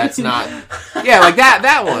 Yeah, no, that's not... Yeah, like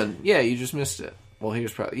that one. Yeah, you just missed it. Well,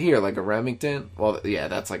 here's like a Remington. Well, yeah,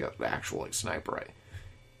 that's like an actual like sniper rifle.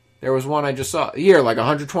 There was one I just saw. Here, like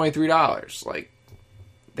 $123. Like,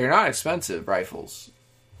 they're not expensive rifles.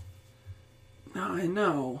 No, I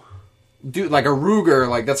know. Dude, like a Ruger,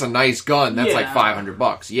 like that's a nice gun. That's like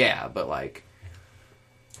 $500. Yeah, but like...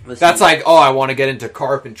 That's like, oh, I want to get into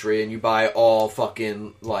carpentry, and you buy all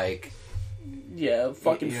fucking, like... Yeah,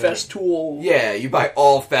 fucking Festool. Yeah, you buy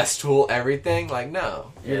all Festool everything. Like,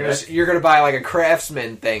 no. You're gonna buy, like, a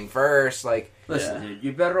Craftsman thing first. Like, listen, dude,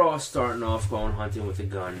 you're better off starting off going hunting with a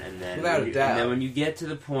gun, and then... Without a doubt. And then when you get to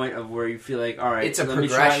the point of where you feel like, alright... It's a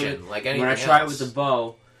progression, like anything else. When I try it with the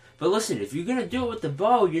bow... But listen, if you're gonna do it with the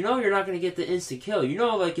bow, you know you're not gonna get the instant kill. You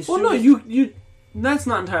know, like, as soon as... you... That's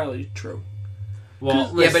not entirely true.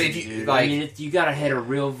 Well, listen, but if you like, I mean, you gotta hit a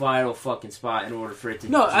real vital fucking spot in order for it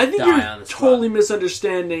to. No, I think you're totally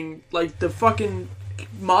misunderstanding. Like the fucking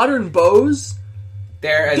modern bows,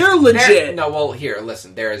 they're legit. No, well, here,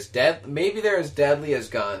 listen. Maybe they're as deadly as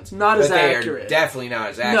guns. Not as accurate. They are definitely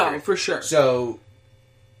not as accurate. No, for sure. So,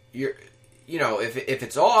 if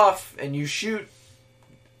it's off and you shoot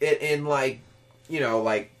it in like, you know,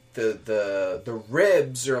 like the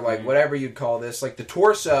ribs or like whatever you'd call this, like the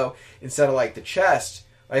torso instead of like the chest.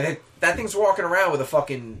 Like that thing's walking around with a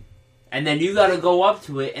fucking. And then you gotta go up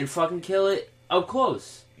to it and fucking kill it up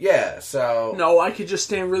close. Yeah, so. No, I could just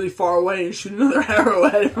stand really far away and shoot another arrow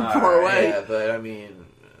at it from far away. Yeah, but I mean,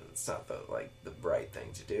 it's not the right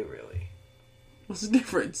thing to do, really. What's the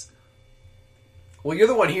difference? Well, you're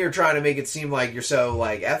the one here trying to make it seem like you're so,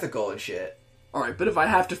 like, ethical and shit. Alright, but if I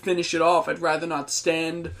have to finish it off, I'd rather not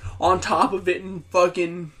stand on top of it and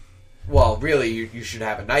fucking... Well, really, you should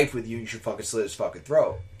have a knife with you and you should fucking slit his fucking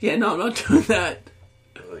throat. Yeah, no, I'm not doing that.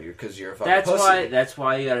 Because you're a fucking pussy. That's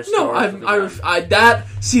why you gotta start.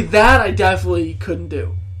 That I definitely couldn't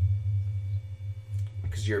do.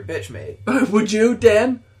 Because you're a bitch, mate. Would you,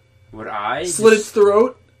 Dan? Would I? Slit its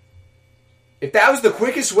throat? If that was the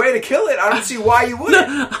quickest way to kill it, I don't see why you wouldn't.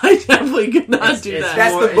 No, I definitely could not do that.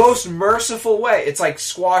 That's the most merciful way. It's like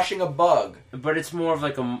squashing a bug. But it's more of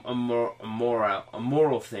like a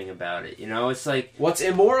moral thing about it. You know, it's like what's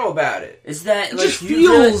immoral about it? Is that it like just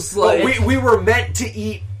feels like we were meant to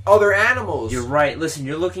eat other animals. You're right. Listen,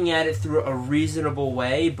 you're looking at it through a reasonable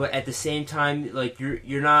way, but at the same time, like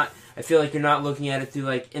you're not. I feel like you're not looking at it through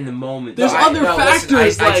like in the moment. There's other factors.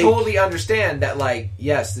 Listen, I totally understand that. Like,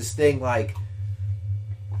 yes, this thing like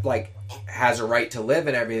has a right to live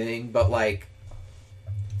and everything, but like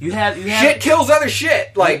you have shit kills other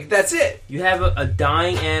shit. Like that's it. You have a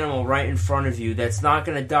dying animal right in front of you that's not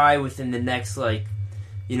going to die within the next right.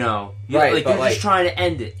 You're just trying to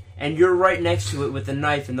end it, and you're right next to it with a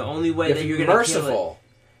knife, and the only way that you're going to kill it.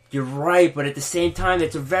 You're right, but at the same time,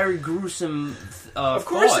 it's a very gruesome. Of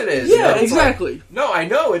course, it is. Yeah, exactly. Like, no, I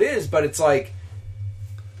know it is, but it's like.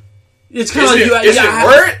 It's kind of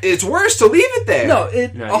it's worse to leave it there. No,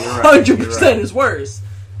 100% is worse.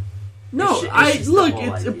 No,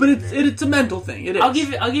 it's a mental thing. It is. I'll give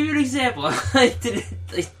you an example.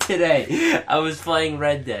 Today, I was playing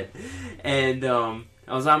Red Dead, and I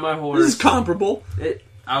was on my horse. This is comparable.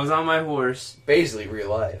 I was on my horse, basically real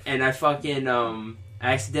life, and I fucking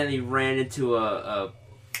accidentally ran into a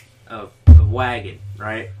wagon.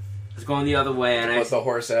 Right, I was going the other way, and let the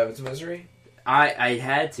horse have its misery. I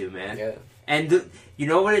had to, man. Yeah. And you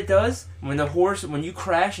know what it does? When you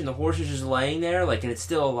crash and the horse is just laying there, like, and it's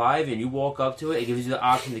still alive, and you walk up to it, it gives you the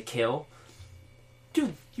option to kill.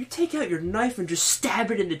 Dude, you take out your knife and just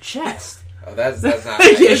stab it in the chest. Oh, that's not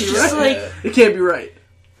right. It can't be right.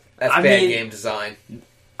 That's bad game design.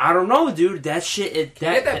 I don't know, dude. That shit...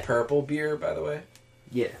 Can you get that purple beer, by the way?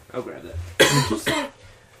 Yeah, I'll grab that.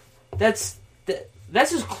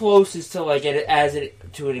 That's as close as to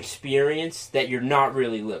to an experience that you're not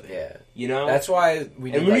really living. Yeah, you know. That's why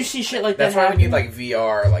we. And when you see shit like that, that's why we need like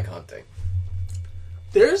VR like hunting.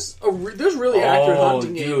 There's really accurate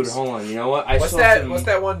hunting games. Dude, hold on. You know what? What's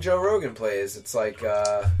that one Joe Rogan plays? It's like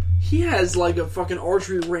he has like a fucking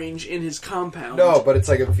archery range in his compound. No, but it's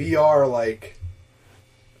like a VR like.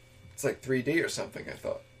 It's like 3D or something. I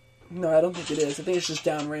thought. No, I don't think it is. I think it's just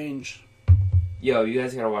downrange. Yo, you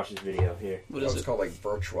guys gotta watch this video here. What is it? It's called like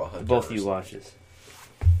Virtua Hunter. Both of you watch this.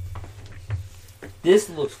 This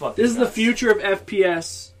looks fucking This is nuts. The future of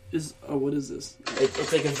FPS. What is this?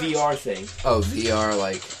 It's like a VR thing. Oh, VR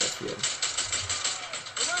like FPS.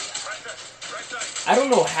 I don't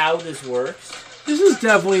know how this works. This is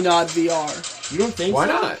definitely not VR. You don't think Why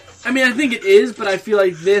so? Why not? I mean, I think it is, but I feel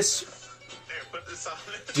like this...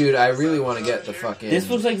 Dude, I really want to get the fucking... This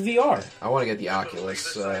looks like VR. I want to get the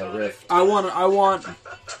Oculus Rift. I want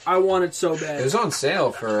it so bad. It was on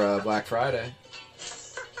sale for Black Friday.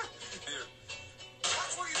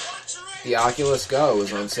 The Oculus Go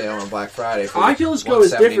was on sale on Black Friday. For Oculus Go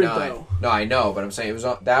is different, though. No, I know, but I'm saying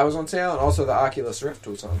that was on sale, and also the Oculus Rift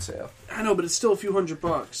was on sale. I know, but it's still a few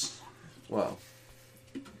 $100. Well,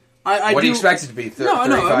 what do you expect it to be?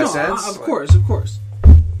 35 cents? Of course.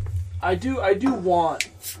 I do want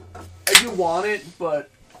it, but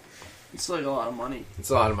it's like a lot of money. It's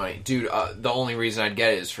a lot of money. Dude, the only reason I'd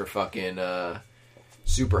get it is for fucking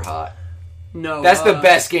Super Hot. No. That's the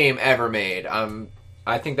best game ever made.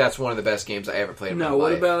 I think that's one of the best games I ever played in my life. No,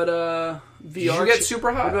 what about VR? Did you get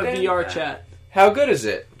Super Hot? What about VR chat? How good is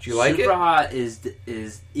it? Do you like it? Super Hot is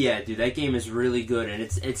yeah, dude. That game is really good, and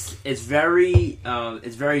it's very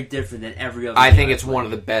different than every other. I think it's one of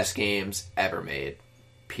the best games ever made.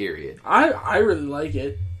 Period. I really like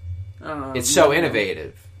it. It's so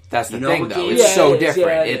innovative. That's the thing, though. It's so different.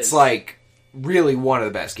 Yeah, it's like really one of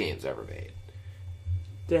the best games ever made.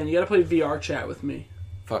 Dan, you gotta play VR chat with me.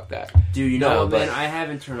 Fuck that. Dude, you know what, man? I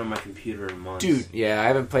haven't turned on my computer in months. Dude, yeah, I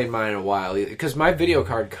haven't played mine in a while either. Because my video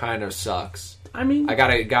card kind of sucks. I mean... I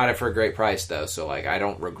got it for a great price, though, so, like, I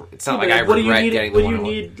don't regret... It's not like I regret getting the one. What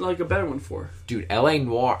do you need, like, a better one for? Dude, L.A.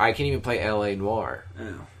 Noire... I can't even play L.A. Noire.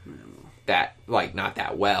 Oh. That, like, not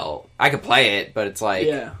that well. I could play it, but it's like...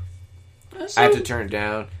 Yeah. I have to turn it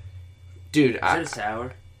down. Dude, Is it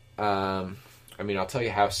sour? I mean, I'll tell you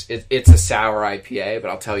how... It's a sour IPA, but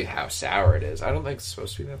I'll tell you how sour it is. I don't think it's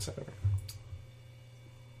supposed to be that sour.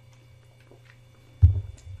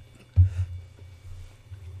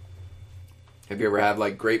 Have you ever had,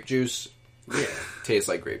 like, grape juice? Yeah. Tastes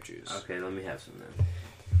like grape juice. Okay, let me have some then.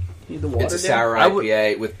 Need the water it's a sour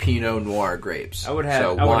IPA with Pinot Noir grapes. I would have...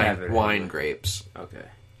 So wine grapes. Okay.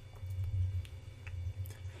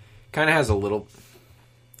 Kind of has a little...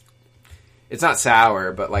 It's not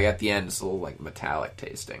sour, but, like, at the end, it's a little, like, metallic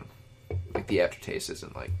tasting. Like, the aftertaste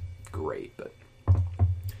isn't, like, great, but... I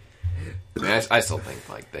mean, I still think,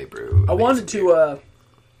 like, they brew... I wanted to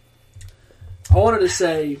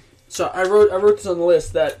say... So, I wrote this on the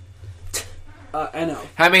list that... I know.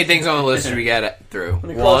 How many things on the list did we get through? Let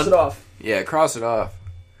me cross it off. Yeah, cross it off.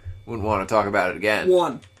 Wouldn't want to talk about it again.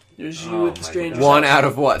 1. There's you with the stranger. 1 out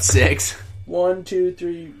of what, 6? 1, 2,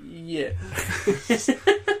 3, yeah.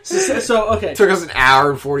 so okay. Took us an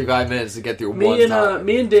hour and 45 minutes to get through one topic.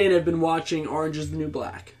 Me and Dana have been watching Orange is the New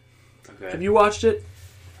Black. Okay. Have you watched it?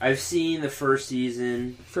 I've seen the first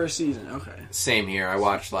season. First season, okay. Same here. I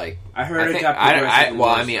watched like... I heard it got well,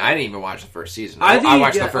 I mean, I didn't even watch the first season. I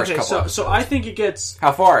watched the first couple episodes. So I think it gets...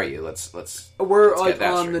 How far are you? Let's We're like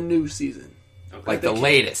on the new season. Okay. Like the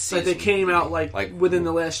latest season. Like they came out like within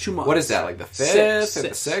the last 2 months. What is that, like the 5th?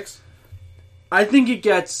 6th? I think it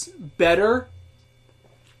gets better.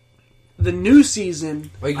 The new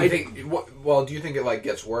season... Like, do you think it like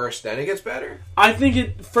gets worse, then it gets better? I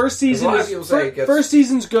think first season first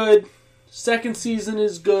season's good. Second season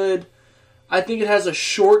is good. I think it has a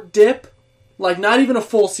short dip. Like, not even a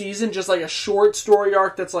full season, just like a short story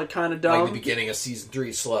arc that's like kind of dumb. Like the beginning of season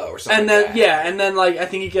 3 slow or something. And then like that. and then like I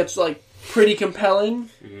think it gets like pretty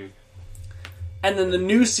compelling. Mm-hmm. And then the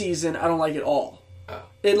new season, I don't like it all. Oh.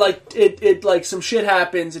 It like some shit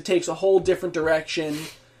happens. It takes a whole different direction.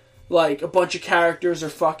 Like, a bunch of characters are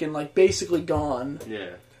fucking, like, basically gone.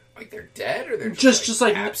 Yeah. Like, they're dead, or they're just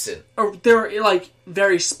like absent? Or they're, like,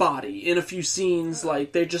 very spotty. In a few scenes,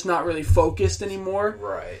 like, they're just not really focused anymore.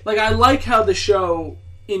 Right. Like, I like how the show,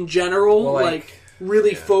 in general,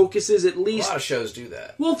 really focuses at least... A lot of shows do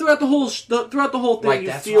that. Well, throughout the whole thing, like,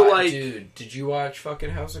 you feel like... Dude, did you watch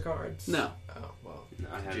fucking House of Cards? No. Oh, well. No,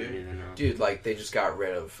 I haven't either, no. Dude, like, they just got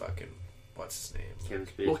rid of fucking... What's his name? Kevin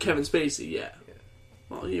Spacey. Well, Kevin Spacey, yeah.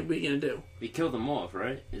 Well, what are you gonna do? They killed him off,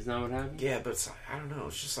 right? Isn't that what happened? Yeah, but it's like, I don't know.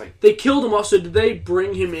 It's just like they killed him off. So did they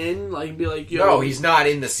bring him in? Like, and be like, yo, no, he's not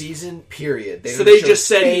in the season. Period. So they just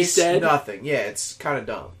said he's dead. Nothing. Yeah, it's kind of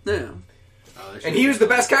dumb. Yeah. And he was the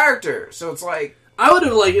best character, so it's like I would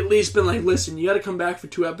have like at least been like, listen, you got to come back for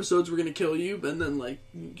 2 episodes. We're gonna kill you, and then like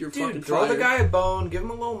you're fucking throw fired. the guy a bone, give him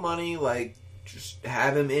a little money, like. Just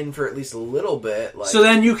have him in for at least a little bit. Like, so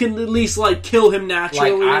then you can at least, like, kill him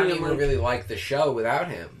naturally. Like, I don't even really like the show without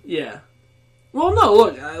him. Yeah. Well, no,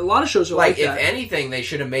 look, a lot of shows are like that. Like, if anything, they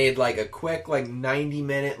should have made, like, a quick, like,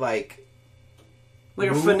 90-minute, like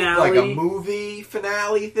a finale. Like a movie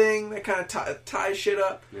finale thing that kind of ties shit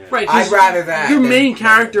up. Yeah. Right. I'd rather that. Your main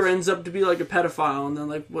character ends up to be, like, a pedophile, and then,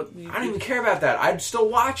 like, what... I don't even care about that. I'd still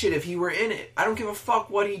watch it if he were in it. I don't give a fuck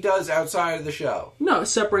what he does outside of the show. No,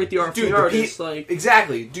 separate the art from the artist.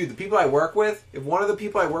 Exactly. Dude, the people I work with, if one of the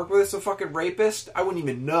people I work with is a fucking rapist, I wouldn't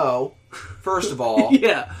even know, first of all.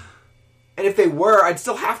 Yeah. And if they were, I'd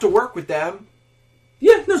still have to work with them.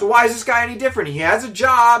 Yeah, no. So why is this guy any different? He has a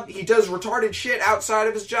job. He does retarded shit outside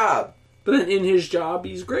of his job. But then in his job,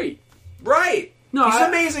 he's great. Right. No, he's an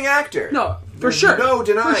amazing actor. No, for sure. No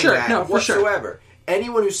denying that Sure. whatsoever.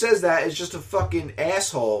 Anyone who says that is just a fucking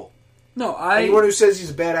asshole. No, Anyone who says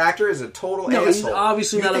he's a bad actor is a total asshole. He's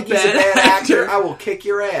obviously not a bad actor. I will kick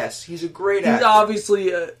your ass. He's a great actor. He's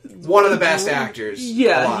obviously one of the best actors.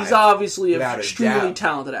 Yeah, alive, he's obviously an extremely a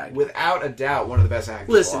talented actor. Without a doubt, one of the best actors.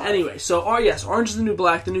 Listen, alive. Anyway, so yes, Orange is the New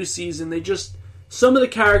Black, the new season. They just some of the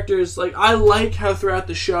characters, like I like how throughout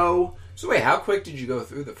the show. So wait, how quick did you go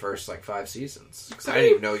through the first 5 seasons? Because I didn't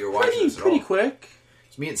even know you were watching this at all. Pretty quick.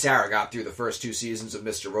 So me and Sarah got through the first 2 seasons of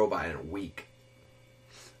Mr. Robot in a week.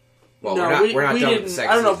 Well, no, we're not done with the second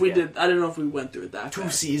I don't know if we yet. did. I don't know if we went through it that 2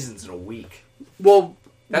 fast. seasons in a week. Well,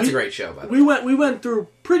 that's a great show. By the way, we went through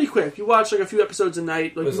pretty quick. You watched like a few episodes a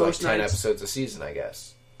night, like it was most like 10 nights. episodes a season, I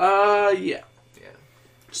guess. Yeah. Yeah.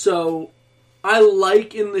 So, I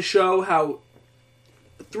like in the show how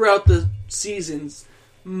throughout the seasons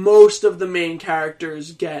most of the main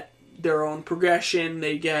characters get their own progression.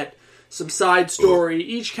 They get some side story.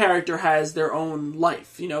 Each character has their own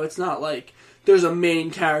life. You know, it's not like there's a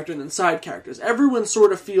main character and then side characters. Everyone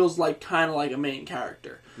sort of feels like kind of like a main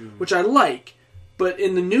character, which I like. But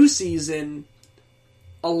in the new season,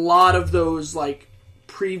 a lot of those like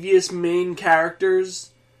previous main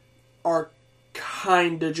characters are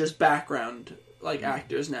kind of just background like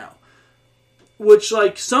actors now. Which,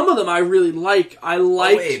 like, some of them I really like. I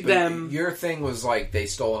liked them. Your thing was like they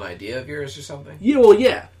stole an idea of yours or something? Yeah, well,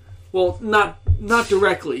 yeah. Well, not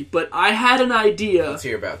directly, but I had an idea. Let's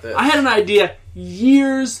hear about this. I had an idea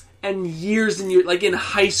years and years, like in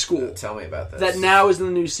high school. Tell me about this. That now is in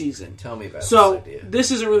the new season. Tell me about this idea. So, this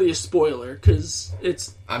isn't really a spoiler, because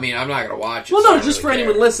it's... I mean, I'm not going to watch it. Well, no, just for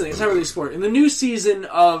anyone listening, it's not really a spoiler. In the new season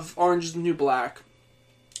of Orange is the New Black,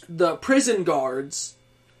 the prison guards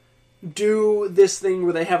do this thing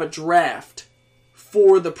where they have a draft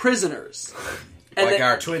for the prisoners. Like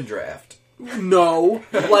our twin draft. No.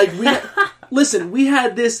 Like, we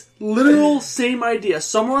had this literal same idea.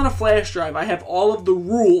 Somewhere on a flash drive, I have all of the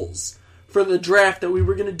rules for the draft that we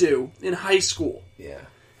were going to do in high school. Yeah.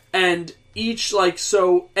 And each, like,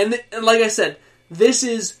 so... And like I said, this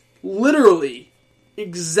is literally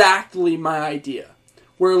exactly my idea.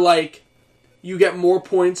 Where, like, you get more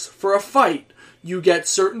points for a fight. You get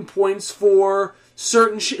certain points for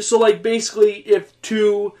certain shit. So, like, basically, if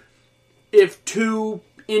two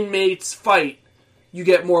inmates fight, you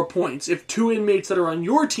get more points. If two inmates that are on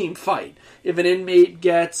your team fight, if an inmate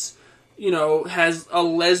gets, has a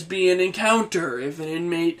lesbian encounter, if an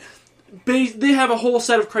inmate... They have a whole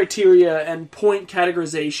set of criteria and point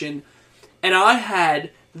categorization. And I had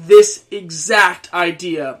this exact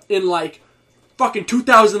idea in, like, fucking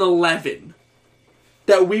 2011.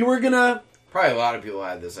 That we were gonna... Probably a lot of people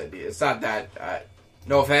had this idea. It's not that...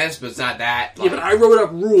 no offense, but it's not that... Like, yeah, but I wrote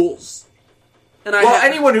up rules. And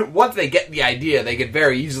anyone who... Once they get the idea, they could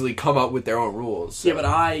very easily come up with their own rules. So. Yeah, but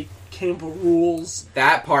I came up with rules.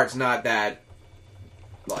 That part's not that...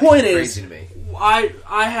 Like, point crazy is, to me.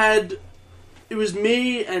 I had... It was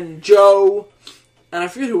me and Joe, and I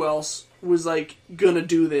forget who else was, like, gonna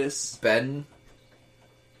do this. Ben?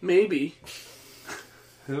 Maybe.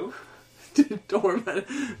 Who? Don't worry about it.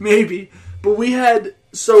 Maybe. But we had...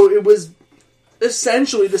 So it was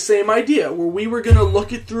essentially the same idea, where we were gonna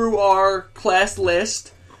look it through our class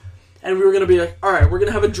list, and we were gonna be like, alright, we're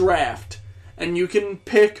gonna have a draft. And you can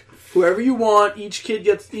pick whoever you want. Each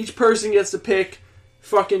person gets to pick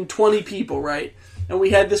fucking 20 people, right? And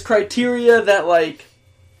we had this criteria that, like,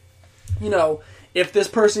 if this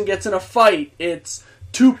person gets in a fight, it's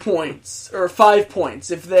 2 points, or 5 points.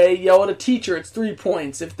 If they yell at a teacher, it's 3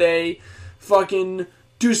 points. If they fucking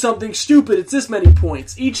do something stupid, it's this many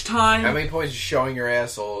points. Each time... How many points is showing your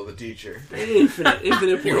asshole to the teacher? Infinite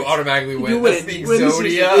points. You automatically win. You win. That's the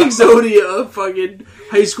Exodia. Exodia of fucking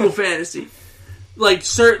high school fantasy. Like,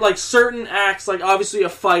 certain acts, like, obviously a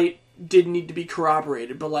fight didn't need to be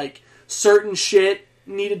corroborated, but, like, certain shit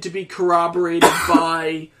needed to be corroborated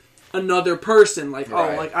by another person. Like,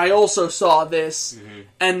 right. Like, I also saw this,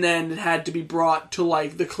 and then it had to be brought to,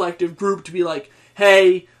 like, the collective group to be like,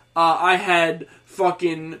 hey, I had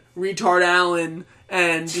fucking retard Allen,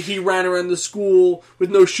 and he ran around the school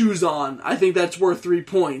with no shoes on. I think that's worth 3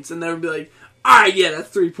 points. And they would be like, alright, yeah, that's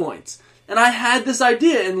 3 points. And I had this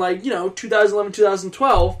idea in, like, 2011,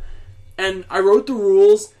 2012, and I wrote the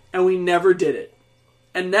rules, and we never did it.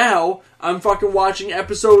 And now, I'm fucking watching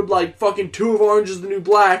episode, like, fucking 2 of Orange is the New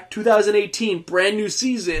Black, 2018, brand new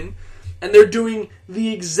season, and they're doing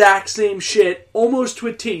the exact same shit, almost to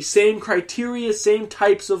a T. Same criteria, same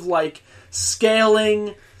types of, like,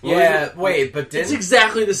 scaling. Yeah, wait, but it's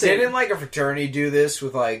exactly the same. Didn't, like, a fraternity do this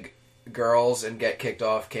with, like, girls and get kicked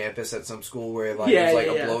off campus at some school where, like, it was, like,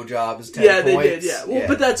 a blowjob is 10 points? Yeah, they did, yeah. Well,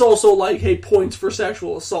 but that's also, like, hey, points for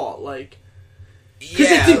sexual assault, like...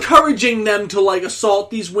 Because it's encouraging them to, like,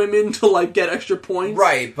 assault these women to, like, get extra points.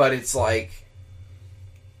 Right, but it's like...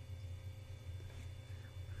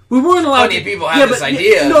 We weren't allowed Plenty of people have this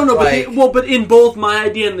idea. No, but in both my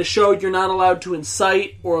idea and the show, you're not allowed to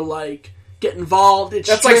incite or, like, get involved.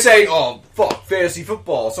 That's like saying, oh, fuck, fantasy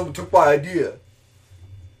football, someone took my idea.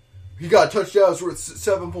 He got a touchdown, it's worth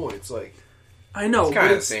 7 points, like... I know, it's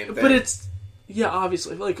kind of the same thing. But it's... Yeah,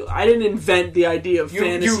 obviously. Like, I didn't invent the idea of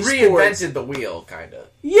fantasy sports. You reinvented the wheel, kind of.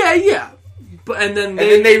 Yeah. But, and then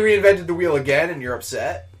they reinvented the wheel again, and you're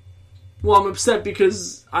upset? Well, I'm upset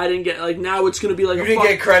because I didn't get, like, now it's going to be like you didn't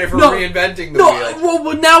get credit for reinventing the wheel.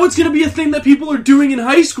 Well, now it's going to be a thing that people are doing in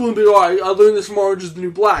high school and be like, I learned this from Orange is the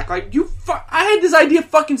New Black. Like, I had this idea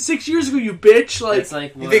fucking 6 years ago, you bitch. Like, it's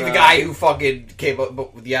like you think the guy who fucking came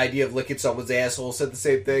up with the idea of licking someone's asshole said the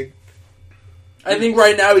same thing? I think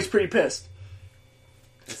right now he's pretty pissed.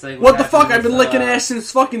 It's like what the fuck? I've been licking ass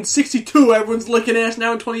since fucking 62. Everyone's licking ass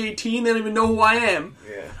now in 2018. They don't even know who I am.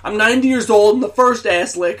 Yeah. I'm 90 years old and the first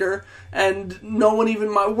ass licker, and no one even...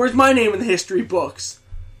 Where's my name in the history books?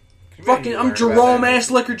 Fucking, I'm Jerome Ass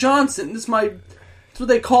Licker Johnson. That's what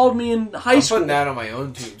they called me in high school. I'm putting that on my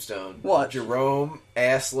own tombstone. What? Jerome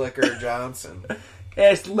Ass Licker Johnson.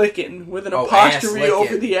 Ass licking with an apostrophe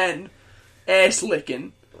over the end. Ass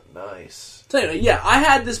licking. Nice. So anyway, yeah, I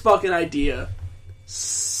had this fucking idea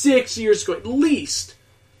 6 years ago, at least.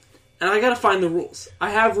 And I gotta find the rules. I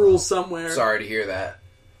have rules somewhere. Sorry to hear that.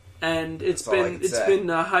 And it's been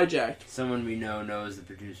hijacked. Someone we know knows the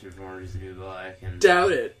producer of Orange is the New Black. And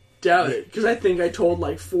Doubt it. Because I think I told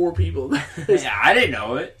like 4 people. Yeah, I didn't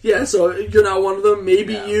know it. Yeah, so you're not one of them.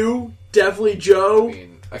 Maybe you. Definitely Joe. I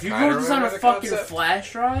mean, if you wrote this on a fucking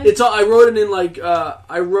flash drive? I wrote it in like,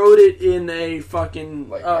 I wrote it in a fucking,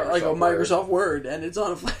 like a Microsoft Word, and it's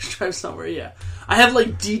on a flash drive somewhere, yeah. I have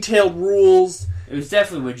like detailed rules. It was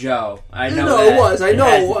definitely with Joe. I know it was. I know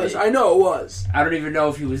it was. I don't even know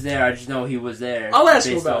if he was there. I just know he was there. I'll ask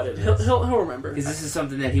him about it. He'll remember. Because this is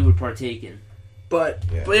something that he would partake in. But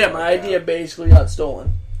my idea basically got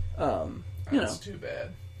stolen. That's too bad.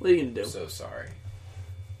 What are you gonna do? I'm so sorry.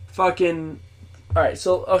 Fucking. All right.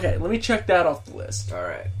 So okay, let me check that off the list. All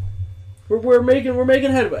right. We're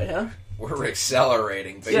making headway, huh? We're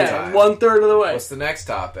accelerating big time. 1/3 of the way. What's the next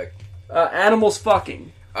topic? Animals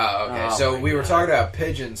fucking. Oh, okay. So we were talking about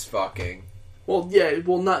pigeons fucking. Well, yeah.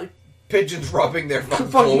 Well, not pigeons rubbing their fucking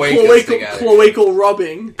cloacal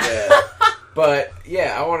rubbing. Yeah. But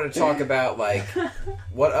yeah, I want to talk about like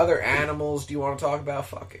what other animals do you want to talk about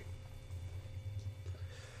fucking?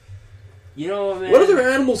 You know, man. What other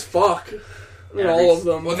animals fuck? All of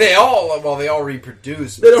them. Well, they all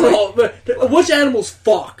reproduce. They don't all. Which animals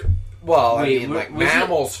fuck? Well, I mean, like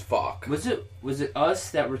mammals fuck. Was it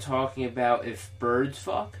us that were talking about if birds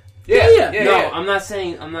fuck? Yeah. No, I'm not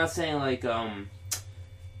saying like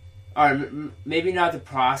or maybe not the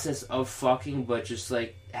process of fucking, but just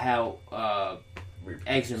like how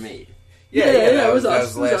eggs are made. Yeah, it was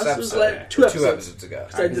us. That was last episode. 2 episodes ago.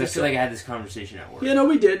 Because I feel like I had this conversation at work. Yeah, no,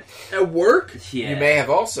 we did. At work? Yeah. You may have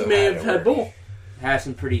also had both. Have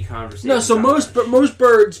some pretty conversations. No, so most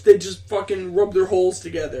birds, they just fucking rub their holes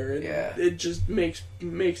together, and it just makes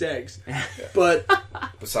eggs. But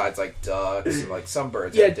besides like ducks, and like some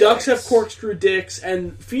birds. Yeah, ducks have corkscrew dicks,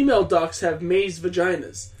 and female ducks have maze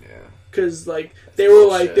vaginas. Yeah. Because like they were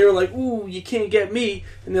like, ooh, you can't get me,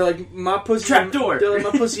 and they're like, my pussy trapdoor. They're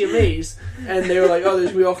like, my pussy a maze, and they were like, oh,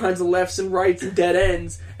 there's gonna be all kinds of lefts and rights and dead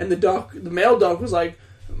ends, and the male duck was like,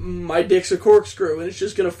 my dick's a corkscrew, and it's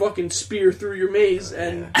just gonna fucking spear through your maze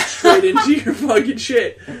and straight into your fucking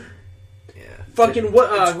shit. Yeah. Fucking what?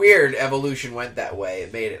 It's weird. Evolution went that way.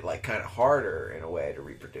 It made it like kind of harder in a way to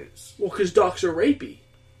reproduce. Well, because ducks are rapey.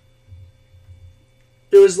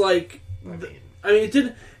 It was like, it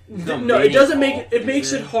didn't. No, it doesn't make it. It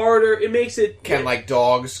makes it harder. It makes it. Can like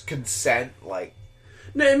dogs consent? Like.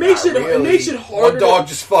 No, it makes it. Really. It makes it harder. One dog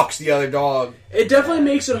just fucks the other dog. It definitely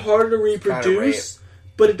makes it harder to reproduce.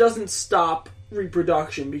 But it doesn't stop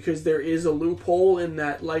reproduction because there is a loophole in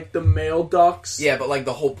that, like the male ducks. Yeah, but like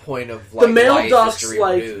the whole point of like the male life ducks, is to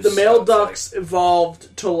reproduce, like the male ducks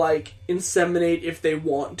evolved to like inseminate if they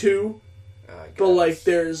want to. But like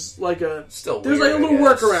there's like a there's like a little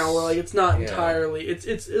workaround where like it's not entirely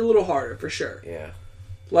it's a little harder for sure. Yeah.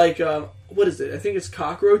 Like what is it? I think it's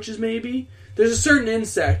cockroaches maybe. There's a certain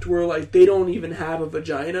insect where like they don't even have a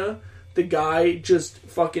vagina. The guy just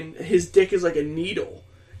fucking his dick is like a needle.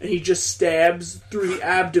 And he just stabs through the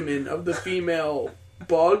abdomen of the female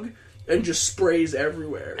bug and just sprays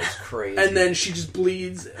everywhere. That's crazy. And then she just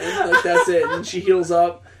bleeds, and like that's it. And she heals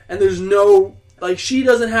up, and there's no like she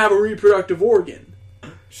doesn't have a reproductive organ.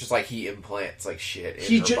 It's just like he implants like shit. In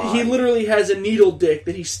He literally has a needle dick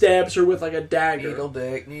that he stabs her with like a dagger.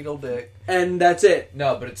 Needle dick, and that's it.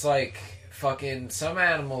 No, but it's like fucking some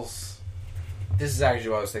animals. This is actually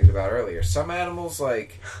what I was thinking about earlier. Some animals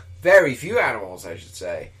like. Very few animals, I should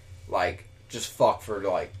say, like, just fuck for,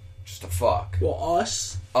 like, just to fuck. Well,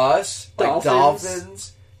 us, like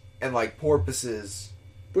dolphins, and, like, porpoises.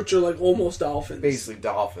 Which are, like, almost dolphins. Basically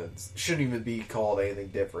dolphins. Shouldn't even be called anything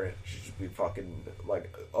different. Should just be fucking,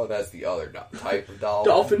 like, oh, that's the other type of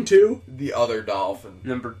dolphin. Dolphin 2? The other dolphin.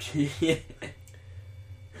 Number 2.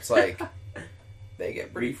 It's like, they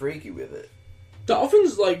get pretty freaky with it.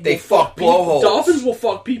 Dolphins they fuck blowholes. Dolphins will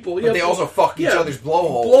fuck people. But they also fuck each other's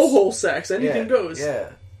blowholes. Blowhole sex. Anything goes. Yeah.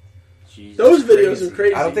 Jesus, those videos are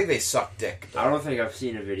crazy. I don't think they suck dick. I don't think I've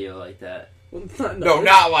seen a video like that. Well,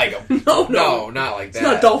 not like them. No, not like that. It's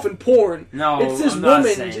not dolphin porn. No, it's this woman.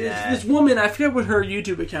 This woman. I forget what her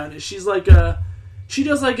YouTube account is. She's like she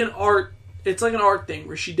does like an art. It's like an art thing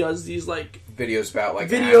where she does these like videos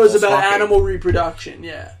about animal reproduction.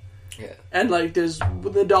 Yeah. Yeah. And like there's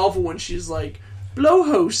the dolphin one. She's like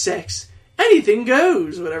blowhole sex. Anything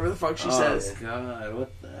goes. Whatever the fuck she says. Oh God!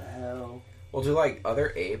 What the hell? Well, do like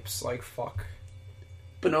other apes like fuck?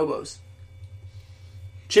 Bonobos.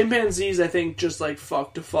 Chimpanzees, I think, just like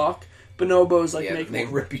fuck to fuck. Bonobos like make. They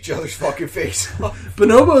rip each other's fucking face off.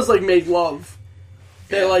 Bonobos like make love.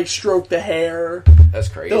 They like stroke the hair. That's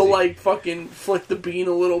crazy. They'll like fucking flick the bean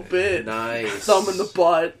a little bit. Nice. Thumb in the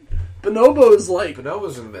butt. Bonobos like.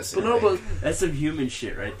 Bonobos are missing. Bonobos. That's some human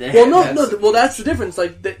shit right there. Well, no. Well, that's the difference.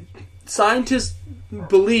 Like scientists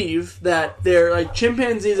believe that they're like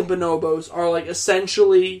chimpanzees and bonobos are like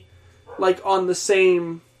essentially like on the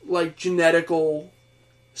same like genetical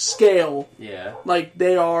scale. Yeah. Like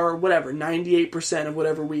they are 98% of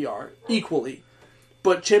whatever we are equally.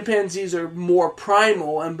 But chimpanzees are more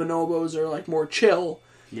primal and bonobos are like more chill.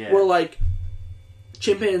 Yeah. Where like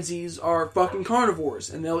chimpanzees are fucking carnivores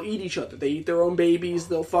and they'll eat each other. They eat their own babies.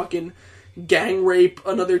 They'll fucking gang rape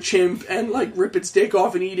another chimp and like rip its dick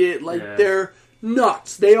off and eat it. Like they're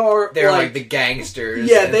nuts. They're like the gangsters.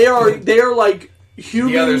 Yeah, they are like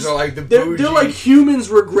humans. The others are like the bougie. They're like humans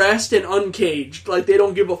regressed and uncaged. Like they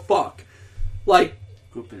don't give a fuck. Like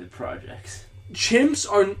group of the projects.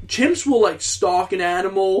 Chimps will like stalk an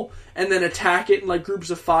animal and then attack it in like groups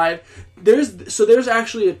of 5. There's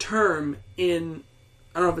actually a term in,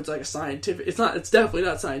 I don't know if it's like a scientific. It's definitely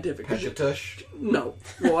not scientific. Petchatush? No.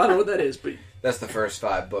 Well, I don't know what that is, but that's the first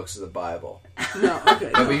 5 books of the Bible. No,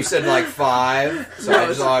 okay. No, but you said like 5, so I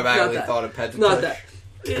just automatically thought of Petchatush. Not that.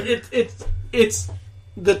 It's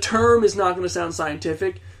the term is not going to sound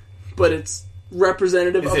scientific, but it's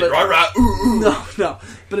representative of it. No,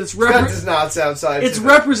 but it's that does not sound scientific. It's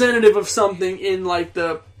representative of something in like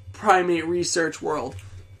the primate research world.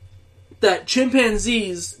 That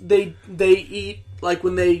chimpanzees they eat, like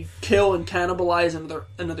when they kill and cannibalize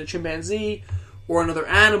another chimpanzee or another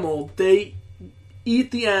animal, they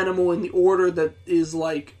eat the animal in the order that is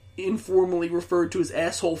like informally referred to as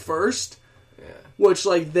asshole first. Yeah. Which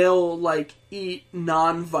like they'll like eat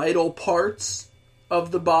non-vital parts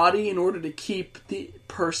of the body in order to keep the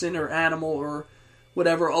person or animal or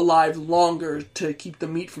whatever alive longer to keep the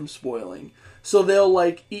meat from spoiling. So they'll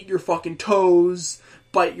like eat your fucking toes,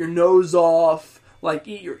 bite your nose off, like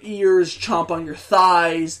eat your ears, chomp on your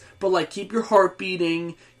thighs, but like keep your heart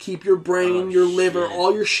beating, keep your brain, your liver,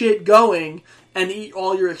 all your shit going, and eat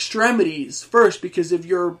all your extremities first, because if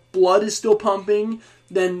your blood is still pumping,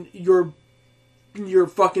 then your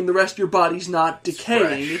fucking the rest of your body's not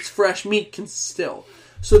decaying. It's fresh meat still.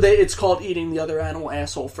 So it's called eating the other animal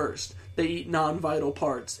asshole first. They eat non-vital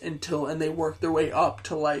parts and they work their way up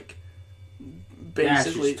to like basically.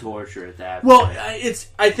 That's just torture at that point. Well,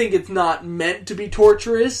 I think it's not meant to be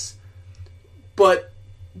torturous, but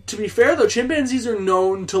to be fair though, chimpanzees are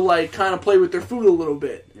known to like kind of play with their food a little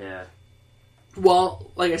bit. Yeah.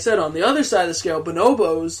 Well, like I said, on the other side of the scale,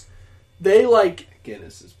 bonobos, they like.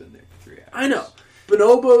 Guinness has been there for 3 hours. I know.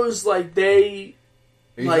 Bonobos, like, they...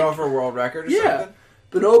 Are you going for a world record or something?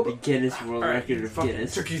 The Guinness World Record of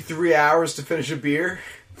Guinness. Took you 3 hours to finish a beer?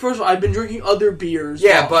 First of all, I've been drinking other beers.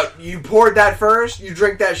 Yeah, but you poured that first? You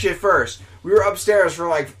drink that shit first. We were upstairs for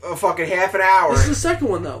like a fucking half an hour. This is the second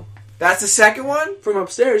one, though. That's the second one? From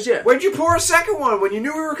upstairs, yeah. When'd you pour a second one? When you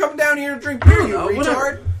knew we were coming down here to drink beer, you retard?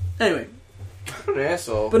 Whatever. Anyway. What an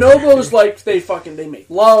asshole. Bonobos, like, they make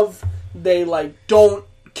love. They, like, don't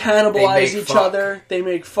cannibalize each other. They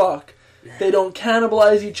make fuck. They don't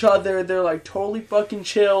cannibalize each other. They're like totally fucking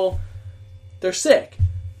chill. They're sick.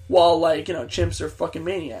 While like, you know, chimps are fucking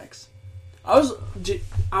maniacs. I was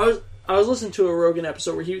listening to a Rogan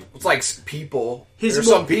episode where it's like people. There's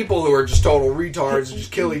some people who are just total retards and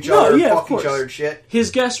just kill each other and fuck each other and shit.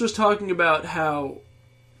 His guest was talking about how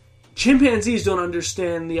chimpanzees don't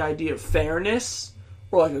understand the idea of fairness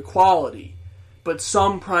or like equality. But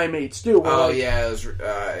some primates do. It's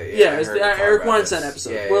the Eric Weinstein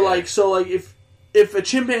episode. If a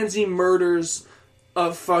chimpanzee murders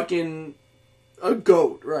a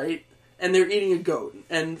goat, right? And they're eating a goat.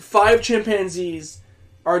 And 5 chimpanzees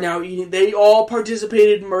are now eating... They all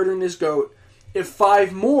participated in murdering this goat. If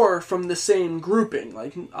 5 more from the same grouping,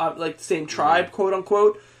 like the same tribe, quote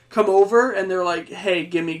unquote, come over and they're like, hey,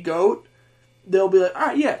 give me goat. they'll be like, all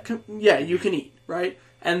right, yeah, you can eat, right?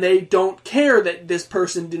 And they don't care that this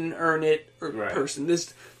person didn't earn it, or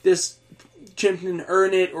this chimp didn't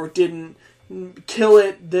earn it or didn't kill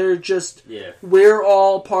it. They're just, we're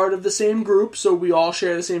all part of the same group, so we all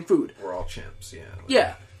share the same food. We're all chimps,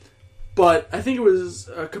 Yeah. But I think it was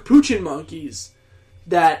capuchin monkeys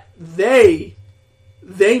that they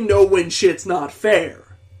know when shit's not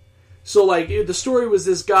fair. So, like, the story was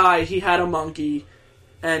this guy, he had a monkey,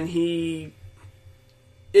 and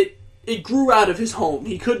it grew out of his home.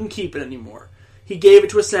 He couldn't keep it anymore. He gave it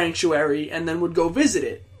to a sanctuary and then would go visit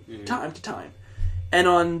it time to time. And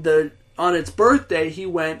on its birthday, he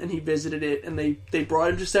went and he visited it, and they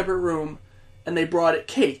brought it to a separate room, and they brought it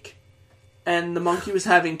cake. And the monkey was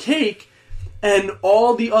having cake, and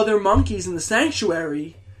all the other monkeys in the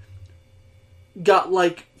sanctuary got,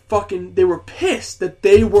 like, they were pissed that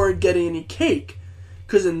they weren't getting any cake.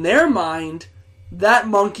 Because in their mind, that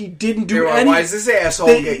monkey didn't do anything. Why does this asshole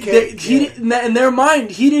get cake? In their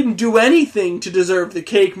mind, he didn't do anything to deserve the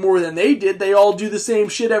cake more than they did. They all do the same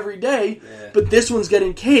shit every day. Yeah. But this one's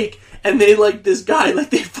getting cake, and they, like, this guy, like,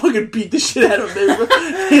 they fucking beat the shit out of him.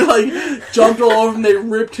 They like, jumped all over him, they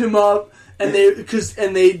ripped him up. And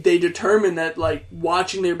they determined that, like,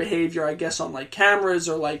 watching their behavior, I guess, on, like, cameras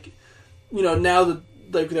or, like, you know, now that,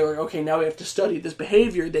 like, they were, okay, now we have to study this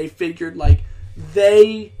behavior, they figured, like,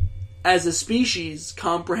 they, as a species,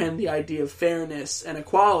 comprehend the idea of fairness and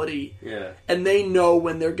equality. Yeah. And they know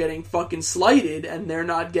when they're getting fucking slighted and they're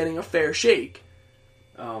not getting a fair shake.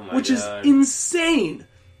 Oh, my God. Which is insane.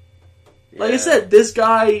 Yeah. Like I said, this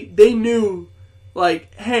guy, they knew,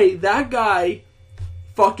 like, hey, that guy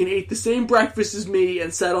fucking ate the same breakfast as me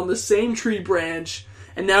and sat on the same tree branch,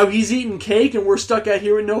 and now he's eating cake and we're stuck out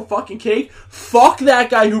here with no fucking cake. Fuck that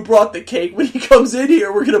guy who brought the cake. When he comes in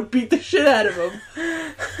here, we're gonna beat the shit out of him.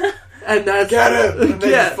 And that's... Get him! And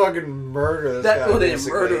they just fucking murder this guy. Well, they didn't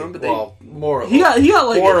murder him, but more he got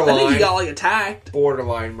like... I think he got, like, attacked.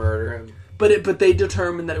 Borderline murder him. But they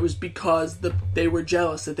determined that it was because they were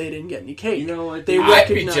jealous that they didn't get any cake. You know what? I'd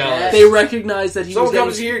be jealous. They recognized that he was... Someone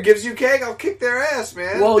comes here, gives you cake, I'll kick their ass,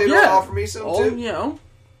 man. Well, they don't offer me some, too. You know.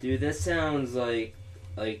 Dude, that sounds like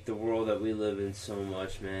the world that we live in so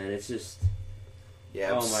much, man. It's just...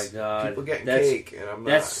 Yeah, oh my God. People getting cake, and I'm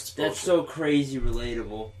not... That's so crazy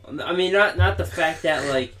relatable. I mean, not the fact that,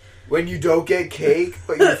 like... When you don't get cake,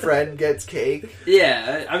 but your friend gets cake?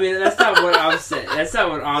 Yeah, I mean, that's not what I'm saying. That's not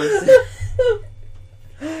what I'm saying.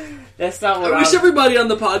 That's not what I wish everybody on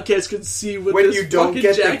the podcast could see what when this you don't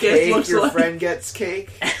get the cake, your like. friend gets cake.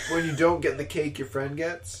 When you don't get the cake, your friend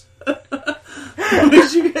gets. I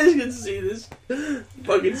wish you guys could see this.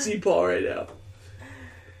 Fucking see Paul right now.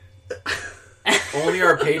 Only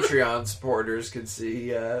our Patreon supporters can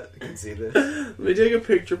see this. Let me take a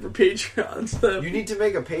picture for Patreons. You need to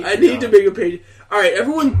make a Patreon. I need to make a page. All right,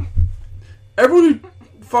 everyone who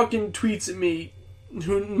fucking tweets at me.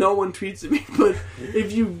 Who no one tweets at me, but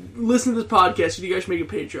if you listen to this podcast, if you guys make a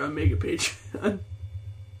Patreon, make a Patreon.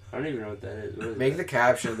 I don't even know what that is. What is make that? the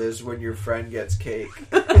caption of this when your friend gets cake.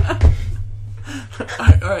 Alright,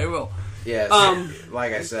 well. Yes.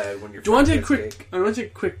 Like I said, when your friend gets cake. I want to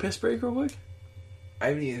take a quick piss break real quick. I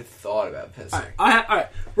haven't even thought about pissing. Alright,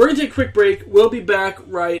 we're going to take a quick break. We'll be back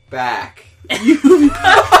back.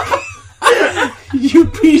 You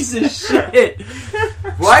piece of shit.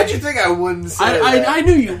 Why'd you think I wouldn't say that? I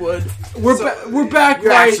knew you would. We're back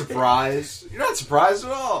you're not surprised. You're not surprised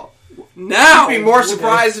at all. Now I'd be more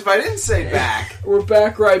surprised if I didn't say back. We're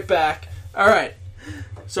back. Alright.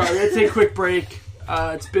 Sorry, we're going to take a quick break.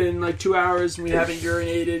 It's been like 2 hours and we haven't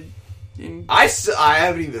urinated. I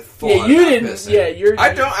haven't even thought you about didn't. Pissing.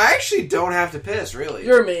 I actually don't have to piss, really.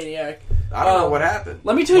 You're a maniac. I don't know what happened.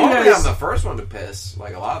 Let me tell you guys. I'm the first one to piss,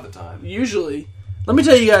 like a lot of the time. Usually. Let me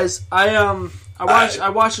tell you guys, I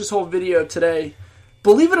watched this whole video today.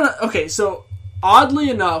 Believe it or not, okay, so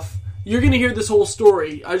oddly enough, you're going to hear this whole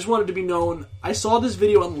story. I just wanted to be known. I saw this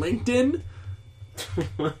video on LinkedIn.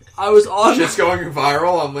 I was on just going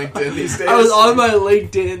viral on LinkedIn these days. I was on my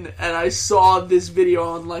LinkedIn and I saw this video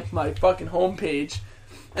on like my fucking homepage.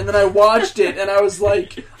 And then I watched it, and I was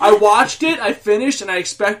like, I finished, and I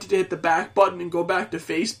expected to hit the back button and go back to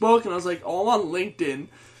Facebook, and I was like, oh, I'm on LinkedIn.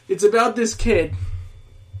 It's about this kid.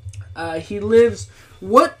 He lives,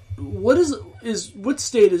 what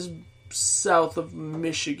state is south of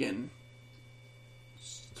Michigan?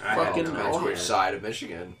 I don't know. Depends which side of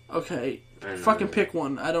Michigan. Okay, fucking pick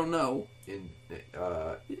one. I don't know.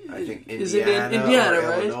 I think Indiana. Is it in Indiana,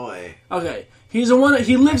 right? Illinois. Okay. He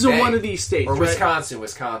lives in one of these states, or Wisconsin. Right?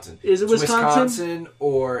 Wisconsin. Is it Wisconsin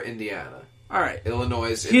or Indiana? All right.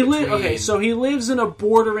 Illinois is okay, so he lives in a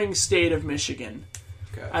bordering state of Michigan.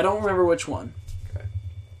 Okay. I don't remember which one. Okay.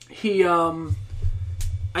 He, from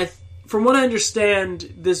what I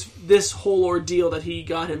understand, this whole ordeal that he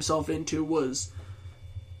got himself into was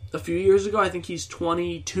a few years ago. I think he's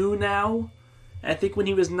 22 now. I think when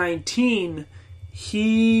he was 19,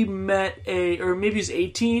 he met or maybe he's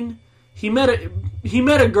 18. He met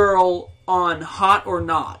a girl on Hot or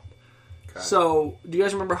Not. Okay. So, do you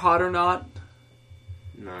guys remember Hot or Not?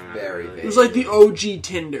 No. Very vague. It was like the OG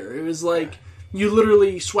Tinder. It was like you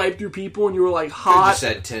literally swiped through people and you were like hot. You just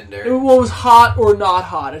said Tinder. It was hot or not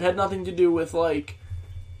hot. It had nothing to do with like.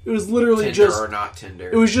 It was literally Tinder just or not Tinder.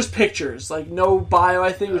 It was just pictures, like no bio.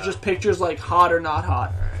 I think it was just pictures like hot or not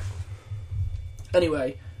hot. All right.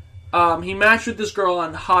 Anyway, he matched with this girl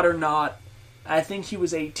on Hot or Not. I think he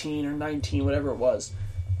was 18 or 19, whatever it was.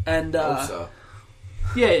 And hope so.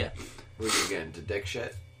 Yeah. Were you getting into dick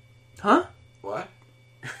shit? Huh? What?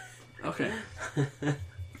 Okay.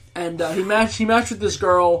 And he matched with this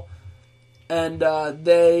girl, and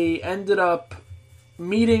they ended up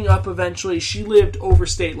meeting up eventually. She lived over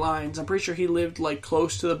state lines. I'm pretty sure he lived like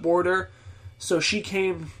close to the border. So she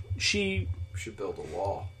should build a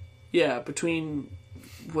wall. Yeah, between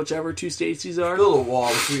whichever two states these are. Build a wall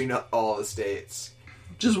between all the states.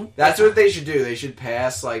 That's what they should do. They should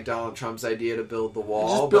pass like Donald Trump's idea to build the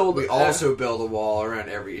wall. But we also build a wall around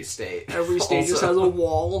every state. Every state just has a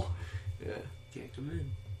wall. Yeah. Can't come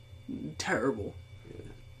in. Terrible. Yeah.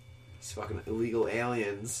 These fucking illegal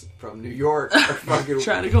aliens from New York are fucking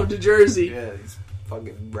trying to go to Jersey. Yeah, these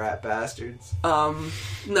fucking rat bastards.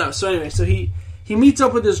 No, so anyway, so he meets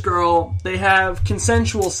up with this girl. They have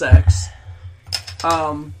consensual sex.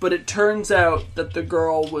 But it turns out that the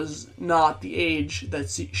girl was not the age that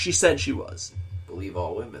she said she was. Believe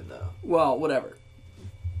all women, though. Well, whatever.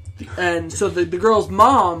 And so the girl's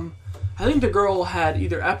mom, I think the girl had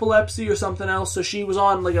either epilepsy or something else, so she was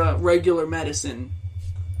on like a regular medicine.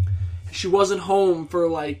 She wasn't home for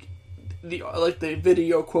like the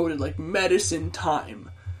video quoted like medicine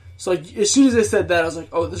time. So like as soon as they said that, I was like,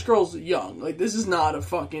 oh, this girl's young. Like this is not a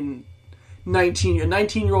fucking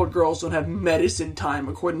 19-year-old girls don't have medicine time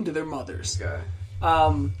according to their mothers. Okay.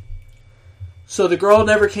 So the girl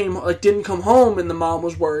didn't come home, and the mom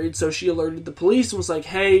was worried, so she alerted the police and was like,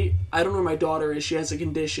 hey, I don't know where my daughter is. She has a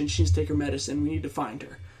condition. She needs to take her medicine. We need to find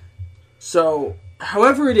her. So,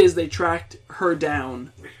 however it is, they tracked her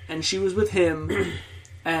down, and she was with him,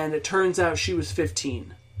 and it turns out she was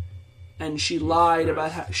 15. And she lied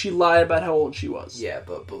about how old she was. Yeah,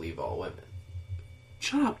 but believe all women.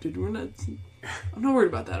 Shut up, dude. I'm not worried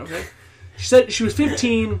about that, okay? She said she was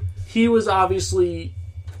 15. He was obviously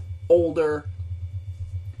older.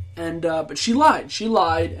 And but she lied. She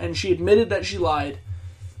lied, and she admitted that she lied.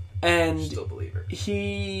 And I still believe her.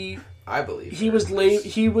 I believe her.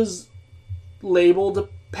 He was labeled a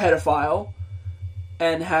pedophile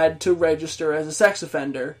and had to register as a sex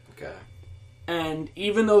offender. Okay. And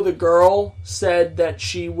even though the girl said that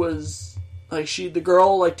she was the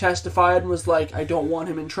girl testified and was like, I don't want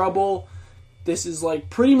him in trouble. This is like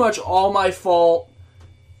pretty much all my fault.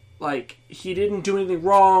 Like, he didn't do anything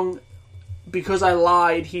wrong. Because I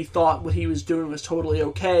lied, he thought what he was doing was totally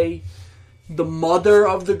okay. The mother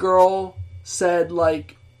of the girl said,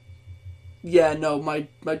 like, yeah, no, my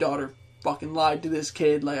daughter fucking lied to this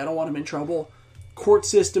kid. Like, I don't want him in trouble. Court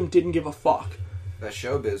system didn't give a fuck. That's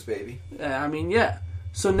showbiz, baby. I mean, yeah.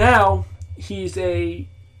 So now, he's a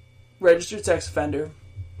registered sex offender.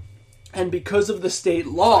 And because of the state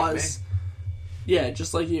laws... yeah,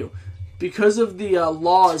 just like you. Because of the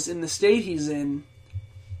laws in the state he's in...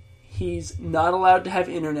 He's not allowed to have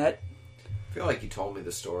internet. I feel like you told me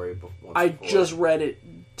the story before. I just read it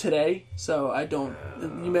today, so I don't...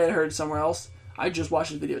 You may have heard it somewhere else. I just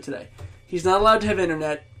watched the video today. He's not allowed to have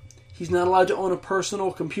internet. He's not allowed to own a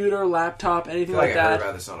personal computer, laptop, anything like that. I heard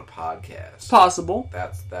about this on a podcast. Possible.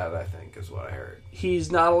 That I think is what I heard.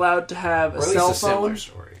 He's not allowed to have a cell phone. Similar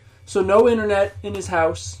story. So no internet in his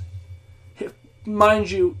house. Mind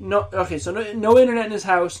you, no internet in his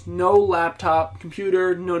house, no laptop,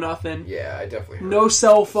 computer, no nothing. Yeah, I definitely heard no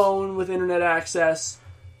cell phone with internet access.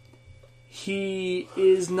 He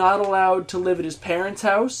is not allowed to live at his parents'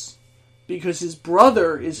 house because his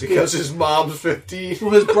brother is 15. Because his mom's 15.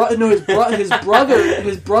 Well,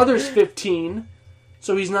 his brother's 15,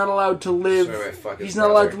 so he's not allowed to live. He's not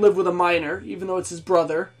allowed to live with a minor, even though it's his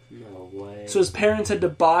brother. No way. So his parents had to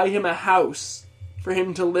buy him a house for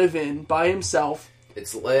him to live in by himself.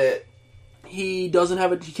 It's lit. He doesn't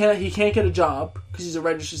have he can't get a job because he's a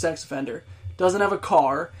registered sex offender. Doesn't have a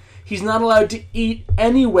car. He's not allowed to eat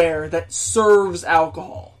anywhere that serves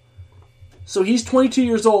alcohol. So he's 22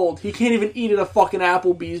 years old. He can't even eat at a fucking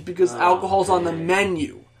Applebee's because alcohol's on the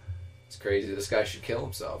menu. It's crazy. This guy should kill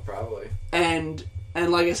himself, probably. And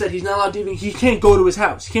like I said, he's not allowed to even. He can't go to his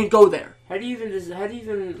house. He can't go there. How do you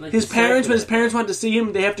even like his parents? When his parents want to see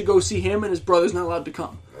him, they have to go see him, and his brother's not allowed to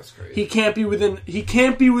come. That's crazy. He can't be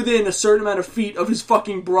within a certain amount of feet of his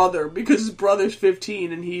fucking brother because his brother's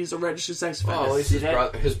 15 and he's a registered sex offender. Well, at least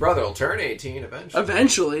his brother will turn 18 eventually.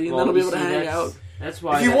 Eventually, and then he'll be able to hang out. That's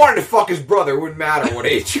why. If you wanted to fuck his brother, it wouldn't matter what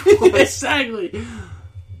age you was. Exactly.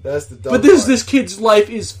 That's the dumb But this kid's life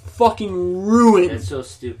is fucking ruined. It's so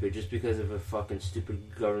stupid just because of a fucking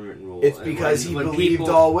stupid government rule. It's because he believed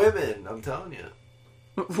all women. I'm telling you.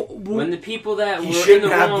 When the people that were in the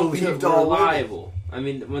wrong were liable. I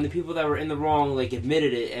mean, when the people that were in the wrong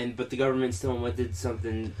admitted it, but the government still did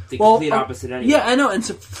something the complete opposite anyway. Yeah, I know. And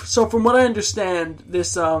so from what I understand,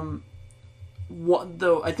 this I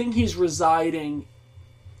think he's residing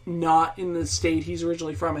not in the state he's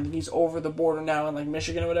originally from. I think he's over the border now in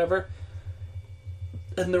Michigan or whatever.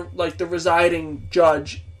 And the residing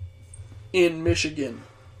judge in Michigan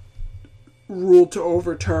ruled to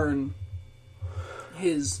overturn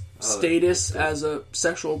his status as a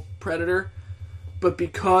sexual predator, but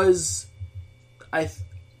because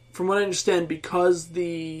from what I understand, because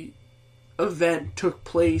the event took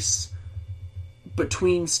place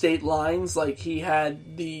between state lines, he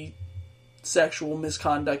had the sexual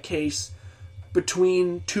misconduct case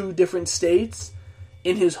between two different states,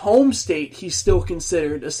 in his home state he's still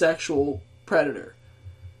considered a sexual predator.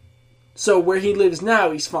 So where he lives now,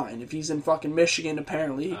 he's fine. If he's in fucking Michigan,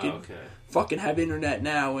 apparently he could fucking have internet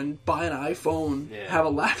now and buy an iPhone, have a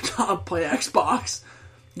laptop, play Xbox,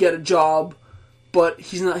 get a job, but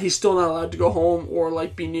he's still not allowed to go home or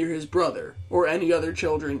be near his brother or any other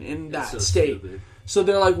children in that state. Stupid. So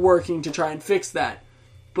they're working to try and fix that.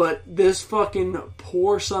 But this fucking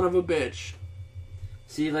poor son of a bitch.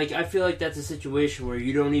 See, I feel like that's a situation where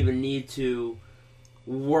you don't even need to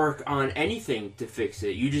work on anything to fix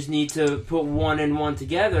it. You just need to put one and one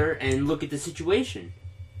together and look at the situation.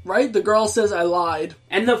 Right? The girl says, I lied.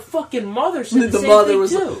 And the fucking mother said the same thing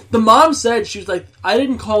too. The mom said, she was like, I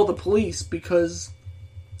didn't call the police because...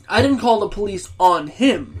 I didn't call the police on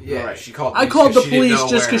him. Yeah, right. She called. I called the police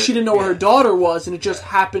just because she didn't know where her daughter was, and it just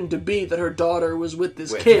happened to be that her daughter was with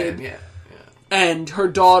this kid. Him, and her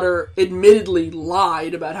daughter admittedly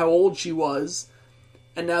lied about how old she was,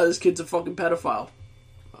 and now this kid's a fucking pedophile.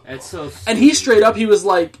 That's so stupid. And he straight up, he was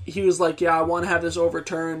like, yeah, I want to have this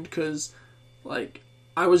overturned because,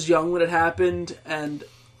 I was young when it happened, and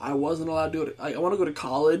I wasn't allowed to do it. I want to go to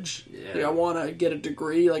college. Yeah. I want to get a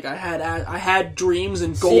degree. I had dreams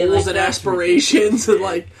and goals and aspirations, and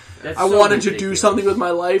I wanted to do something with my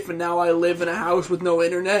life. And now I live in a house with no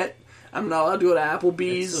internet. I'm not allowed to go to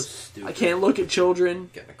Applebee's. So I can't look at children.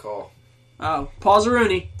 Getting a call. Oh, pause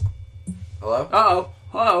Rooney. Hello. Uh-oh.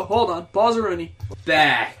 Hold on. Pause Rooney.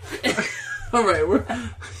 Back. All right, we're.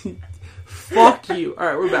 Fuck you. All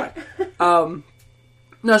right, we're back.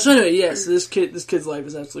 No, so anyway, yes, this kid's life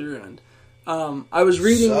is absolutely ruined. I was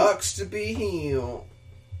reading. Sucks to be him.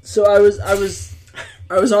 So I was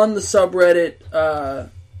on the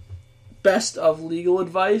subreddit Best of Legal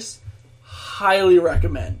Advice. Highly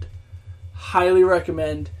recommend.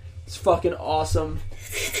 It's fucking awesome.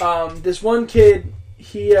 This one kid,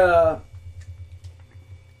 he had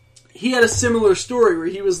a similar story where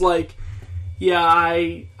he was like, yeah,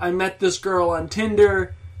 I met this girl on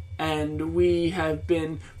Tinder. And we had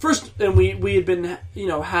been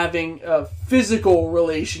having a physical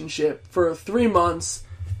relationship for 3 months,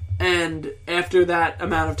 and after that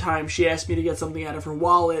amount of time, she asked me to get something out of her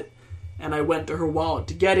wallet, and I went to her wallet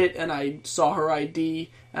to get it, and I saw her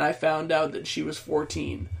ID, and I found out that she was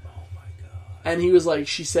 14. Oh my god! And he was like,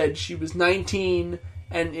 she said she was 19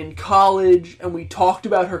 and in college, and we talked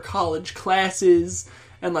about her college classes.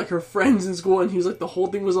 And her friends in school, and he was like, the whole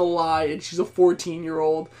thing was a lie, and she's a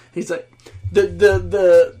 14-year-old. He's like,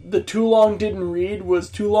 the too long didn't read was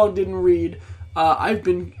too long didn't read. I've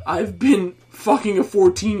been fucking a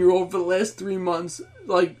 14-year-old for the last 3 months,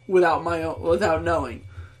 without knowing.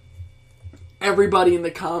 Everybody in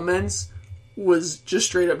the comments was just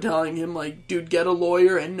straight up telling him, dude, get a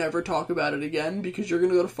lawyer and never talk about it again because you're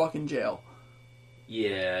gonna go to fucking jail.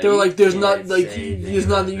 Yeah. They're like, you're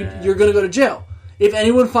gonna go to jail. If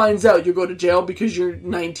anyone finds out, you go to jail because you're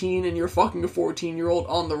 19 and you're fucking a 14-year-old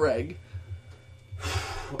on the reg.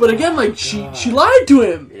 But again, she lied to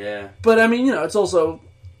him. Yeah. But I mean, it's also...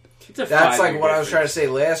 That's what I was trying to say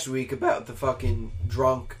last week about the fucking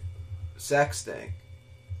drunk sex thing.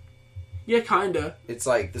 Yeah, kinda. It's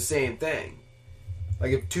the same thing.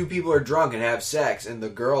 If two people are drunk and have sex and the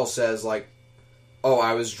girl says, oh,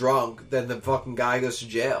 I was drunk, then the fucking guy goes to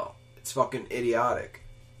jail. It's fucking idiotic.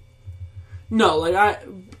 No,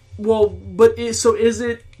 Well, but is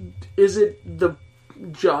it the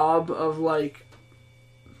job of like?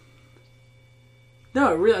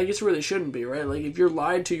 No, really, I guess it really shouldn't be, right? Like, if you're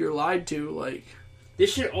lied to, you're lied to. Like,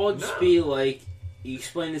 this should all just be like, you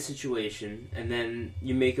explain the situation and then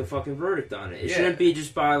you make a fucking verdict on it. It shouldn't be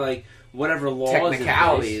just by like whatever laws,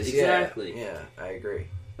 technicalities. Exactly. Yeah, I agree.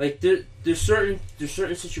 Like there's certain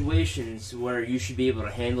situations where you should be able to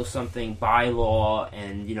handle something by law,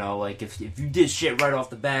 and you know, like if you did shit right off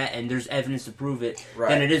the bat and there's evidence to prove it,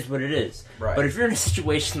 then it is what it is. Right. But if you're in a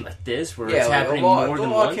situation like this where it's happening more than once, the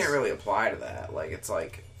law can't really apply to that. Like it's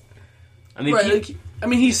like, I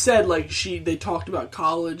mean, he said like they talked about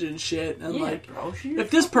college and shit, and like if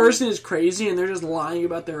this person is crazy and they're just lying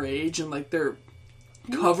about their age and like they're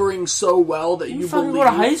covering so well that you believe. Go to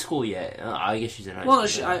high school yet? I guess she's in high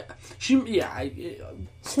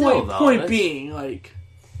school. Point being, like,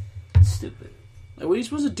 stupid. Like, what are you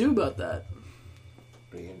supposed to do about that?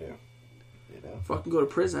 What are you gonna do? You know, fucking go to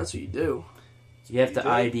prison. That's what you do. You have to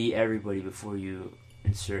ID everybody before you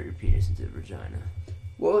insert your penis into the vagina.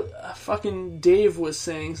 Well, fucking Dave was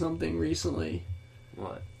saying something recently.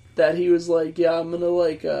 What? That he was like, yeah, I'm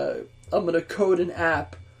gonna code an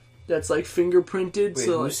app that's like fingerprinted. Wait,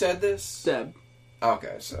 so who like, said this? Deb.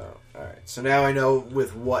 Okay, so alright. So now I know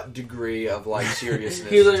with what degree of like seriousness.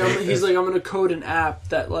 he's like, I'm gonna code an app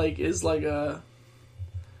that like is like a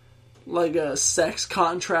sex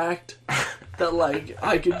contract that like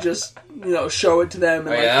I could just show it to them.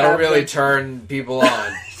 And, that'll really turn people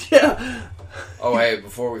on. Yeah. Oh hey,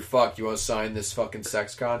 before we fuck, you want to sign this fucking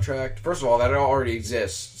sex contract? First of all, that already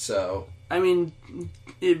exists. So I mean,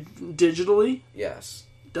 digitally. Yes.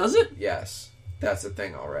 Does it? Yes. That's a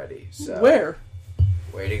thing already. So where?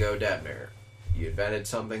 Way to go, Detmer. You invented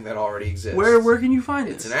something that already exists. Where can you find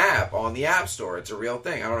it? It's an app on the App Store. It's a real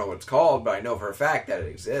thing. I don't know what it's called, but I know for a fact that it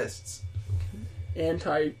exists.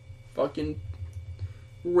 Anti-fucking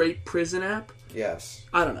rape prison app? Yes.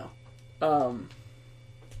 I don't know.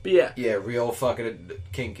 But yeah. Yeah, real fucking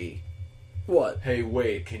kinky. What? Hey,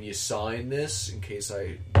 wait, can you sign this in case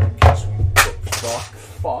we fuck?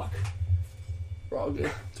 Fuck. We're all good.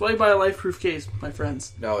 That's why you buy a life-proof case, my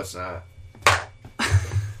friends. No, it's not.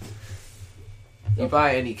 You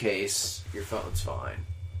buy any case, your phone's fine.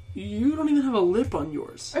 You don't even have a lip on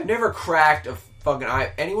yours. I've never cracked a fucking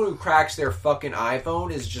anyone who cracks their fucking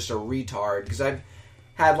iPhone is just a retard, because I've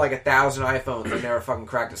had like 1,000 iPhones and never fucking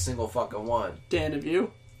cracked a single fucking one. Dan, have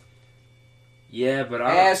you? Yeah, but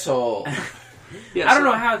asshole. I don't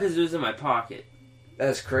know how, because it was in my pocket.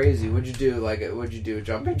 That's crazy. What'd you do? What'd you do? A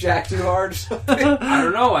jumping jack too hard or something? I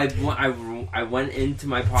don't know. I went into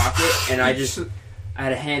my pocket and I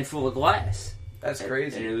had a handful of glass. That's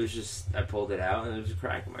crazy. And it was just, I pulled it out and it was a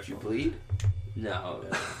crack in my Did you bleed? No.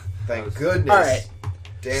 Thank goodness. All right.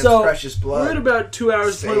 Damn precious blood. We're at about 2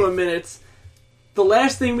 hours and 21 minutes. The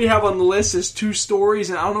last thing we have on the list is 2 stories,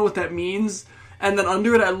 and I don't know what that means. And then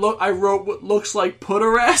under it, I wrote what looks like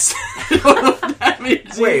put-a-rest. I don't know what that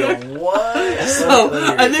means. Wait, either. what? So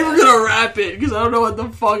I think we're gonna wrap it because I don't know what the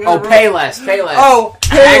fuck. Payless. Oh,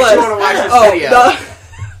 Payless. I actually want to watch this video. No.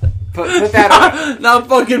 Put that on. Not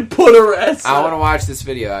fucking put-a-rest. I want to watch this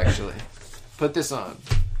video. Actually, put this on.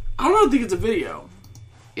 I don't think it's a video.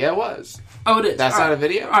 Yeah, it was. Oh, it is. That's not a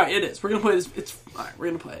video. All right, it is. We're gonna play this. All right. We're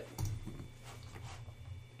gonna play it.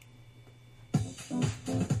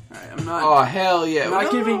 I'm not. Oh hell yeah!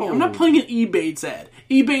 I'm not playing an Ebates ad.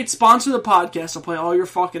 Ebates sponsor the podcast. I'll play all your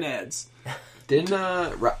fucking ads. Didn't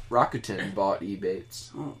Rakuten bought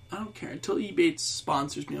Ebates? Well, I don't care until Ebates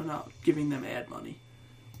sponsors me. I'm not giving them ad money.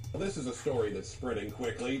 Well, this is a story that's spreading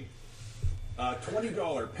quickly. A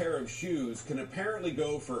 $20 pair of shoes can apparently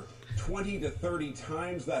go for 20 to 30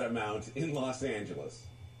 times that amount in Los Angeles.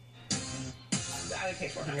 I would pay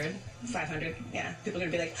 $400, $500. Yeah, people are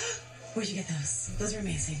gonna be like, "Where'd you get those? Those are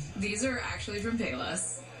amazing." These are actually from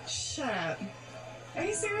Payless. Shut up. Are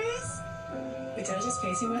you serious? Wait, did I just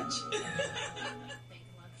pay too much?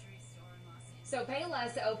 So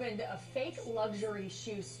Payless opened a fake luxury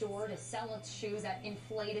shoe store to sell its shoes at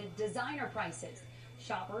inflated designer prices.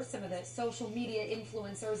 Shoppers, some of the social media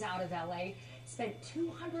influencers out of LA, spent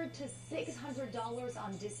 $200 to $600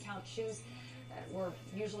 on discount shoes that were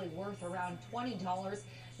usually worth around $20,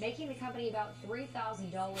 making the company about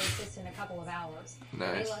 $3,000 just in a couple of hours.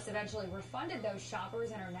 Nice. Payless eventually refunded those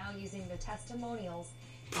shoppers and are now using the testimonials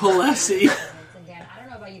Palessi. Dan, I don't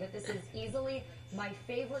know about you, but this is easily my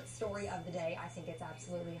favorite story of the day. I think it's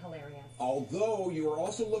absolutely hilarious. Although you were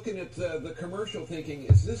also looking at the commercial thinking,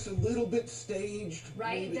 is this a little bit staged?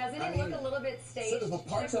 Right? Maybe? Doesn't it look a little bit staged? So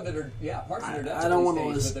parts of it are definitely I don't want to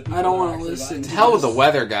listen. I don't want to listen. Hell with the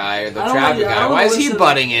weather guy or the traffic guy. Why is he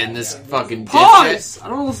butting in this fucking pause? I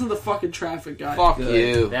don't want to listen to the fucking traffic guy. Fuck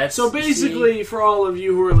you. So basically, for all of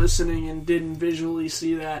you who are listening and didn't visually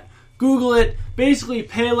see that, Google it. Basically,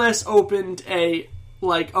 Payless opened a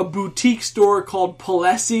boutique store called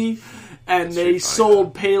Palessi, and they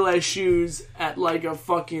sold Payless shoes at like a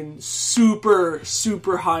fucking super,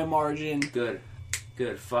 super high margin. Good.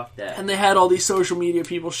 Fuck that. And they had all these social media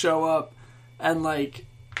people show up, and like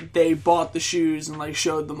they bought the shoes and like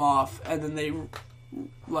showed them off, and then they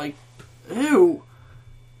like, ew.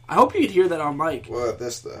 I hope you could hear that on mic. What?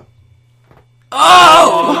 This though.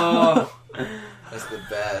 Oh! That's the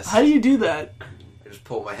best. How do you do that? I just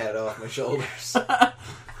pull my head off my shoulders.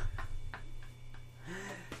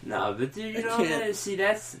 No, but dude, you know, see,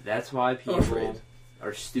 that's why people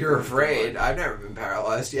are stupid. You're afraid. I've never been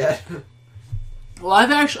paralyzed yet. Well,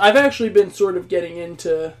 I've actually been sort of getting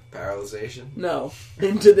into paralyzation. No,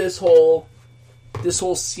 into this whole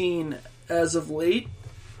scene as of late,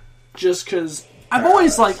 just because I've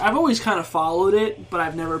always kind of followed it, but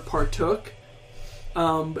I've never partook.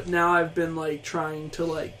 But now I've been like trying to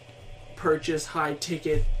like purchase high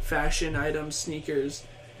ticket fashion items, sneakers,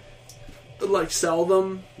 like sell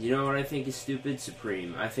them. You know what I think is stupid?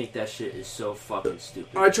 Supreme. I think that shit is so fucking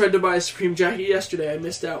stupid. I tried to buy a Supreme jacket yesterday. I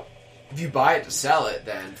missed out. If you buy it to sell it,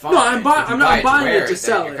 then fine. No, I'm not buying it to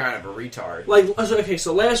sell it. You're kind of a retard.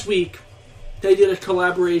 So last week they did a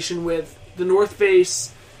collaboration with the North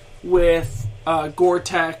Face, with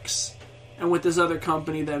Gore-Tex, and with this other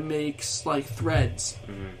company that makes like threads.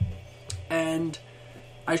 Mm-hmm. And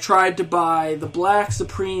I tried to buy the black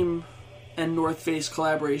Supreme and North Face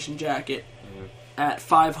collaboration jacket at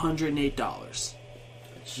 $508.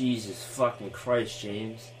 Jesus fucking Christ,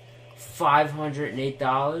 James.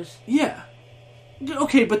 $508? Yeah.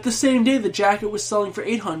 Okay, but the same day the jacket was selling for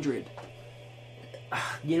 $800.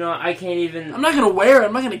 You know, I can't even... I'm not going to wear it.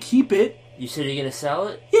 I'm not going to keep it. You said you're going to sell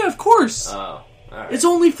it? Yeah, of course. Oh, alright. It's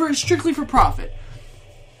only strictly for profit.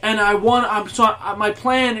 And my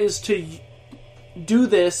plan is to do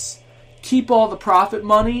this, keep all the profit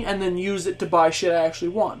money, and then use it to buy shit I actually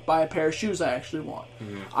want. Buy a pair of shoes I actually want.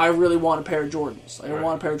 Mm-hmm. I really want a pair of Jordans. I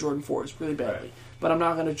want a pair of Jordan 4s really badly. Right. But I'm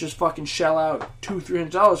not going to just fucking shell out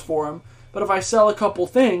 $200-$300 for them. But if I sell a couple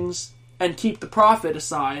things and keep the profit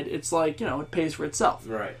aside, it's like, it pays for itself.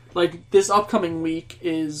 Right. Like, this upcoming week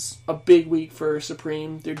is a big week for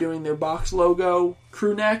Supreme. They're doing their box logo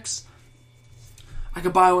crew necks. I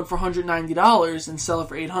could buy one for $190 and sell it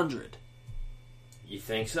for $800. You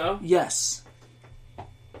think so? Yes.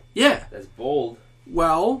 Yeah. That's bold.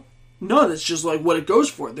 Well, no, that's just like what it goes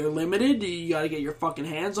for. They're limited. You gotta get your fucking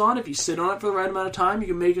hands on it. If you sit on it for the right amount of time, you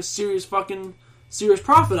can make a serious profit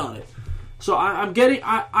on it. So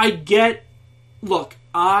look,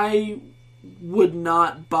 I would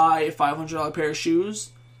not buy a $500 pair of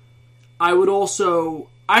shoes. I would also,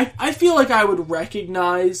 I feel like I would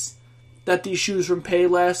recognize that these shoes from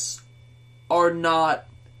Payless are not,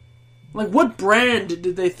 like, what brand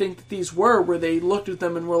did they think that these were, where they looked at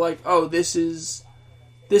them and were like, oh, this is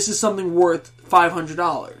something worth $500.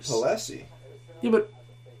 Palessi. Yeah, but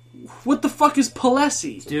what the fuck is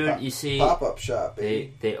Palessi? Dude, you see... Pop-up shop,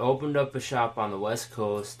 baby. They opened up a shop on the West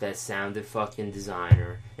Coast that sounded fucking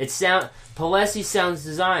designer. Palessi sounds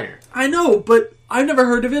designer. I know, but I've never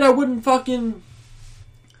heard of it. I wouldn't buy...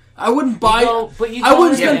 I wouldn't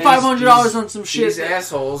spend $500 on some shit. These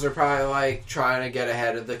assholes are probably like trying to get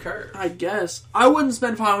ahead of the curve. I guess. I wouldn't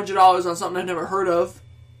spend $500 on something I've never heard of.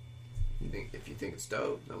 If you think it's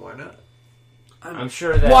dope, then why not? I'm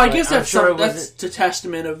sure that... Well, I guess that's a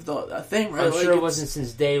testament of the thing, right? I'm sure it wasn't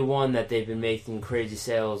since day one that they've been making crazy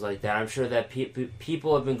sales like that. I'm sure that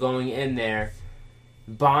people have been going in there,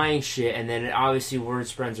 buying shit, and then obviously word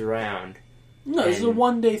spreads around. No, it's a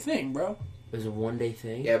one-day thing, bro. It was a one-day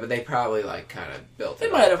thing? Yeah, but they probably kind of built it. They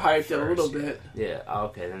might have hyped it a little bit. Yeah,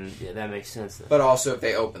 okay, then that makes sense then. But also if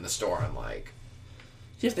they open the store on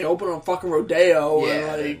if they open on fucking Rodeo,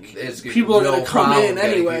 and people are going to come in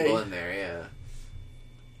anyway. People in there, yeah.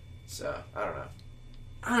 So, I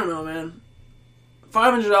don't know, man.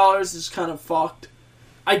 $500 is kind of fucked.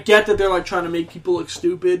 I get that they're like trying to make people look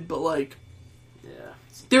stupid, but like,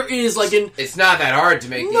 there is like it's not that hard to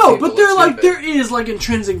make. No, but they're like stupid. There is like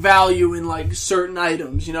intrinsic value in like certain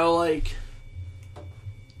items, like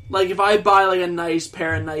if I buy like a nice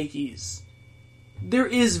pair of Nikes, there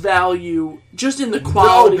is value just in the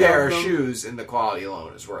quality. No pair of shoes in the quality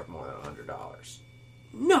alone is worth more than $100.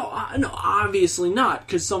 No, obviously not,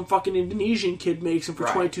 because some fucking Indonesian kid makes them for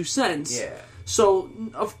 22 cents. Yeah. So,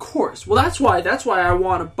 of course. Well, that's why I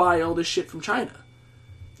want to buy all this shit from China.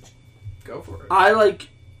 Go for it.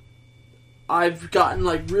 I've gotten,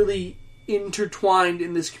 like, really intertwined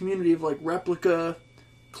in this community of, like, replica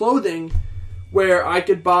clothing where I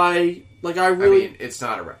could buy, like, I mean, it's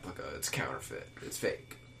not a replica. It's counterfeit. It's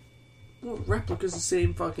fake. Well, replica's the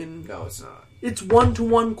same fucking... No, it's not. It's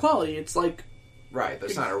one-to-one quality. It's like... Right,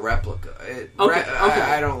 that's not a replica. Okay.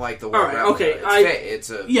 I don't like the word replica. Okay, it's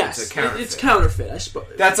a counterfeit. It's counterfeit, I suppose.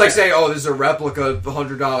 That's like saying, oh, this is a replica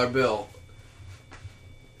 $100 bill.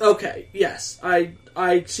 Okay, yes. I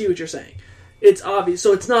see what you're saying. It's obvious.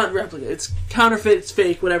 So it's not replica. It's counterfeit, it's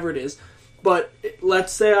fake, whatever it is. But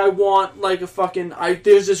let's say I want, like, a fucking...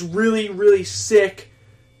 there's this really, really sick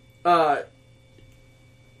hoodie.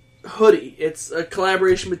 It's a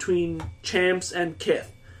collaboration between Champs and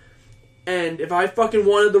Kith. And if I fucking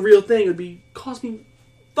wanted the real thing, it would cost me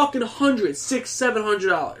fucking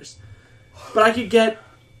 $600-$700. But I could get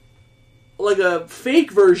like a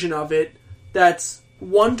fake version of it that's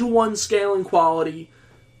 1-to-1 scale and quality.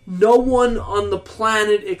 No one on the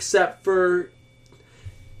planet except for,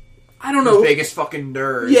 I don't know, the biggest fucking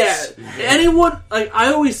nerds. Yeah, anyone. Like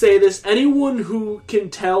I always say this: anyone who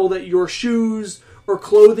can tell that your shoes or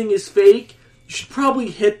clothing is fake, you should probably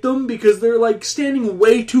hit them because they're, like, standing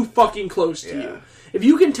way too fucking close to you. If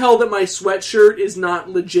you can tell that my sweatshirt is not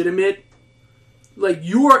legitimate, like,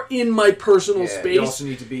 you are in my personal space. You also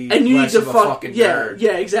need to be less of a fucking nerd.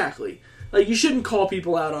 Yeah, exactly. Like, you shouldn't call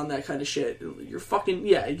people out on that kind of shit. You're fucking...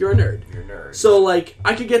 Yeah, you're a nerd. You're a nerd. So, like,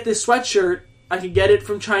 I could get this sweatshirt. I could get it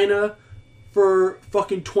from China for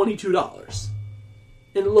fucking $22.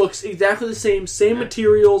 And it looks exactly the same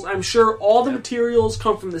materials. I'm sure all the materials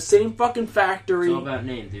come from the same fucking factory. It's all about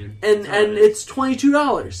name, dude. And it's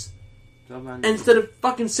 $22. It's all about name. Instead of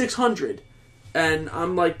fucking $600. And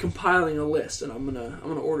I'm, like, compiling a list, and I'm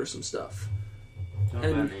gonna order some stuff.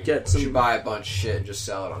 And get some... You should buy a bunch of shit and just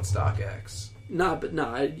sell it on StockX.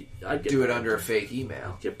 I'd do it under a fake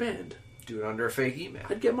email. Get banned. Do it under a fake email.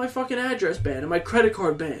 I'd get my fucking address banned and my credit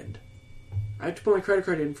card banned. I have to put my credit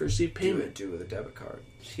card in for receipt payment. Do it with a debit card.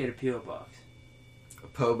 Just get a P.O. box. A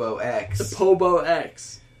Pobo X. The Pobo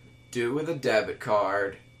X. Do it with a debit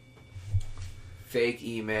card. Fake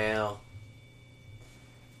email.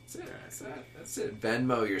 That's it.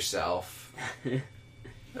 Venmo yourself.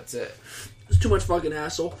 That's it. It's too much fucking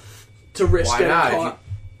hassle to risk getting caught.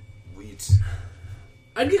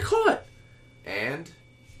 I'd get caught. And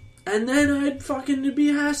then I'd fucking... It'd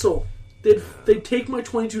be a hassle. They'd take my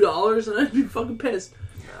 $22 and I'd be fucking pissed.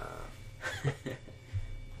 Nah.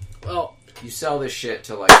 Well... You sell this shit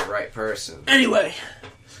to, like, the right person. Anyway.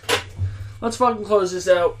 Let's fucking close this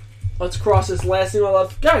out. Let's cross this last thing I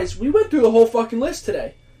love. Guys, we went through the whole fucking list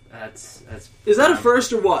today. Is that a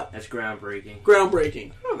first or what? That's groundbreaking.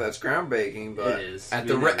 Groundbreaking. Oh, that's groundbreaking, but... It is. At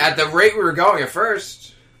the rate we were going at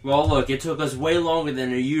first... Well, look, it took us way longer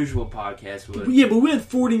than a usual podcast would. Yeah, but we had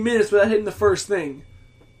 40 minutes without hitting the first thing.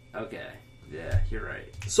 Okay. Yeah, you're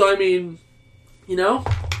right. So, I mean,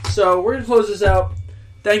 so we're going to close this out.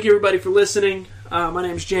 Thank you, everybody, for listening. My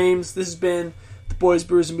name's James. This has been the Boys,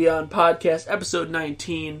 Brews, and Beyond podcast, episode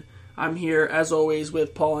 19. I'm here, as always,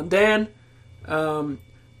 with Paul and Dan.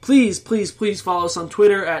 Please follow us on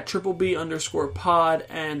Twitter at @BB_pod,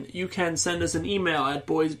 and you can send us an email at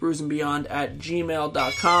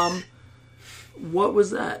boysbrewsandbeyond@gmail.com. What was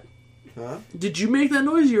that? Huh? Did you make that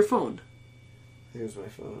noise or your phone? I think it was my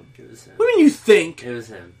phone. It was him. What do you mean you think? It was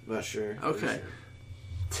him. I'm not sure. Okay.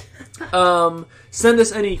 Send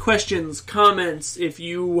us any questions, comments, if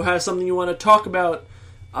you have something you want to talk about,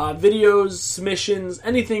 videos, submissions,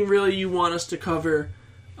 anything really you want us to cover.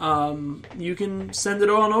 You can send it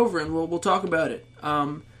on over and we'll talk about it.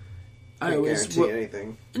 I guarantee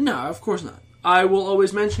anything. No, of course not. I will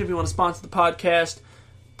always mention if you want to sponsor the podcast,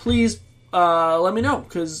 please let me know,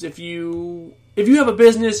 because if you have a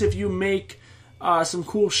business, if you make some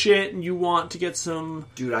cool shit and you want to get some...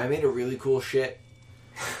 Dude, I made a really cool shit.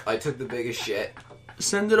 I took the biggest shit.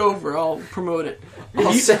 Send it over. I'll promote it.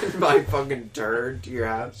 I'll send my fucking turd to your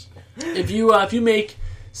house. If you make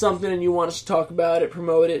something and you want us to talk about it,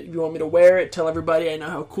 promote it, if you want me to wear it, tell everybody I know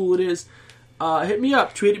how cool it is, hit me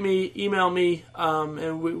up, tweet at me, email me,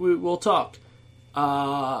 and we'll talk.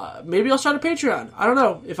 Maybe I'll start a Patreon. I don't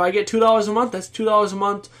know. If I get $2 a month, that's $2 a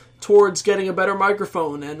month towards getting a better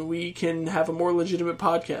microphone, and we can have a more legitimate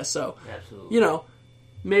podcast. So, absolutely.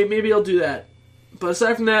 Maybe I'll do that. But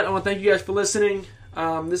aside from that, I want to thank you guys for listening.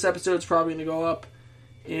 This episode's probably going to go up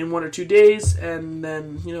in 1 or 2 days, and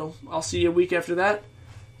then, I'll see you a week after that.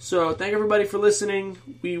 So, thank everybody for listening.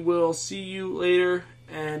 We will see you later,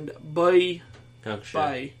 and bye. Dankeschön.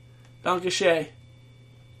 Bye. Dankeschön.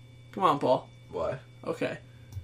 Come on, Paul. What? Okay.